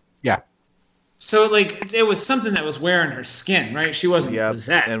your So it was something that was wearing her skin, right? She wasn't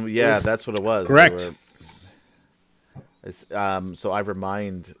possessed. And that's what it was. Correct. So I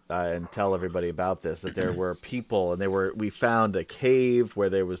remind and tell everybody about this, that there were people, and we found a cave where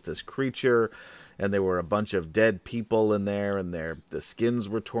there was this creature, and there were a bunch of dead people in there, and the skins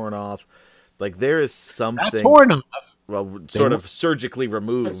were torn off. Like there is something not torn off. Well, sort of surgically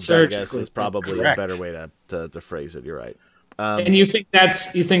removed. I guess is probably a better way to phrase it. You're right. And you think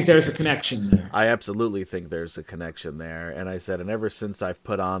there's a connection there? I absolutely think there's a connection there. And I said, and ever since I've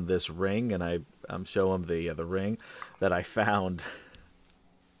put on this ring, and I'm showing the ring that I found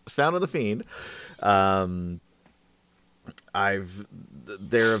in the Fiend,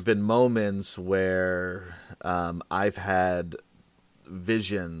 there have been moments where I've had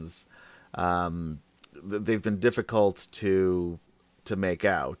visions. They've been difficult to make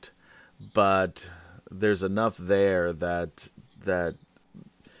out, but there's enough there that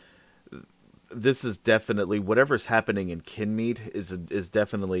this is definitely, whatever's happening in Kinmead is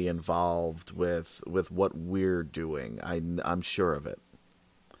definitely involved with what we're doing. I'm sure of it.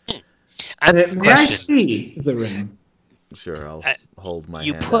 May I see the ring? Sure, I'll hold my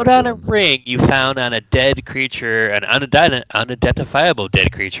You hand put out on to a him. ring you found on a dead creature, an unidentifiable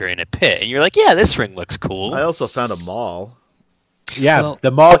dead creature in a pit, and you're like, yeah, this ring looks cool. I also found a maul. Yeah, Well-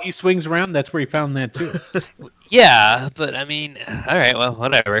 the mall he swings around, that's where he found that too. Yeah, but I mean, all right, well,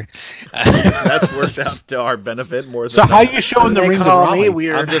 whatever. That's worked out to our benefit more than So how that. you showing the They ring to call me Raleigh?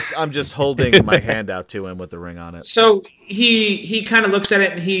 weird. I'm just holding my hand out to him with the ring on it. So he kind of looks at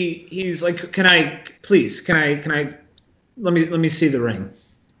it and he's like, can I let me see the ring.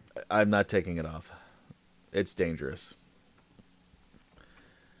 I'm not taking it off. It's dangerous.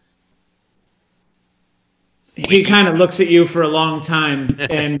 He kind of looks at you for a long time,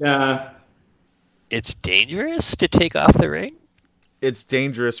 and It's dangerous to take off the ring? It's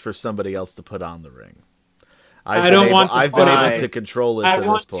dangerous for somebody else to put on the ring. I don't want to I've been pry. able to control it I to this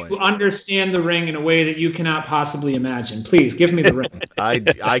want point. to understand the ring in a way that you cannot possibly imagine. Please give me the ring.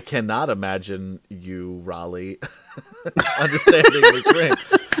 I cannot imagine you, Raleigh, understanding this ring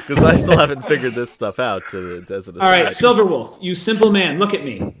because I still haven't figured this stuff out. As an All right, aside. Silverwolf, you simple man, look at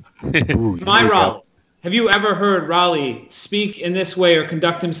me. Ooh, My here we go. Raleigh. Have you ever heard Raleigh speak in this way or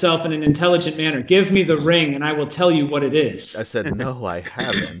conduct himself in an intelligent manner? Give me the ring, and I will tell you what it is. I said no, I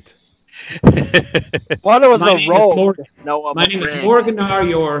haven't. Well, it was My a name is roll. Morgan. No, My name is Morganar,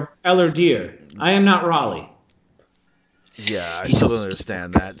 your Ellerdeer. I am not Raleigh. Yeah, I still don't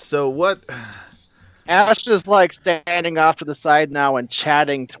understand that. So what? Ash is like standing off to the side now and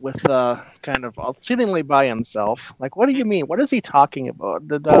chatting with kind of seemingly by himself. Like, what do you mean? What is he talking about?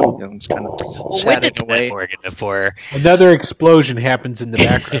 Just kind of Well, we chatting had met away. Morgan before. Another explosion happens in the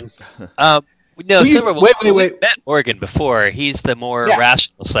background. No, Silverwolf, wait. we met Morgan before. He's the more Yeah.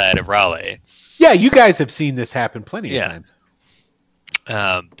 rational side of Raleigh. Yeah, you guys have seen this happen plenty of Yeah. times.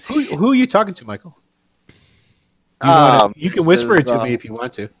 Who are you talking to, Michael? You can this whisper is, it to me if you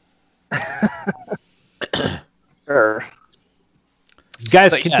want to. Sure.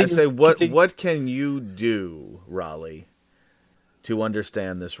 Guys, But yeah, I continue. say what? continue. What can you do, Raleigh, to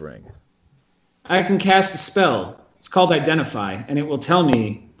understand this ring? I can cast a spell. It's called Identify, and it will tell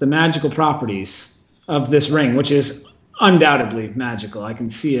me the magical properties of this ring, which is undoubtedly magical. I can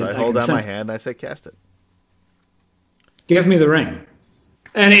see So it. I hold can out my sense it. hand and I say, "Cast it." Give me the ring.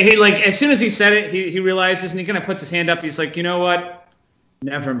 And he like as soon as he said it, he realizes, and he kind of puts his hand up. He's like, you know what?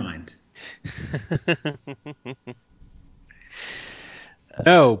 Never mind.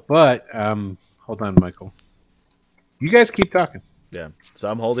 No, but hold on, Michael. You guys keep talking. Yeah. So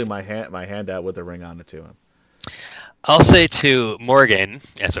I'm holding my hand out with the ring on it to him. I'll say to Morgan,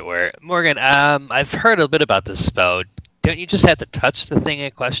 as it were, Morgan, I've heard a bit about this spell. Don't you just have to touch the thing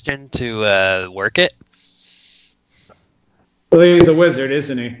in question to work it? Well, he's a wizard,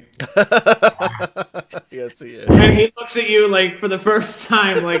 isn't he? Yes, he is. And he looks at you like for the first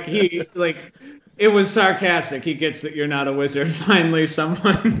time, like it was sarcastic. He gets that you're not a wizard. Finally,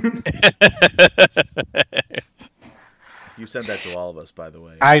 someone. You sent that to all of us, by the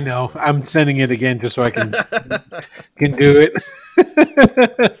way. I know. I'm sending it again just so I can do it.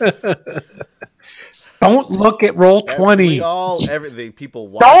 Don't look at roll 20. The people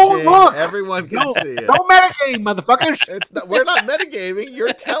watching, Don't look. everyone can No, see it. don't metagame, motherfuckers. We're not metagaming.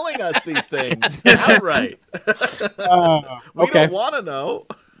 You're telling us these things outright. We okay. don't want to know.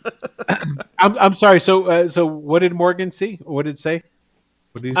 I'm sorry. So what did Morgan see? What did it say?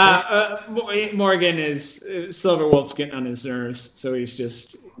 What did he say? Morgan is Silverwolf's getting on his nerves, so he's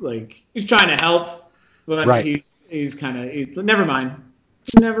just like he's trying to help, but Right. he's kind of never mind.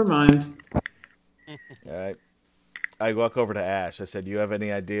 Never mind. All right. I walk over to Ash. I said, "You have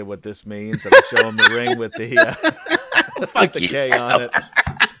any idea what this means?" And I show him the ring with the with the K on it.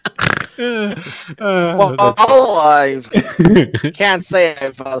 Well, I can't say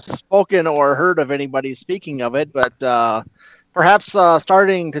I've spoken or heard of anybody speaking of it, but perhaps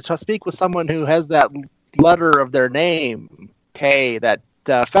starting to speak with someone who has that letter of their name, K, that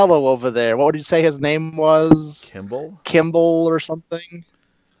fellow over there. What would you say his name was? Kimball or something?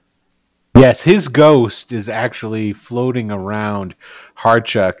 Yes, his ghost is actually floating around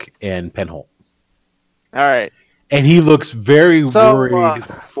Hardchuck and Penhole. All right. And he looks very worried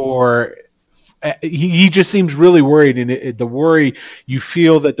for... he just seems really worried, and the worry, you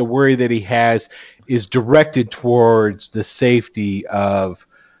feel that the worry that he has is directed towards the safety of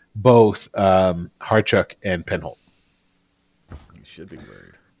both Harchuk and Penhold. You should be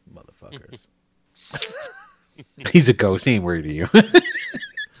worried, motherfuckers. He's a ghost. He ain't worried of you.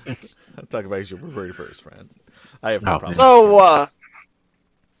 I'm talking about you should be worried first, friends. I have no problem. So,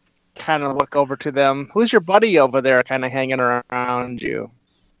 kind of look over to them. Who's your buddy over there kind of hanging around you?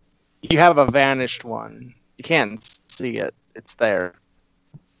 You have a vanished one. You can't see it. It's there.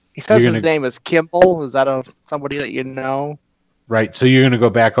 He says his name is Kimball. Is that somebody that you know? Right. So you're going to go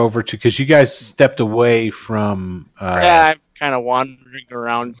back over to, because you guys stepped away from... yeah, I'm kind of wandering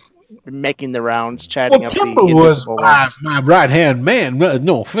around, making the rounds, chatting up Kimball the was ones. my right-hand man.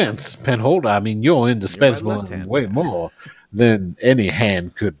 No offense, Penhold. I mean, you're indispensable in way more than any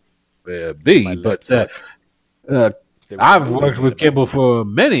hand could be. But I've worked with Kimball for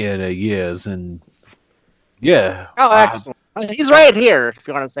many years, and yeah. Oh, excellent. He's right here. If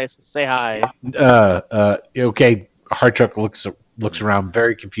you want to say hi. Okay. Harchuk looks around,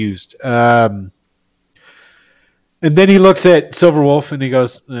 very confused. And then he looks at Silverwolf and he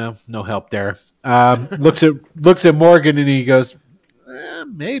goes, "No help there." Looks at Morgan and he goes,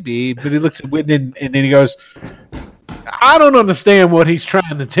 "Maybe," but he looks at Whitney and then he goes, "I don't understand what he's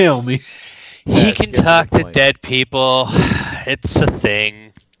trying to tell me." He can talk to dead people. It's a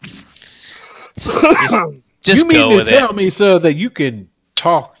thing. Just you mean go to with tell it. me, sir, that you can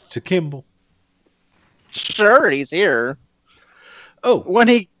talk to Kimball? Sure, he's here. Oh, when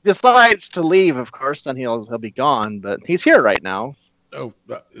he decides to leave, of course, then he'll be gone. But he's here right now. Oh,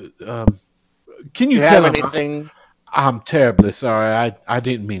 can you have tell him anything? I'm terribly sorry. I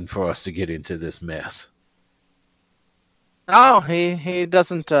didn't mean for us to get into this mess. Oh, he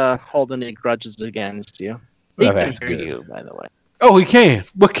doesn't hold any grudges against you. He Well, can that's hear good. you, by the way. Oh, he can.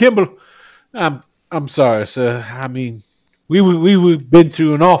 Well, Kimball, I'm sorry, sir. I mean, we've been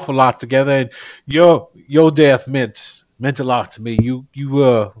through an awful lot together, and your death meant a lot to me. You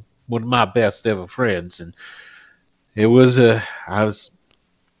were one of my best ever friends, and it was I was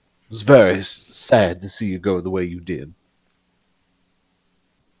very sad to see you go the way you did.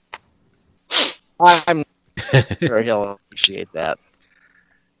 I'm sure he'll appreciate that.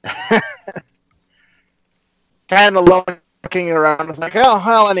 Kind of looking around, it's like, oh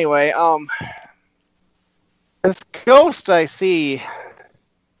well. Anyway, this ghost I see.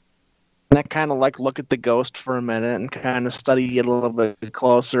 And I kind of look at the ghost for a minute and kind of study it a little bit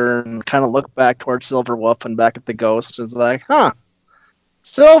closer and kind of look back towards Silverwolf and back at the ghost. It's like,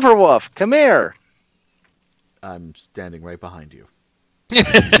 Silverwolf, come here. I'm standing right behind you.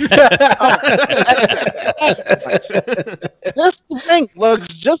 This ring looks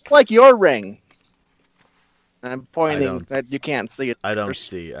just like your ring. I'm pointing that you can't see it. I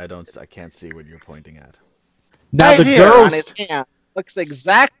can't see what you're pointing at. Now the here on his ghost hand looks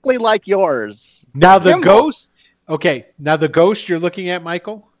exactly like yours. Now the Kimball. ghost. Okay, now the ghost you're looking at,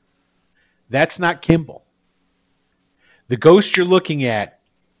 Michael, that's not Kimball. The ghost you're looking at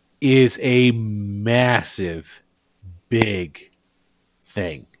is a massive, big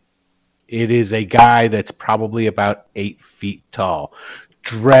thing. It is a guy that's probably about 8 feet tall,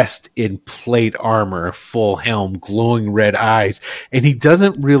 dressed in plate armor, full helm, glowing red eyes, and he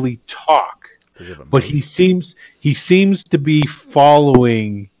doesn't really talk. But he seems to be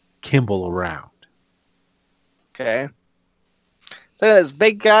following Kimball around. Okay. So this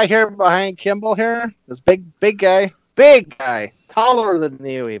big guy here behind Kimball here, this big guy, taller than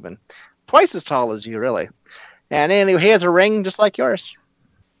you even, twice as tall as you really, and anyway, he has a ring just like yours.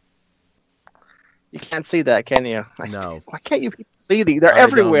 You can't see that, can you? No. Why can't you see these? They're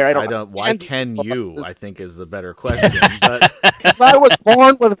everywhere. I don't. Why can you? I think is the better question. But I was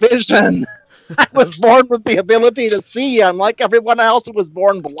born with vision. I was born with the ability to see, unlike everyone else who was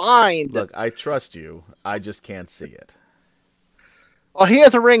born blind. Look, I trust you. I just can't see it. Well, he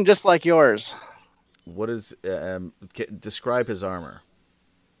has a ring just like yours. What is? Describe his armor.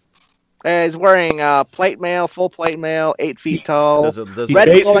 He's wearing plate mail, full plate mail, 8 feet tall.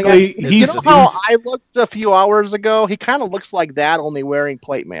 Basically, you know how I looked a few hours ago? He kind of looks like that, only wearing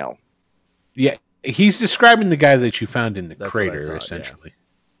plate mail. Yeah, he's describing the guy that you found in the That's crater, what I thought, essentially. Yeah.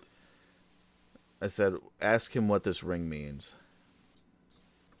 I said, ask him what this ring means.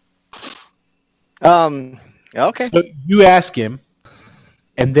 Okay. So you ask him,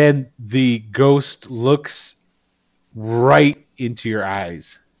 and then the ghost looks right into your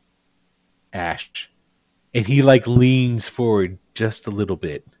eyes, Ash, and he leans forward just a little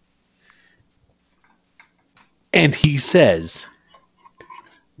bit, and he says,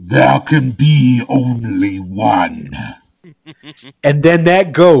 "There can be only one." And then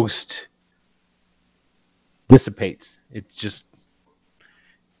that ghost dissipates. It's just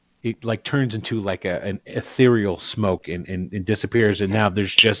it like turns into like an ethereal smoke and disappears, and now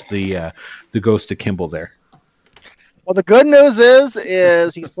there's just the ghost of Kimball there. Well, the good news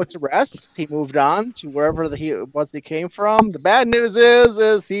is he's put to rest. He moved on to wherever he came from. The bad news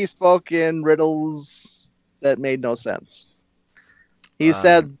is he spoke in riddles that made no sense. He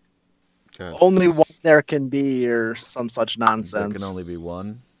said only one there can be, or some such nonsense. There can only be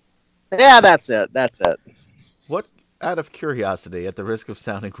one. Yeah, that's it. That's it. What? Out of curiosity, at the risk of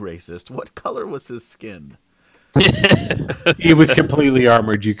sounding racist, what color was his skin? He was completely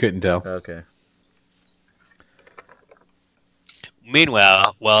armored. You couldn't tell. Okay.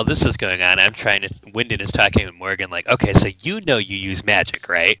 Meanwhile, while this is going on, Wyndon is talking with Morgan like, okay, so you use magic,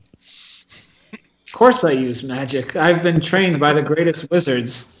 right? Of course I use magic. I've been trained by the greatest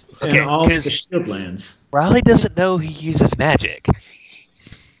wizards in all the Shieldlands. Raleigh doesn't know he uses magic.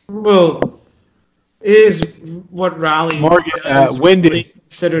 Well, is what Raleigh Morgan, does really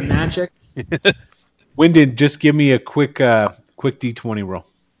considered magic? Wyndon, just give me a quick D20 roll.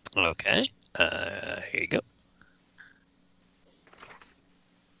 Okay. Here you go.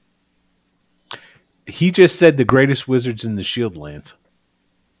 He just said the greatest wizards in the Shieldlands.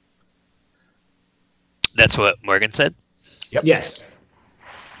 That's what Morgan said? Yep. Yes.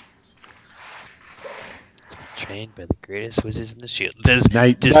 Trained by the greatest wizards in the Shield.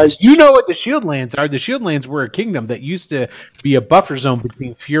 You know what the Shieldlands are? The Shieldlands were a kingdom that used to be a buffer zone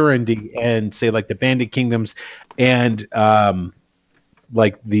between Furindy and, say, like the Bandit Kingdoms and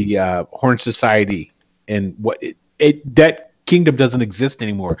like the Horn Society. And that kingdom doesn't exist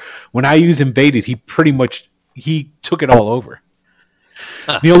anymore. When I use Invaded, he took it all over.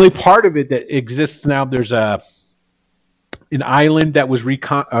 Huh. The only part of it that exists now, there's an island that was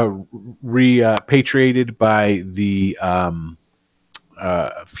repatriated by the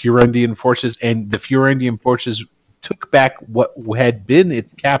Furindian forces, and the Furindian forces took back what had been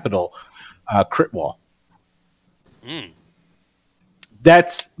its capital, Critwall.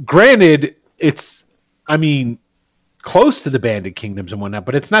 That's granted. It's, close to the Bandit Kingdoms and whatnot,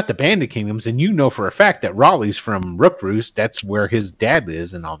 but it's not the Bandit Kingdoms, and you know for a fact that Raleigh's from Rookroost. That's where his dad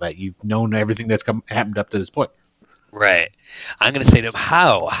is and all that. You've known everything that's happened up to this point. Right. I'm going to say to him,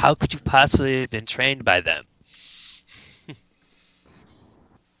 how? How could you possibly have been trained by them?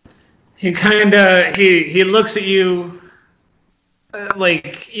 He kind of, he looks at you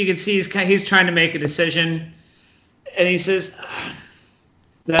like you can see he's trying to make a decision, and he says,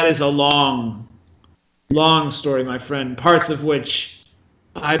 that is a long story, my friend, parts of which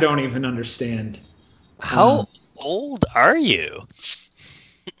I don't even understand. How old are you?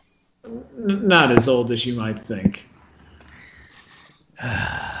 Not as old as you might think.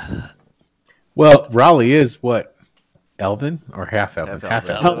 Well, Raleigh is what? Elven or half Elven? Half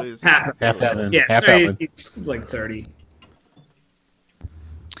Elven. Half Elven. Yeah, half so Elven. he's like 30.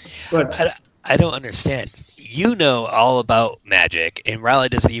 But I don't understand. You know all about magic, and Raleigh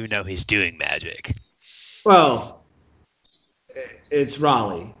doesn't even know he's doing magic. Well, it's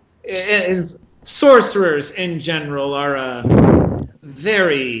Raleigh. Sorcerers in general are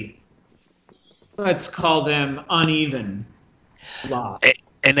very, let's call them uneven lot.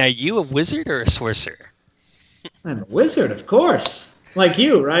 And are you a wizard or a sorcerer? I'm a wizard, of course. Like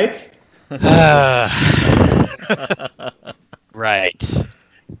you, right? Right.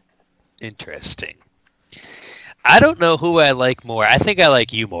 Interesting. I don't know who I like more. I think I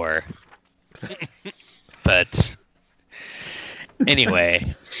like you more. But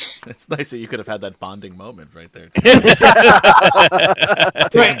anyway. It's nice that you could have had that bonding moment right there. Taken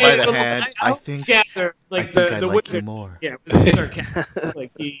by the hand. I think I like wizard, you more. Yeah, it was sarcastic.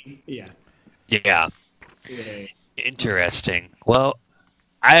 Like Yeah. Interesting. Well,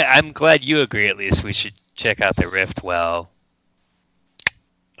 I'm glad you agree. At least we should check out the Riftwell.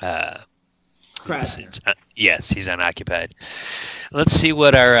 Yes, he's unoccupied. Let's see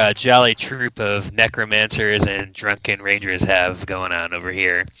what our jolly troop of necromancers and drunken rangers have going on over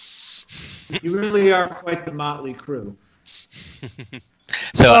here. You really are quite the motley crew.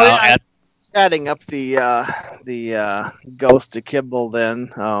 So setting up the ghost of Kimball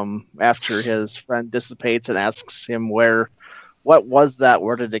then, after his friend dissipates and asks him what was that?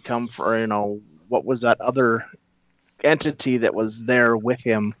 Where did it come from? What was that other entity that was there with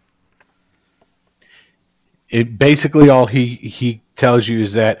him? It basically all he tells you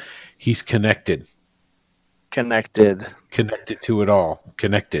is that he's connected to it all.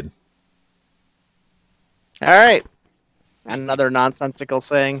 Connected. All right. Another nonsensical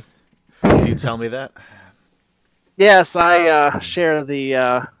saying. Can you tell me that? Yes, I share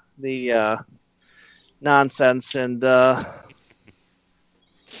the nonsense, and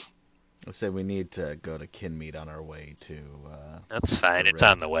I say we need to go to Kinmead on our way to. That's fine. It's Rift.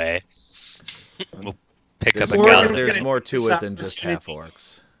 on the way. We'll pick There's up a more, gun. there's more to it than just half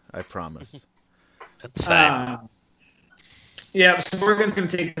orcs. I promise. That's fine. Yeah, so Morgan's going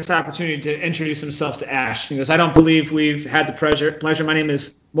to take this opportunity to introduce himself to Ash. He goes, I don't believe we've had the pleasure. My name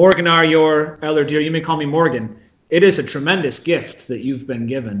is Morganar, your elder dear. You may call me Morgan. It is a tremendous gift that you've been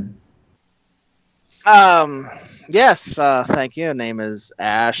given. Yes, thank you. Name is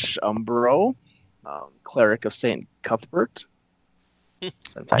Ash Umbro, cleric of St. Cuthbert.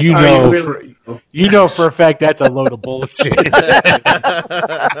 You know for a fact that's a load of bullshit.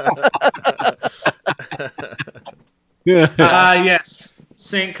 Yes,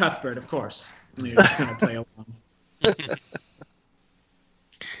 St. Cuthbert, of course. You're just going to play along.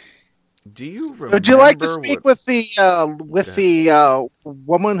 Do you remember? Would you like to speak with the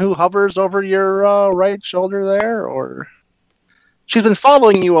woman who hovers over your right shoulder there, or she's been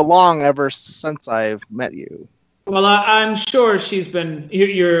following you along ever since I've met you? Well, I'm sure she's been.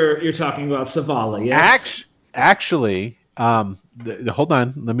 You're talking about Savala, yes? Actually, hold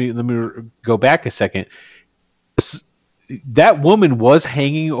on. Let me go back a second. That woman was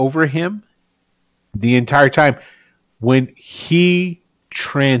hanging over him the entire time when he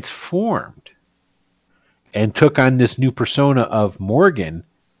transformed and took on this new persona of Morgan.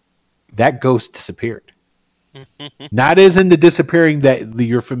 That ghost disappeared. Not as in the disappearing that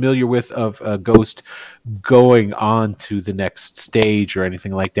you're familiar with of a ghost going on to the next stage or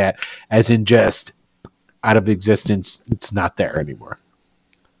anything like that, as in just out of existence. It's not there anymore.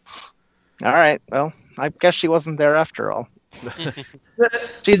 All right. Well, I guess she wasn't there after all.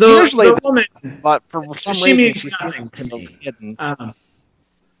 She's The usually woman, but for some she reason means she's nothing to me. hidden.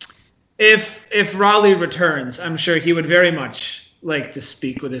 If Raleigh returns, I'm sure he would very much like to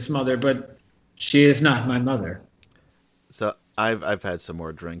speak with his mother, but she is not my mother. So I've had some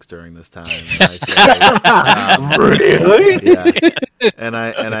more drinks during this time. And I say, Really? Yeah. And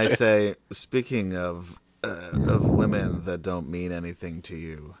I say, speaking of women that don't mean anything to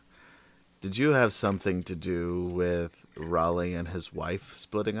you, did you have something to do with Raleigh and his wife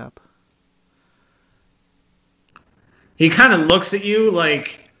splitting up? He kind of looks at you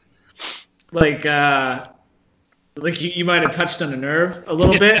like you might have touched on a nerve a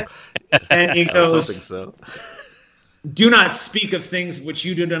little bit, and he I was goes, hoping so. "Do not speak of things which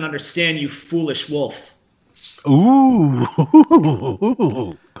you do not understand, you foolish wolf." Ooh.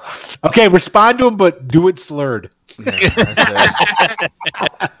 Okay, respond to him, but do it slurred. Yeah,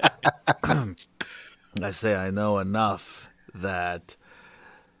 I say I know enough that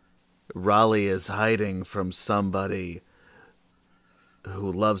Raleigh is hiding from somebody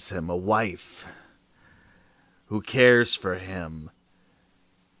who loves him, a wife who cares for him.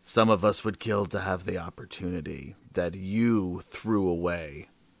 Some of us would kill to have the opportunity that you threw away.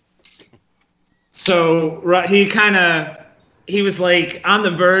 So he was like on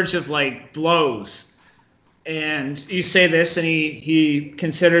the verge of like blows, and you say this, and he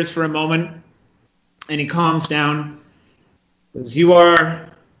considers for a moment, and he calms down. Because you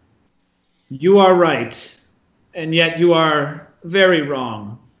are right, and yet you are very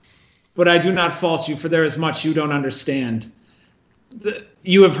wrong. But I do not fault you, for there is much you don't understand.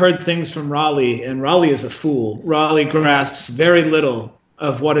 You have heard things from Raleigh, and Raleigh is a fool. Raleigh grasps very little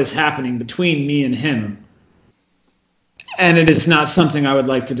of what is happening between me and him. And it is not something I would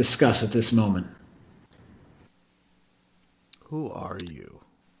like to discuss at this moment. Who are you?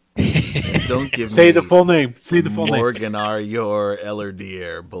 And don't give Say me the full name. Say the full name. Morganar your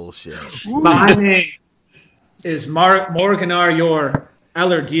Ellerdeer bullshit. My name is Morganar your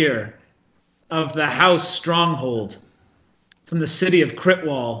Ellerdeer of the House Stronghold from the city of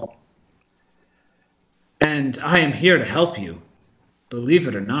Critwall. And I am here to help you, believe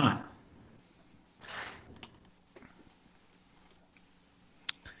it or not.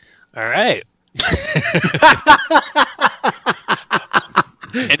 All right.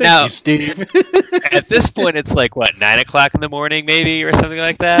 And Thank now, you, Steve. at this point, it's like, what, 9 o'clock in the morning, maybe, or something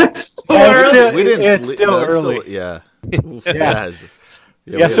like that? We didn't It's sleep. still That's early. yeah. Yeah,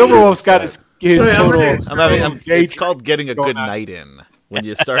 we Silverwolf's got slept. his Sorry, I'm total. gonna- It's called getting a going good on. night in when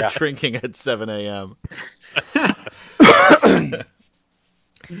you start drinking at 7 a.m.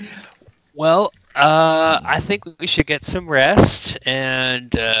 Well, I think we should get some rest, and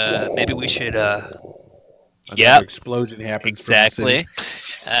maybe we should. Another explosion happens. Exactly.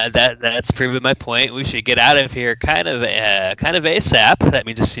 That's proven my point. We should get out of here kind of ASAP. That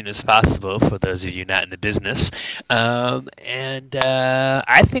means as soon as possible for those of you not in the business. And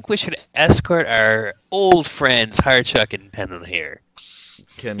I think we should escort our old friends Harchuck and Pendle here.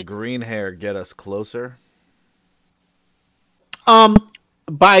 Can green hair get us closer?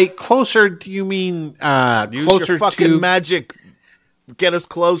 by closer, do you mean Use closer your fucking to magic. Get us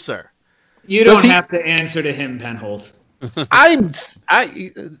closer. You don't have to answer to him, Penhold.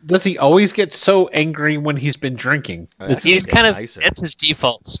 Does he always get so angry when he's been drinking? He's kind of that's his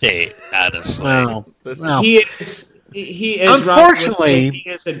default state, honestly. Well, He is. Unfortunately, he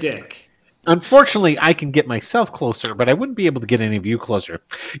is a dick. Unfortunately, I can get myself closer, but I wouldn't be able to get any of you closer.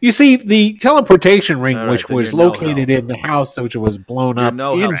 You see, the teleportation ring, which was located in the house, which was blown up.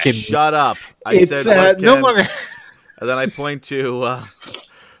 Shut up! I said no longer. And then I point to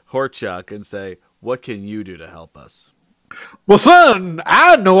Horchuk and say, "What can you do to help us?" Well, son,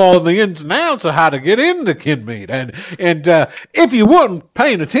 I know all the ins and outs of how to get into Kinmead, and if you weren't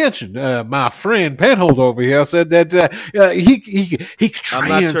paying attention, my friend Penhold over here said that he could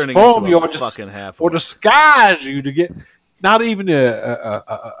transform you or disguise you to get not even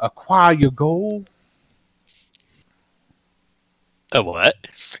acquire your gold. A what?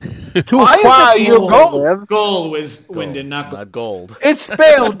 To acquire your gold. Gold was Wyndon, not gold. It's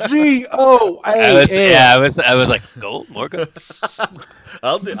spelled G-O-A-L. I was like, gold? More gold?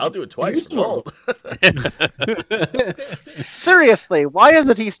 I'll do it twice. Gold. Seriously, why is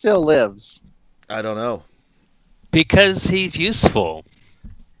it he still lives? I don't know. Because he's useful.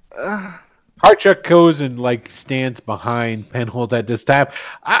 Harchuk goes and stands behind Penhold at this time.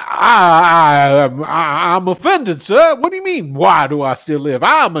 I'm offended, sir. What do you mean? Why do I still live?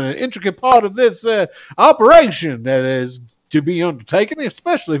 I'm an intricate part of this operation that is to be undertaken,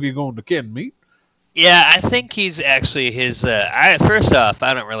 especially if you're going to Kinmead. Yeah, I think he's actually his. First off,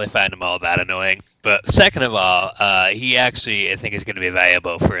 I don't really find him all that annoying. But second of all, he actually I think is going to be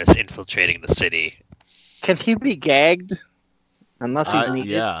valuable for us infiltrating the city. Can he be gagged? Unless he's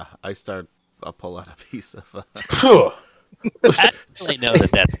needed. Yeah, I'll pull out a piece of. I don't really know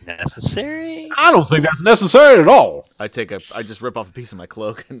that that's necessary. I don't think that's necessary at all. I just rip off a piece of my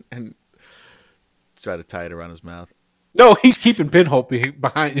cloak and try to tie it around his mouth. No, he's keeping Pinhole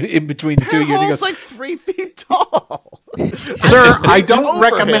behind in between the two of you. Pinhole's like 3 feet tall. Sir, I don't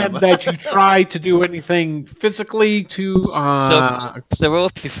recommend that you try to do anything physically to. So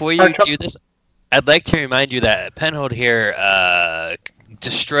Rolf, before you do this, I'd like to remind you that Penhold here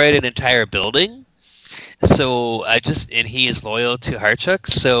destroyed an entire building. So and he is loyal to Harchuk.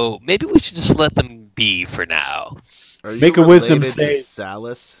 So maybe we should just let them be for now. Make a wisdom save.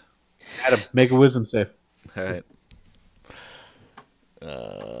 Salus? Adam, make a wisdom save. All right.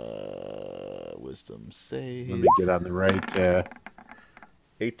 Wisdom save. Let me get on the right.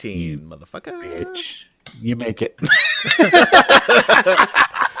 18, motherfucker. Bitch. You make it.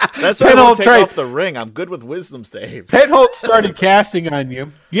 That's why I won't take off the ring. I'm good with wisdom saves. Penhold started casting on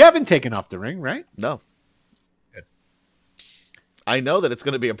you. You haven't taken off the ring, right? No. Good. I know that it's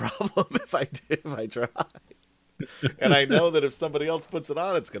going to be a problem if I try. And I know that if somebody else puts it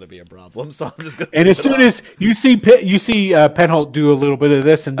on, it's going to be a problem. So I'm just going to. And as soon as you see Penhold do a little bit of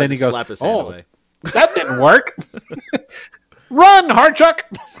this, and then he goes, slap his hand away. That didn't work. Run, Harchuk!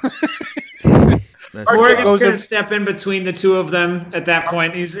 Morgan's going to step in between the two of them at that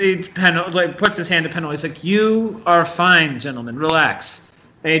point. Penhold puts his hand to Penhold. He's like, "You are fine, gentlemen. Relax."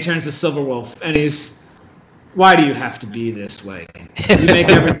 And he turns to Silverwolf, and "Why do you have to be this way? You make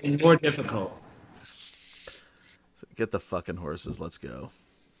everything more difficult." Get the fucking horses. Let's go.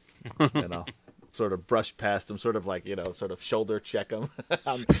 And I'll sort of brush past him, sort of sort of shoulder check him.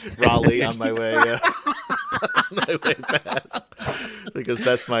 I'm Raleigh on my way. Past, because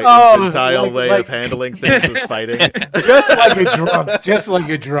that's my infantile way of handling things is fighting. Just like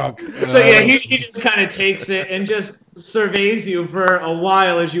a drunk. So yeah, he just kind of takes it and just surveys you for a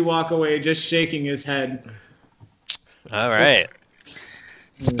while as you walk away, just shaking his head. All right.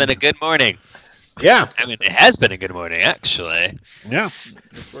 It's been a good morning. Yeah. I mean, it has been a good morning, actually. Yeah.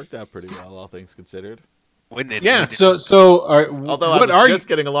 It's worked out pretty well, all things considered. Although I was just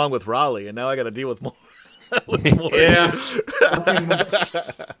getting along with Raleigh, and now I got to deal with more. Yeah.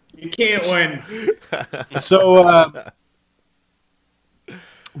 You can't win. So,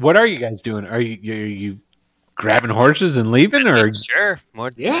 what are you guys doing? Are you grabbing horses and leaving, or sure?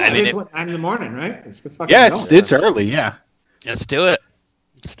 It's what time in the morning, right? It's early. Yeah. Let's do it.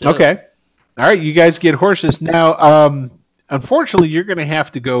 Okay. All right, you guys get horses now. Unfortunately, you're going to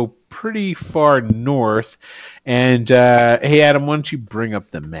have to go pretty far north. And hey, Adam, why don't you bring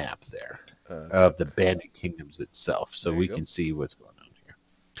up the map there of the Bandit Kingdoms itself, so we can see what's going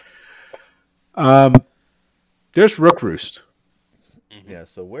on here. There's Rook Roost. Yeah.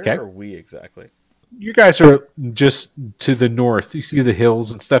 So where are we exactly? you guys are just to the north. You see the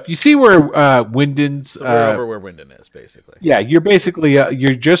hills and stuff. You see where Wyndon's. So we're over where Wyndon is, basically. Yeah, you're basically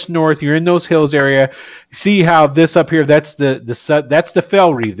you're just north. You're in those hills area. See how this up here? That's that's the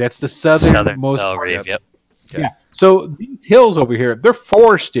Fell Reef. That's the southernmost Fell Reef. Yep. Okay. Yeah. So these hills over here, they're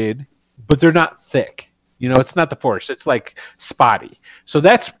forested, but they're not thick. You know, it's not the forest. It's like spotty. So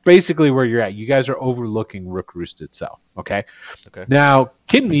that's basically where you're at. You guys are overlooking Rook Roost itself. Okay. Okay. Now,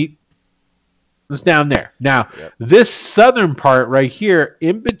 Kinmeet is down there. Now, this southern part right here,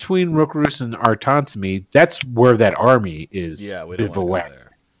 in between Rook Roost and Artansami, that's where that army is. Yeah, we don't want to go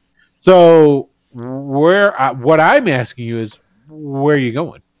there. So, what I'm asking you is, where are you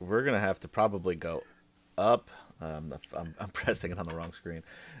going? We're gonna have to probably go up. I'm pressing it on the wrong screen.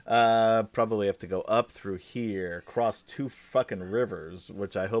 Probably have to go up through here, cross 2 fucking rivers,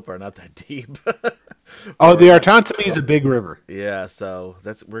 which I hope are not that deep. The Artansami is a big river. Yeah, so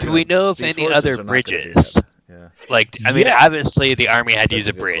that's. Do we know of any other bridges? Yeah. Like, I mean, obviously the army had to use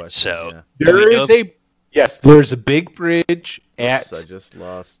a bridge, question. So there's a big bridge at. Oops, I just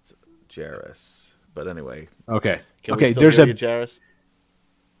lost Jairus, but anyway. Okay. Can we still hear you, Jairus?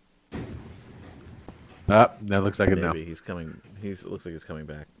 That looks like Maybe no. He's coming. Looks like he's coming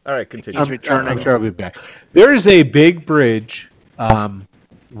back. All right, continue. He's returning. I'm sure I'll be back. There is a big bridge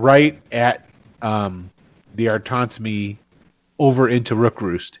right at the Artansami over into Rook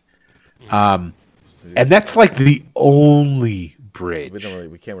Roost. And that's like the only bridge.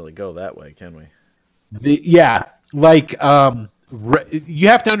 We can't really go that way, can we? You have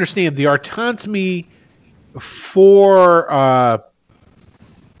to understand the Artansami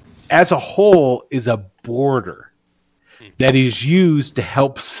as a whole is a border that is used to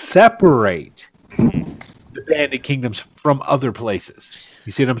help separate the Bandit Kingdoms from other places.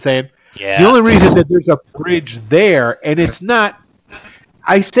 You see what I'm saying? Yeah. The only reason that there's a bridge there, and it's not,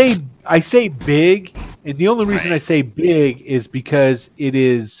 I say big, and the only reason I say big is because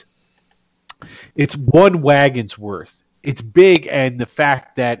it's one wagon's worth. It's big, and the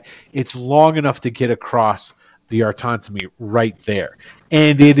fact that it's long enough to get across the Artansami right there.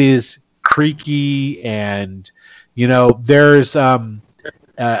 And it is creaky, and there's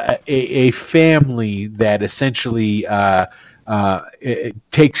a family that essentially it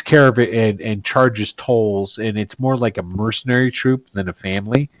takes care of it and charges tolls, and it's more like a mercenary troop than a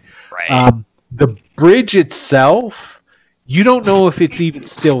family. Right. The bridge itself, you don't know if it's even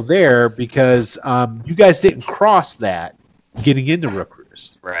still there because you guys didn't cross that getting into Rook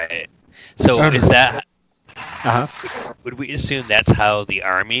Roost. Right. So is that? Would we assume that's how the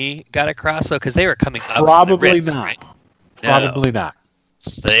army got across? So because they were coming up. Probably the rift, not. Right? Probably not.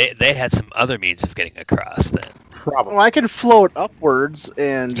 So they had some other means of getting across then. Probably. Well, I can float upwards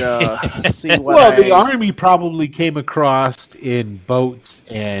and see what. Well, the army probably came across in boats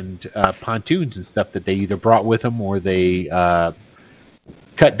and pontoons and stuff that they either brought with them or they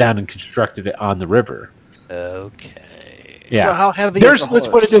cut down and constructed it on the river. Okay. Yeah. So how heavy? Let's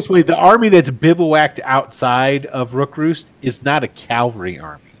put it this way: the army that's bivouacked outside of Rook Roost is not a cavalry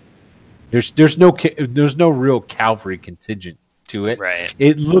army. There's no real cavalry contingent to it. Right.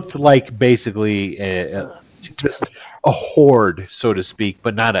 It looked like basically just a horde, so to speak,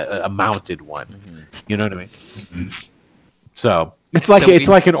 but not a mounted one. Mm-hmm. You know what I mean? Mm-hmm. So it's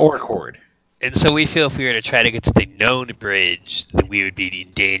like an orc horde. And so we feel if we were to try to get to the known bridge, that we would be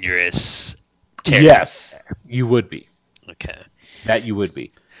in dangerous territory. Yes, you would be. Okay. That you would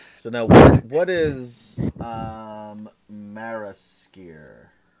be. So now, what is Maraskir?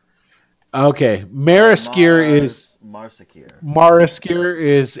 Okay, Maraskir is Maraskir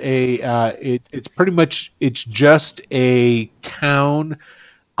is it's pretty much just a town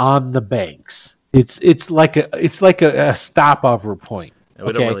on the banks. It's like a stopover point. And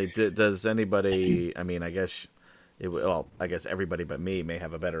we don't really. Does anybody? I mean, I guess everybody but me may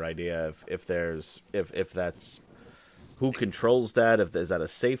have a better idea if that's. Who controls that? Is that a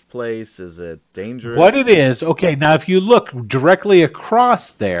safe place? Is it dangerous? What it is, okay, now if you look directly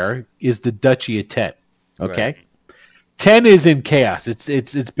across there is the Duchy of Ten. Okay? Right. 10 is in chaos.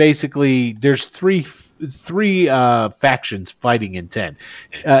 It's basically there's three factions fighting in 10.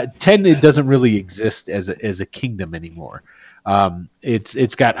 10 it doesn't really exist as a kingdom anymore.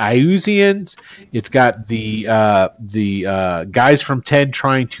 It's got Iusians, it's got the guys from 10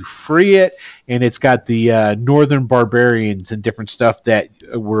 trying to free it, and it's got the northern barbarians and different stuff that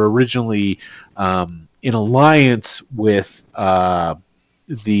were originally in alliance with Ius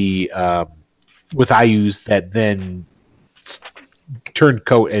that then turned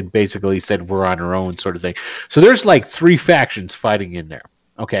coat and basically said we're on our own, sort of thing. So there's like 3 factions fighting in there.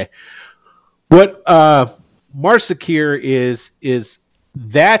 Okay, what Maraskir is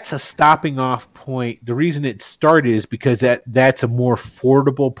that's a stopping off point. The reason it started is because that's a more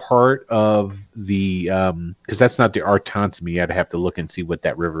fordable part of the because that's not the Artansme. I'd have to look and see what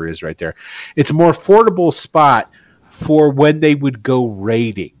that river is right there. It's a more fordable spot for when they would go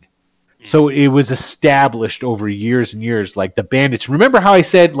raiding. So it was established over years and years, like the bandits. Remember how I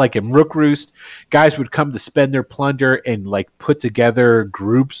said, like in Rook Roost, guys would come to spend their plunder and like put together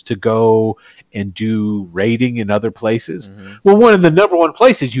groups to go and do raiding in other places? Mm-hmm. Well, one of the number one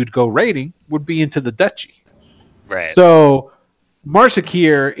places you'd go raiding would be into the duchy. Right. So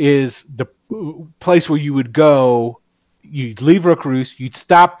Marsakir is the place where you would go. You'd leave Rook Roost, you'd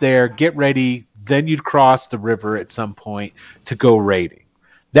stop there, get ready, then you'd cross the river at some point to go raiding.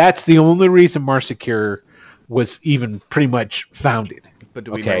 That's the only reason Marsakir was even pretty much founded. But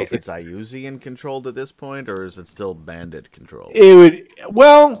do we know if it's Iusian controlled at this point, or is it still bandit controlled? It would,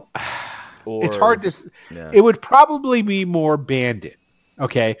 well, it's hard to. Yeah. It would probably be more bandit.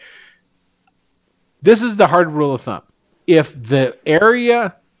 Okay. This is the hard rule of thumb. If the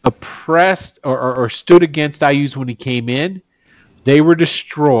area oppressed or stood against Ius when he came in, they were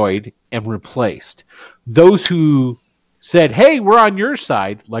destroyed and replaced. Those who said, hey, we're on your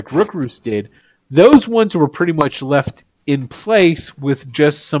side, like Rook Roost did, those ones were pretty much left in place with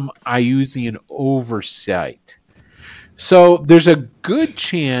just some Iusian oversight. So there's a good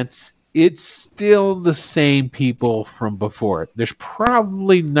chance it's still the same people from before. There's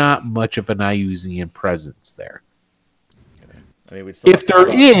probably not much of an Iusian presence there. I mean, if there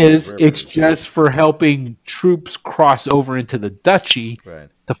is, it's just for helping troops cross over into the duchy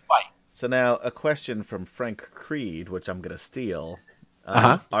to fight. So now a question from Frank Creed, which I'm going to steal.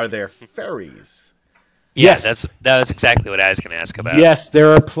 Are there ferries? Yes, that was exactly what I was going to ask about. Yes,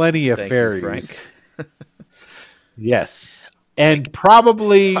 there are plenty of ferries. Thank you, Frank. Yes. And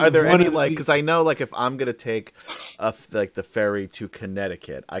probably are there any because I know like if I'm gonna take the ferry to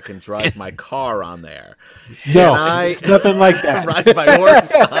Connecticut, I can drive my car on there. No, it's nothing like that. Ride my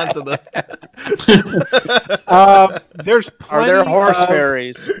horse onto the. There's plenty are there horse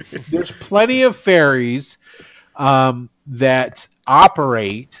ferries? There's plenty of ferries that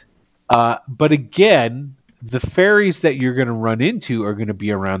operate, but again, the ferries that you're going to run into are going to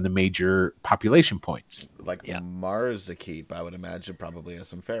be around the major population points. Like Marsakeep, I would imagine, probably has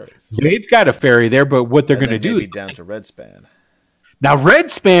some ferries. They've got a ferry there, but what they're going to do is down to Redspan. Now,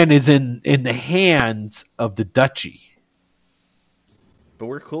 Redspan is in the hands of the duchy. But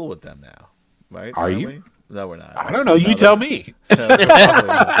we're cool with them now, right? Are you? No, we're not. I don't know. You tell me. We're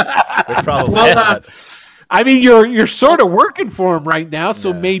probably not. I mean, you're sort of working for them right now,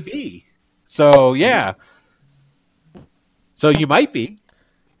 so maybe. So, yeah. So you might be.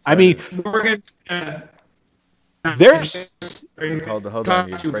 I mean, Morgan's there's. Hold on,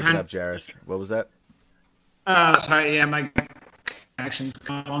 you're breaking up, Jairus. What was that? Sorry, yeah, my connection's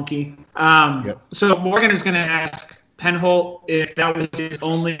kind of wonky. So Morgan is going to ask Penholt if that was his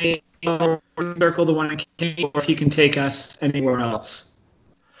only circle, the one in King, or if he can take us anywhere else.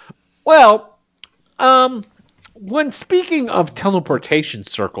 Well, when speaking of teleportation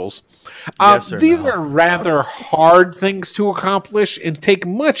circles, these are rather hard things to accomplish and take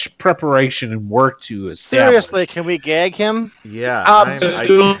much preparation and work to establish. Seriously, can we gag him? Yeah.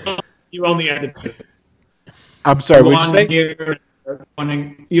 You only had the. I'm sorry. What did you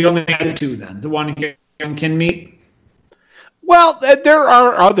say? You only had the two then. The one here in Kinmeet. Well, there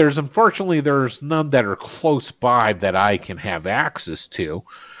are others. Unfortunately, there's none that are close by that I can have access to.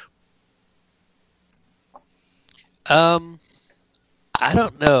 I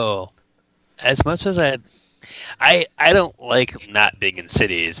don't know. As much as I don't like not being in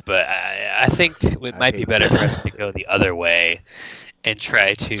cities, but I think it might be better for us to go the other way and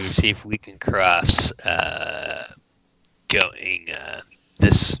try to see if we can cross going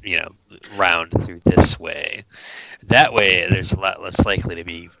this round through this way. That way, there's a lot less likely to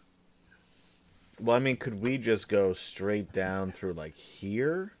be. Well, I mean, could we just go straight down through like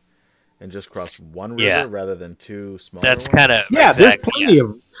here? And just cross one river rather than two smaller That's ones? kind of... Yeah, there's plenty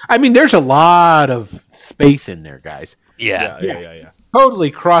of... I mean, there's a lot of space in there, guys. Yeah.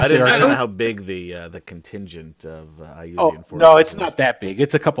 Totally cross it. I don't know how big the contingent of Iusian forces no, it's not that big.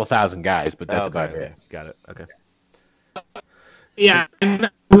 It's a couple thousand guys, but that's about it. Got it. Okay. Yeah.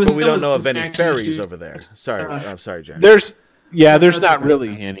 But we don't know of any ferries over there. Sorry. I'm sorry, Jack. There's not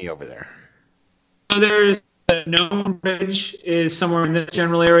really any over there. So there's... The Gnome Bridge is somewhere in this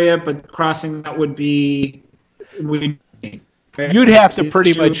general area, but crossing that would be... You'd have to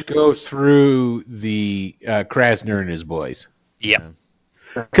pretty much go through the Krasner and his boys. Yeah.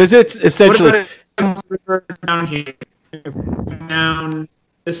 Because it's essentially... Down here. Down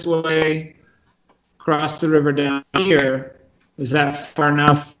this way, cross the river down here, Is that far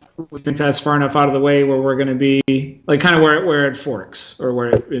enough? We think that's far enough out of the way where we're going to be, like, kind of where it forks or where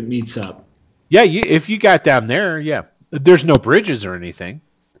it meets up. Yeah, if you got down there, yeah. There's no bridges or anything.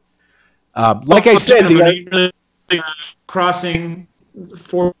 Like I said, crossing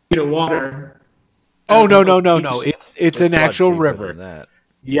 4 feet of water. Oh no! It's an actual river.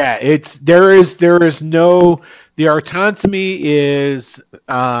 Yeah, there is no. The Artantami is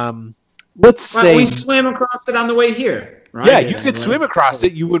let's say we swam across it on the way here. Right? Yeah, you could swim across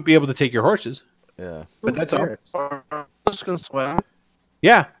it. You wouldn't be able to take your horses. Yeah, but that's all. Just gonna swim.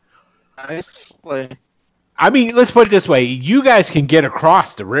 Yeah. Nicely. I mean, let's put it this way: you guys can get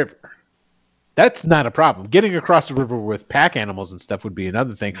across the river. That's not a problem. Getting across the river with pack animals and stuff would be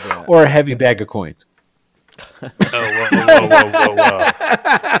another thing, or a heavy bag of coins. Whoa.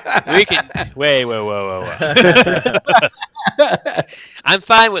 We can whoa. I'm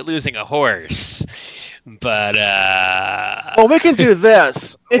fine with losing a horse, but well, we can do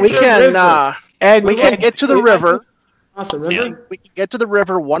this. We can get to the river. Across the river? Yeah. We can get to the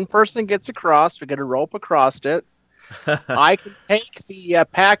river. One person gets across. We get a rope across it. I can take the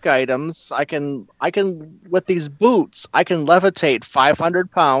pack items. I can with these boots. I can levitate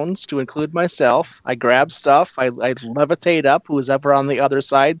 500 pounds to include myself. I grab stuff. I levitate up. Who's ever on the other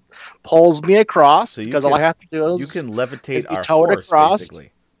side pulls me across because all I have to do is you can levitate our towed horse, across.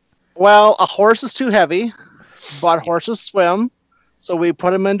 basically. Well, a horse is too heavy, but horses swim. So we put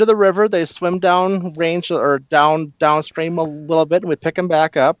them into the river. They swim down range or downstream a little bit, and we pick them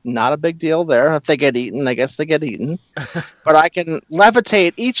back up. Not a big deal there. If they get eaten, I guess they get eaten. But I can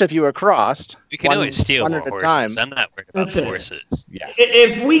levitate each of you across. We can always steal one more at a horses. time. I'm not worried about the horses. Yeah.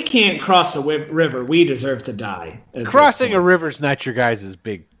 If we can't cross a river, we deserve to die. Crossing a river is not your guys'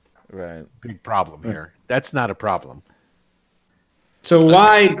 big problem Right. here. That's not a problem. So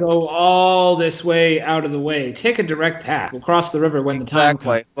why go all this way out of the way? Take a direct path. We'll cross the river when the time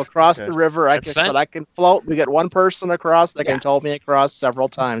comes. We'll cross the river. I can float. We get one person across. They can tow me across several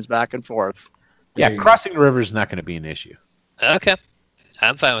times back and forth. Yeah, crossing the river is not going to be an issue. Okay,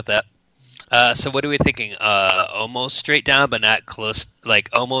 I'm fine with that. So what are we thinking? Almost straight down, but not close. Like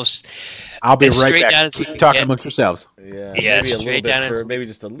almost. I'll be as right straight back. down as Keep we can talking get. amongst yourselves. Yeah, Yeah, maybe a straight little down bit as- maybe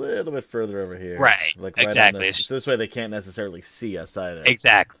just a little bit further over here. Right, on exactly. this. So this way they can't necessarily see us either.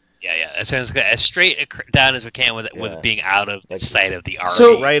 Exactly. Yeah. As straight down as we can with being out of the sight of the army.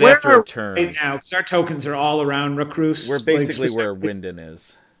 So right where after are it turns. we right now? Because our tokens are all around Recluse. We're basically where Winden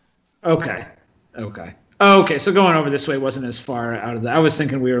is. Okay. So going over this way wasn't as far out of the. I was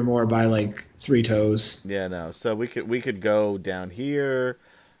thinking we were more by like Three Toes. Yeah, no. So we could go down here,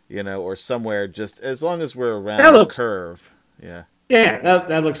 or somewhere. Just as long as we're around the curve. Yeah. Yeah,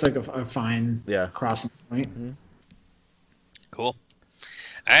 that looks like a fine crossing point. Mm-hmm. Cool.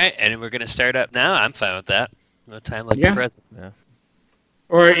 All right, and we're gonna start up now. I'm fine with that. No time left for present. Yeah.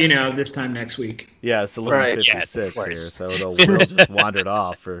 Or this time next week. Yeah, it's 11:56 here, so Will just wandered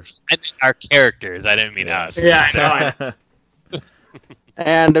off for. I think our characters. I didn't mean us. Yeah, I know.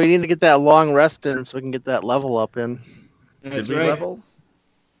 And we need to get that long rest in so we can get that level up in. Did we level?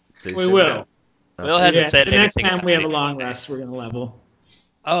 We will. Will hasn't said the next anything time we have a long rest, we're gonna level.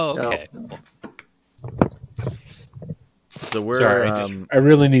 Oh, okay. So we're. Sorry, I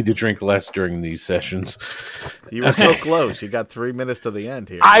really need to drink less during these sessions. You were so close. You got 3 minutes to the end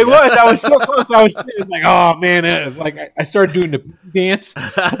here. I was so close. I was like, oh man, it was like I started doing the dance.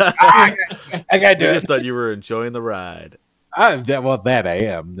 I got to do I it. just thought you were enjoying the ride. That I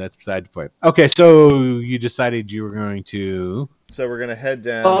am. That's beside the point. Okay, so you decided you were going to. So we're gonna head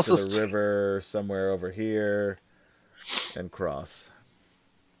down to the river somewhere over here, and cross,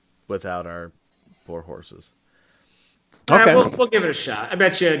 without our poor horses. Okay, we'll give it a shot. I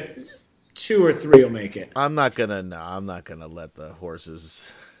bet you 2 or 3 will make it. I'm not gonna let the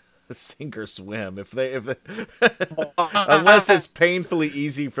horses sink or swim if they unless it's painfully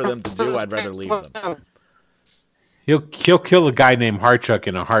easy for them to do. I'd rather leave them. He'll kill a guy named Harchuck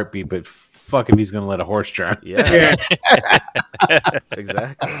in a heartbeat, but fuck if he's gonna let a horse drown. Yeah.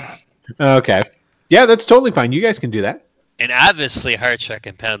 Exactly. Okay. Yeah, that's totally fine. You guys can do that. And obviously, Harchuck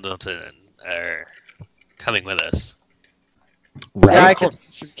and Pendleton are coming with us. Right. Yeah, I can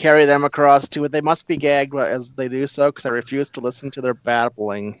carry them across too. They must be gagged as they do so because I refuse to listen to their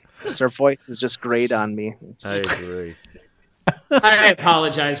babbling. Their voice is just great on me. I agree. I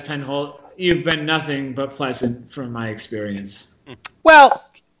apologize, Penholt. You've been nothing but pleasant from my experience. Well,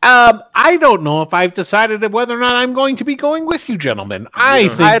 I don't know if I've decided whether or not I'm going to be going with you, gentlemen. I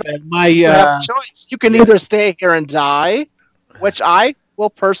think that my choice. You can either stay here and die, which I will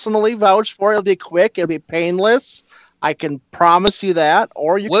personally vouch for. It'll be quick. It'll be painless. I can promise you that,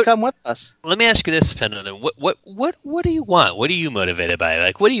 or you can come with us. Let me ask you this, Pendleton. What do you want? What are you motivated by?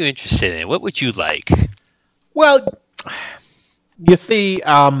 Like, what are you interested in? What would you like? Well, you see,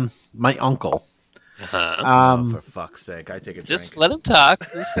 my uncle. For fuck's sake, I take a Just drink. let him talk.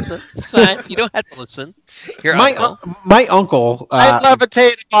 It's fine. You don't have to listen. Your uncle. My uncle. I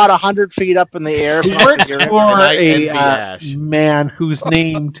levitate about 100 feet up in the air. He works for a man who's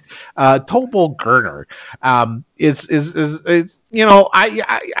named Tobal Gerner. Is you know,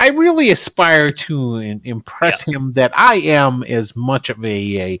 I really aspire to impress him that I am as much of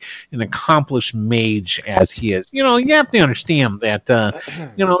an accomplished mage as he is. You know, you have to understand that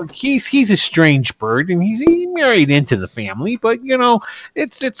you know, he's a strange bird and he's married into the family, but you know,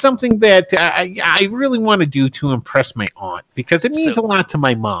 it's something that I really want to do to impress my aunt because it means a lot to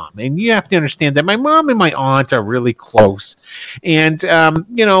my mom, and you have to understand that my mom and my aunt are really close, and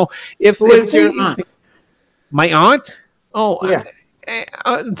you know, if your aunt? My aunt. Oh, yeah.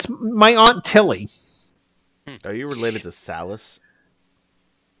 It's my Aunt Tilly. Are you related to Salus?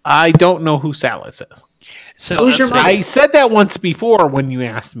 I don't know who Salus is. So I said that once before when you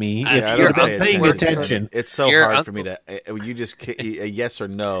asked me if you're paying attention. It's so hard for me to. You just a yes or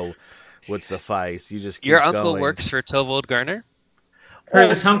no would suffice. You just keep your uncle going. works for Tovold Garner.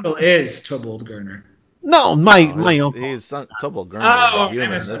 His uncle is Tobold Garner. No, my uncle. He's Tobold Garner.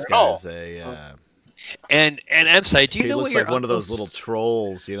 Human. This guy's And I'm sorry, do you know what your like one of those little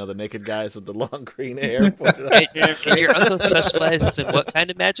trolls, you know, the naked guys with the long green hair. And your uncle specializes in what kind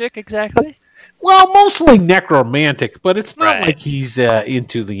of magic exactly? Well, mostly necromantic, but it's not like he's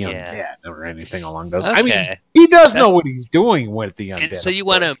into the undead or anything along those lines. Okay. I mean, he does know what he's doing with the undead. And so you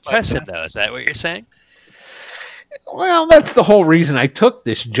want to impress him, though? Is that what you're saying? Well, that's the whole reason I took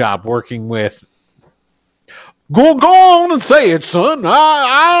this job working with. Go on and say it, son.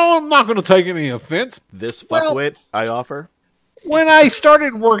 I'm not going to take any offense. This fuckwit I offer? When I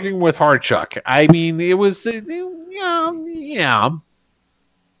started working with Hardchuck, I mean, it was, yeah.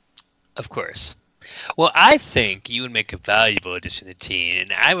 Of course. Well, I think you would make a valuable addition to the team,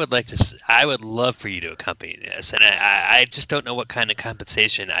 and I would love for you to accompany this. And I just don't know what kind of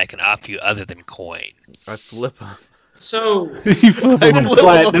compensation I can offer you other than coin. I flip them. So you flip him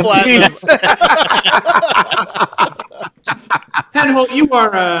platinum. Penholt,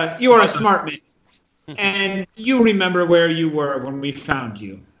 you are a smart man, and you remember where you were when we found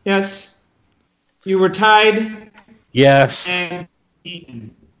you. Yes, you were tied. Yes. And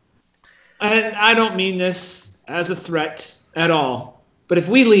eaten. And I don't mean this as a threat at all. But if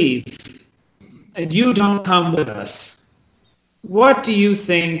we leave and you don't come with us, what do you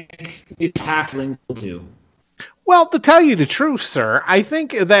think these halflings will do? Well, to tell you the truth, sir, I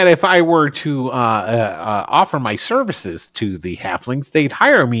think that if I were to offer my services to the halflings, they'd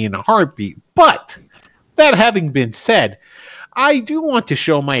hire me in a heartbeat. But that having been said, I do want to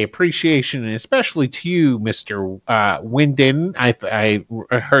show my appreciation, and especially to you, Mr. Winden,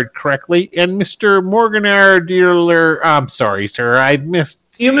 I heard correctly, and Mr. Morganar Dealer. I'm sorry, sir, I've missed.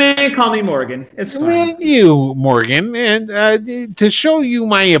 You may call me Morgan. It's fine. You, Morgan, and to show you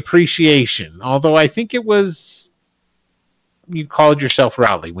my appreciation, although I think it was. You called yourself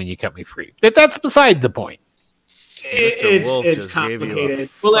Rowley when you cut me free. That's beside the point. It's complicated.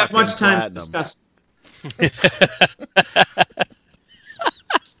 We'll have much time to discuss.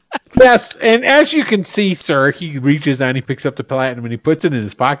 Yes, and as you can see, sir, he reaches down, he picks up the platinum, and he puts it in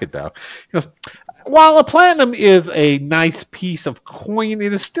his pocket, though. He goes, while a platinum is a nice piece of coin,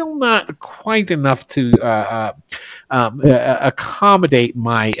 it is still not quite enough to accommodate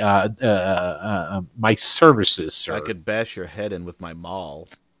my my services, sir. I could bash your head in with my maul.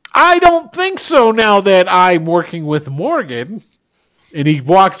 I don't think so now that I'm working with Morgan. And he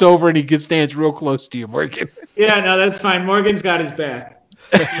walks over and he stands real close to you, Morgan. Yeah, no, that's fine. Morgan's got his back.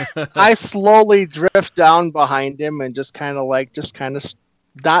 I slowly drift down behind him and just kind of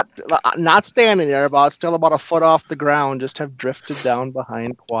not standing there, still about a foot off the ground, just have drifted down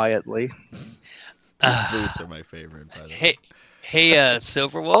behind quietly. These boots are my favorite, by the way. Hey,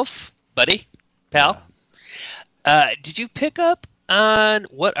 Silverwolf, buddy, pal. Did you pick up on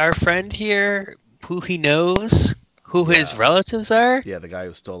what our friend here, who he knows, who his relatives are? Yeah, the guy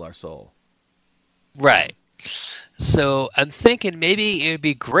who stole our soul. Right. So I'm thinking maybe it would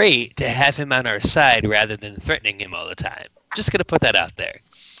be great to have him on our side rather than threatening him all the time. Just going to put that out there.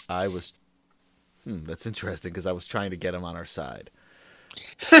 I was... that's interesting, because I was trying to get him on our side.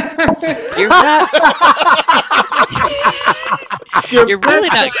 You're not... You're really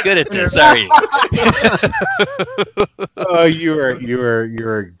not good at this, are you? Oh,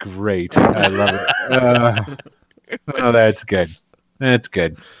 you're great. I love it. Oh, that's good. That's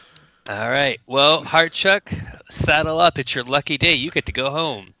good. All right. Well, Heartchuck, saddle up. It's your lucky day. You get to go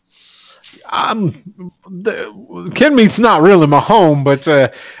home. Kenmead's not really my home, but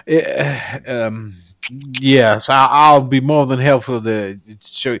yes, I'll be more than helpful to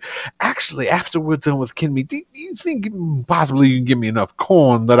show you. Actually, after we're done with Kenmead, do you think possibly you can give me enough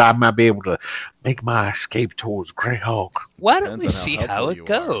corn that I might be able to make my escape towards Greyhawk? Why don't we see how it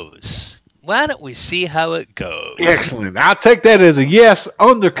goes? Why don't we see how it goes? Excellent. I'll take that as a yes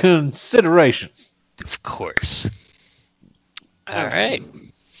under consideration. Of course. All right.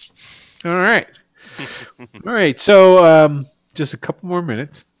 All right. All right. So just a couple more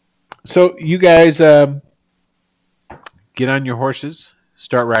minutes. So you guys get on your horses,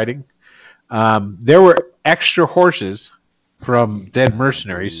 start riding. There were extra horses from dead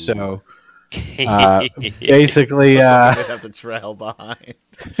mercenaries, so basically, they have to trail behind.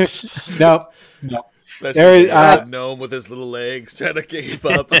 No. Especially the gnome with his little legs trying to keep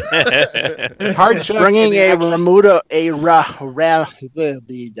up. Bringing a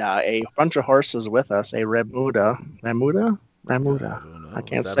bunch of horses with us. A Ramuda. I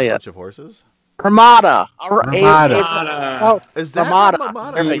can't say it. A bunch of horses. Ramada. Is that Ramada?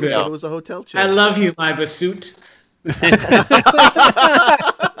 I thought it was a hotel chain. I love you, my Basut.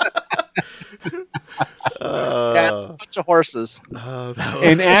 Yeah, it's a bunch of horses.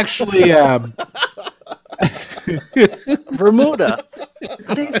 And actually, Bermuda.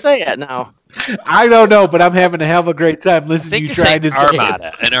 How do you say it now? I don't know, but I'm having a hell of a great time listening to you try to say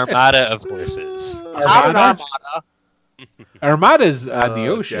Armada. An armada of horses. Armada. Armada's on the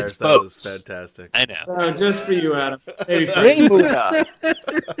ocean. It's boats. That was fantastic. I know. Just for you, Adam. Remuda.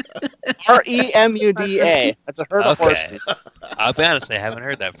 Remuda. That's a herd of horses. I'll be honest, I haven't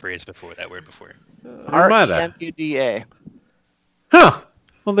heard that phrase before, that word before. Remuda. Huh.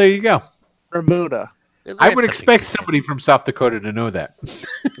 Well, there you go. Bermuda. I would expect somebody from South Dakota to know that.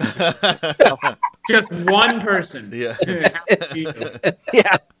 Just one person. Yeah.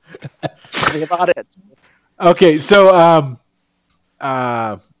 Yeah. Think about it. Okay, so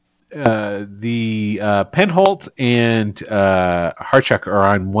the Penholt and Heartchuck are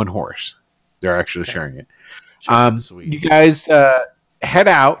on one horse. They're actually sharing it. You guys head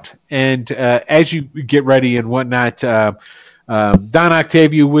out, and as you get ready and whatnot, Don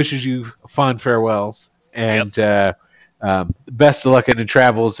Octavio wishes you fond farewells and best of luck in the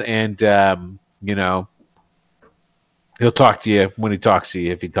travels. And he'll talk to you when he talks to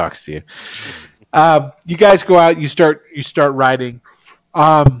you, if he talks to you. You guys go out. You start riding.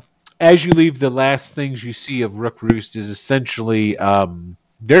 As you leave, the last things you see of Rook Roost is essentially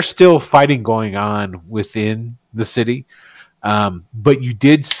there's still fighting going on within the city, but you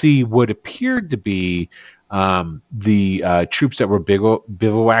did see what appeared to be the troops that were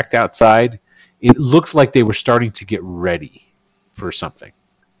bivouacked outside. It looked like they were starting to get ready for something.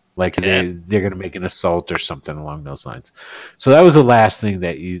 Like they're going to make an assault or something along those lines. So that was the last thing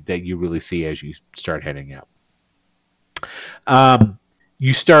that you really see as you start heading out.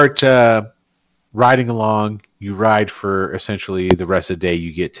 You start riding along. You ride for essentially the rest of the day.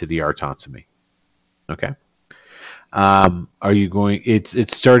 You get to the Artonsamy. Okay. Are you going? It's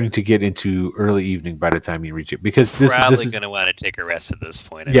starting to get into early evening by the time you reach it, because this probably is going to want to take a rest at this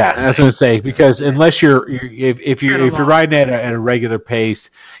point. Yeah, I was going to say, because unless if you're riding at a regular pace,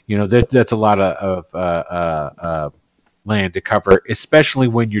 that's a lot of land to cover, especially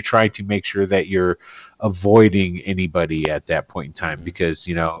when you're trying to make sure that you're avoiding anybody at that point in time, because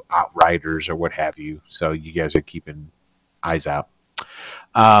outriders or what have you. So you guys are keeping eyes out.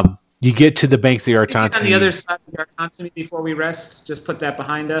 You get to the bank of the Artonsamy. On the other side of the Artonsamy before we rest, just put that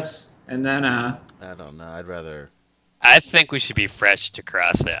behind us, and then I don't know. I think we should be fresh to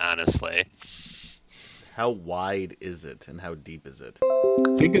cross it, honestly. How wide is it, and how deep is it?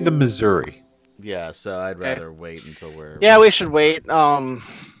 Think of the Missouri. Yeah, so I'd rather wait until we're. Yeah, we should wait.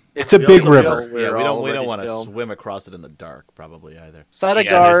 It's a big river. Yeah, we don't want to swim across it in the dark, probably either. Set a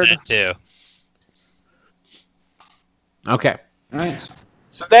guard. Too. Okay. Nice.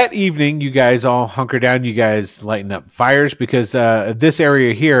 So that evening, you guys all hunker down. You guys lighten up fires, because this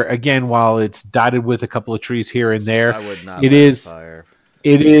area here, again, while it's dotted with a couple of trees here and there, I would not it is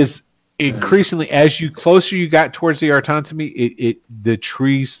increasingly, as you closer you got towards the Artonsamy, the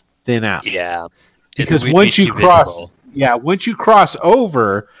trees thin out. Yeah, because once you cross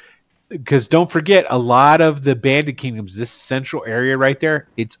over, because don't forget, a lot of the Bandit Kingdoms, this central area right there,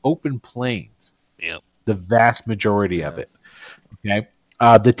 it's open plains. Yep. The vast majority of it. Okay.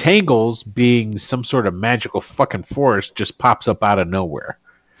 The Tangles, being some sort of magical fucking forest, just pops up out of nowhere.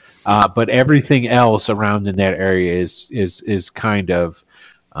 But everything else around in that area is kind of,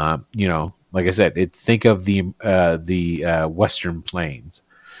 like I said, think of the Western Plains.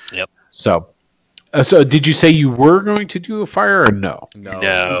 Yep. So did you say you were going to do a fire or no?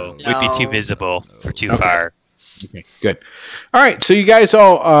 No. We'd be too visible for too far. Okay, good. All right, so you guys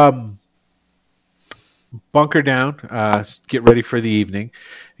all bunker down, get ready for the evening.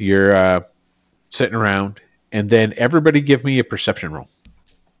 You're sitting around, and then everybody give me a perception roll.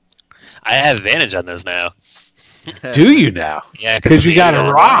 I have advantage on those now. Do you now? Yeah, because you got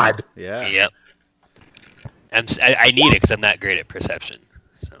a rod. Yeah. Yep. I need it because I'm not great at perception.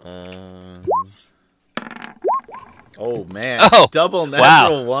 So. Oh man! Oh, double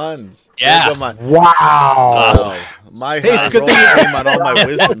natural ones. Yeah. Wow. Awesome. My high roll came on all my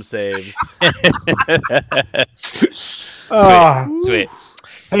wisdom saves. Sweet.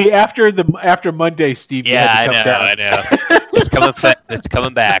 Hey, after Monday, Steve. Yeah, I know. It's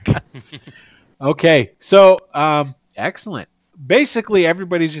coming back. Okay, so excellent. Basically,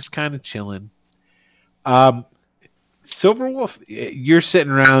 everybody's just kind of chilling. Silverwolf, you're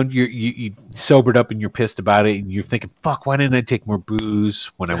sitting around, you sobered up and you're pissed about it, and you're thinking, "Fuck, why didn't I take more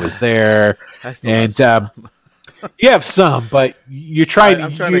booze when I was there?" And you have some, but you're trying. I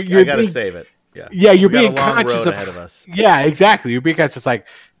gotta save it. Yeah. Yeah, you're being got a long conscious road of ahead of us. Yeah, exactly. You're being conscious, like,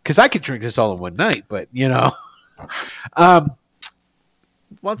 because I could drink this all in one night, but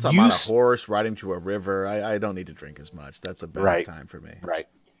once I'm on a horse riding to a river, I don't need to drink as much. That's a better time for me. Right.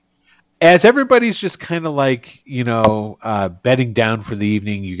 As everybody's just kind of like, bedding down for the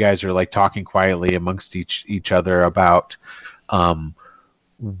evening, you guys are like talking quietly amongst each other about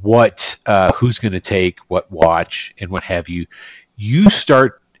what who's going to take what watch and what have you. You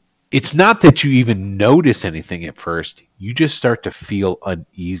start. It's not that you even notice anything at first. You just start to feel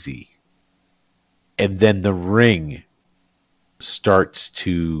uneasy, and then the ring starts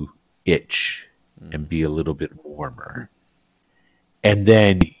to itch and be a little bit warmer. And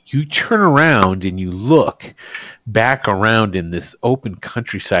then you turn around and you look back around in this open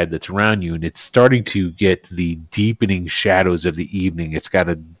countryside that's around you, and it's starting to get the deepening shadows of the evening. It's got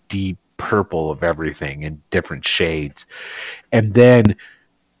a deep purple of everything in different shades. And then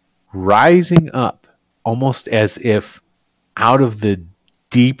rising up, almost as if out of the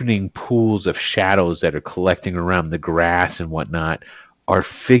deepening pools of shadows that are collecting around the grass and whatnot, are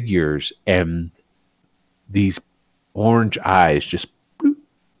figures, and these orange eyes just bloop,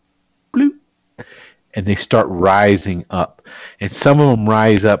 bloop, and they start rising up. And some of them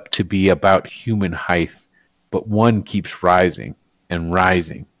rise up to be about human height, but one keeps rising and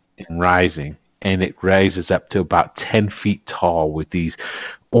rising and rising, and it rises up to about 10 feet tall with these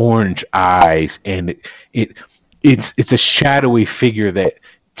orange eyes, and it's a shadowy figure that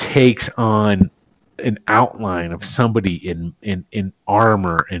takes on an outline of somebody in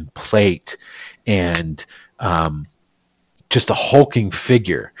armor and plate, and just a hulking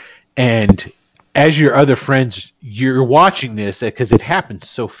figure. And as your other friends, you're watching this because it happens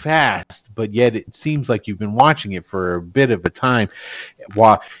so fast, but yet it seems like you've been watching it for a bit of a time,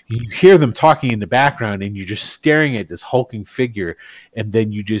 while you hear them talking in the background, and you're just staring at this hulking figure, and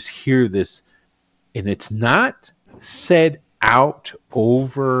then you just hear this, and it's not said out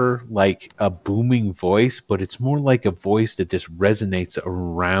over like a booming voice, but it's more like a voice that just resonates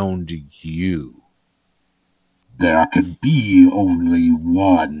around you. There can be only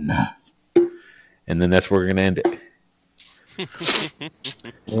one. And then that's where we're going to end it.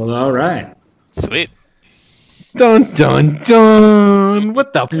 Well, all right. Sweet. Dun, dun, dun.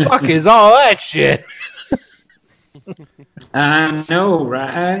 What the fuck is all that shit? I know,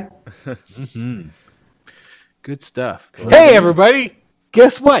 right? Mm-hmm. Good stuff. Hey, everybody.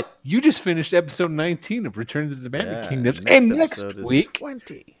 Guess what? You just finished episode 19 of Return to the Bandit Kingdoms. And next week...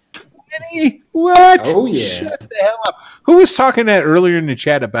 20. What? Oh, yeah. Shut the hell up. Who was talking that earlier in the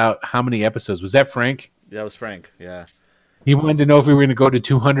chat about how many episodes? Was that Frank? Yeah, it was Frank. Yeah. He wanted to know if we were going to go to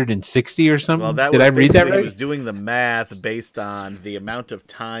 260 or something. Well, Did I read that right? He was doing the math based on the amount of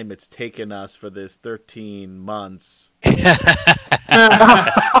time it's taken us for this 13 months. That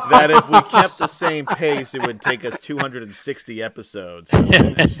if we kept the same pace, it would take us 260 episodes.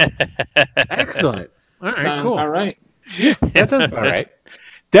 Excellent. All right, Sounds cool. about right. That sounds about right.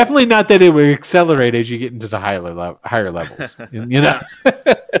 Definitely not that it would accelerate as you get into the higher levels.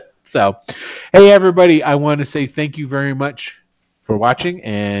 So, hey, everybody, I want to say thank you very much for watching,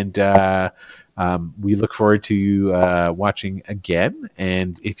 and we look forward to you watching again.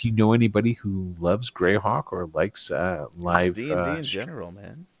 And if you know anybody who loves Greyhawk or likes live D&D in general,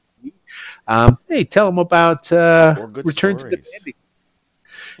 man, hey, tell them about Return stories. to the Bandit.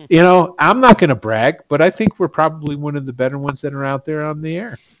 I'm not going to brag, but I think we're probably one of the better ones that are out there on the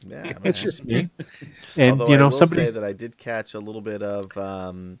air. Yeah, it's just me. And although I will somebody say that I did catch a little bit of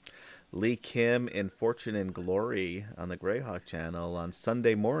Lee Kim in Fortune and Glory on the Greyhawk channel on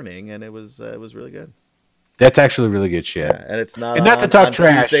Sunday morning, and it was really good. That's actually really good shit. Yeah, and it's not and not on, to talk on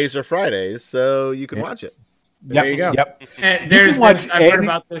trash. Tuesdays or Fridays, so you can watch it. There you go. Yep. And I've heard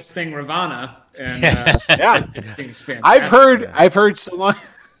about this thing Ravana, and yeah, it seems fantastic. I've heard so long.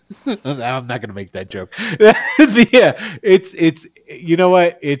 I'm not going to make that joke. Yeah, it's you know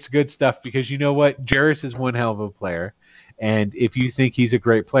what? It's good stuff because you know what? Jarrus is one hell of a player. And if you think he's a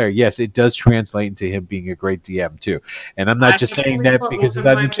great player, yes, it does translate into him being a great DM too. And I'm not just saying that because it's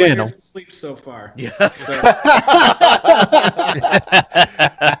on the channel. Sleep so far. Yeah. So.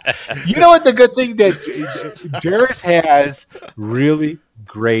 You know what? The good thing that Jarrus has really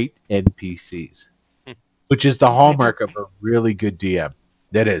great NPCs, which is the hallmark of a really good DM.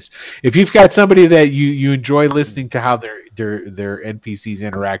 That is, if you've got somebody that you enjoy listening to how their NPCs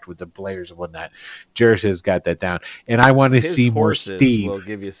interact with the players and whatnot, Jarrus has got that down. And I want to see more Steve. Will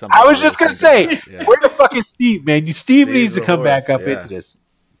give you something I was just gonna say, yeah. where the fuck is Steve, man? Steve needs to come back up into this.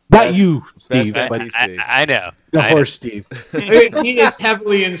 Not you, Steve, but I know. The horse, Steve. He is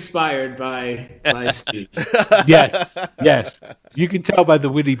heavily inspired by Steve. Yes. You can tell by the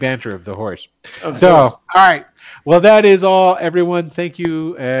witty banter of the horse. Of so, course. all right. Well, that is all, everyone. Thank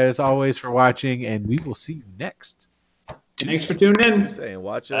you, as always, for watching, and we will see you next. Thanks for tuning in. Saying,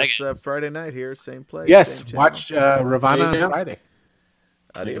 watch us Friday night here, same place. Yes, same watch Ravana on go. Friday.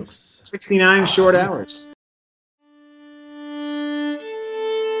 Adios. 69 short hours.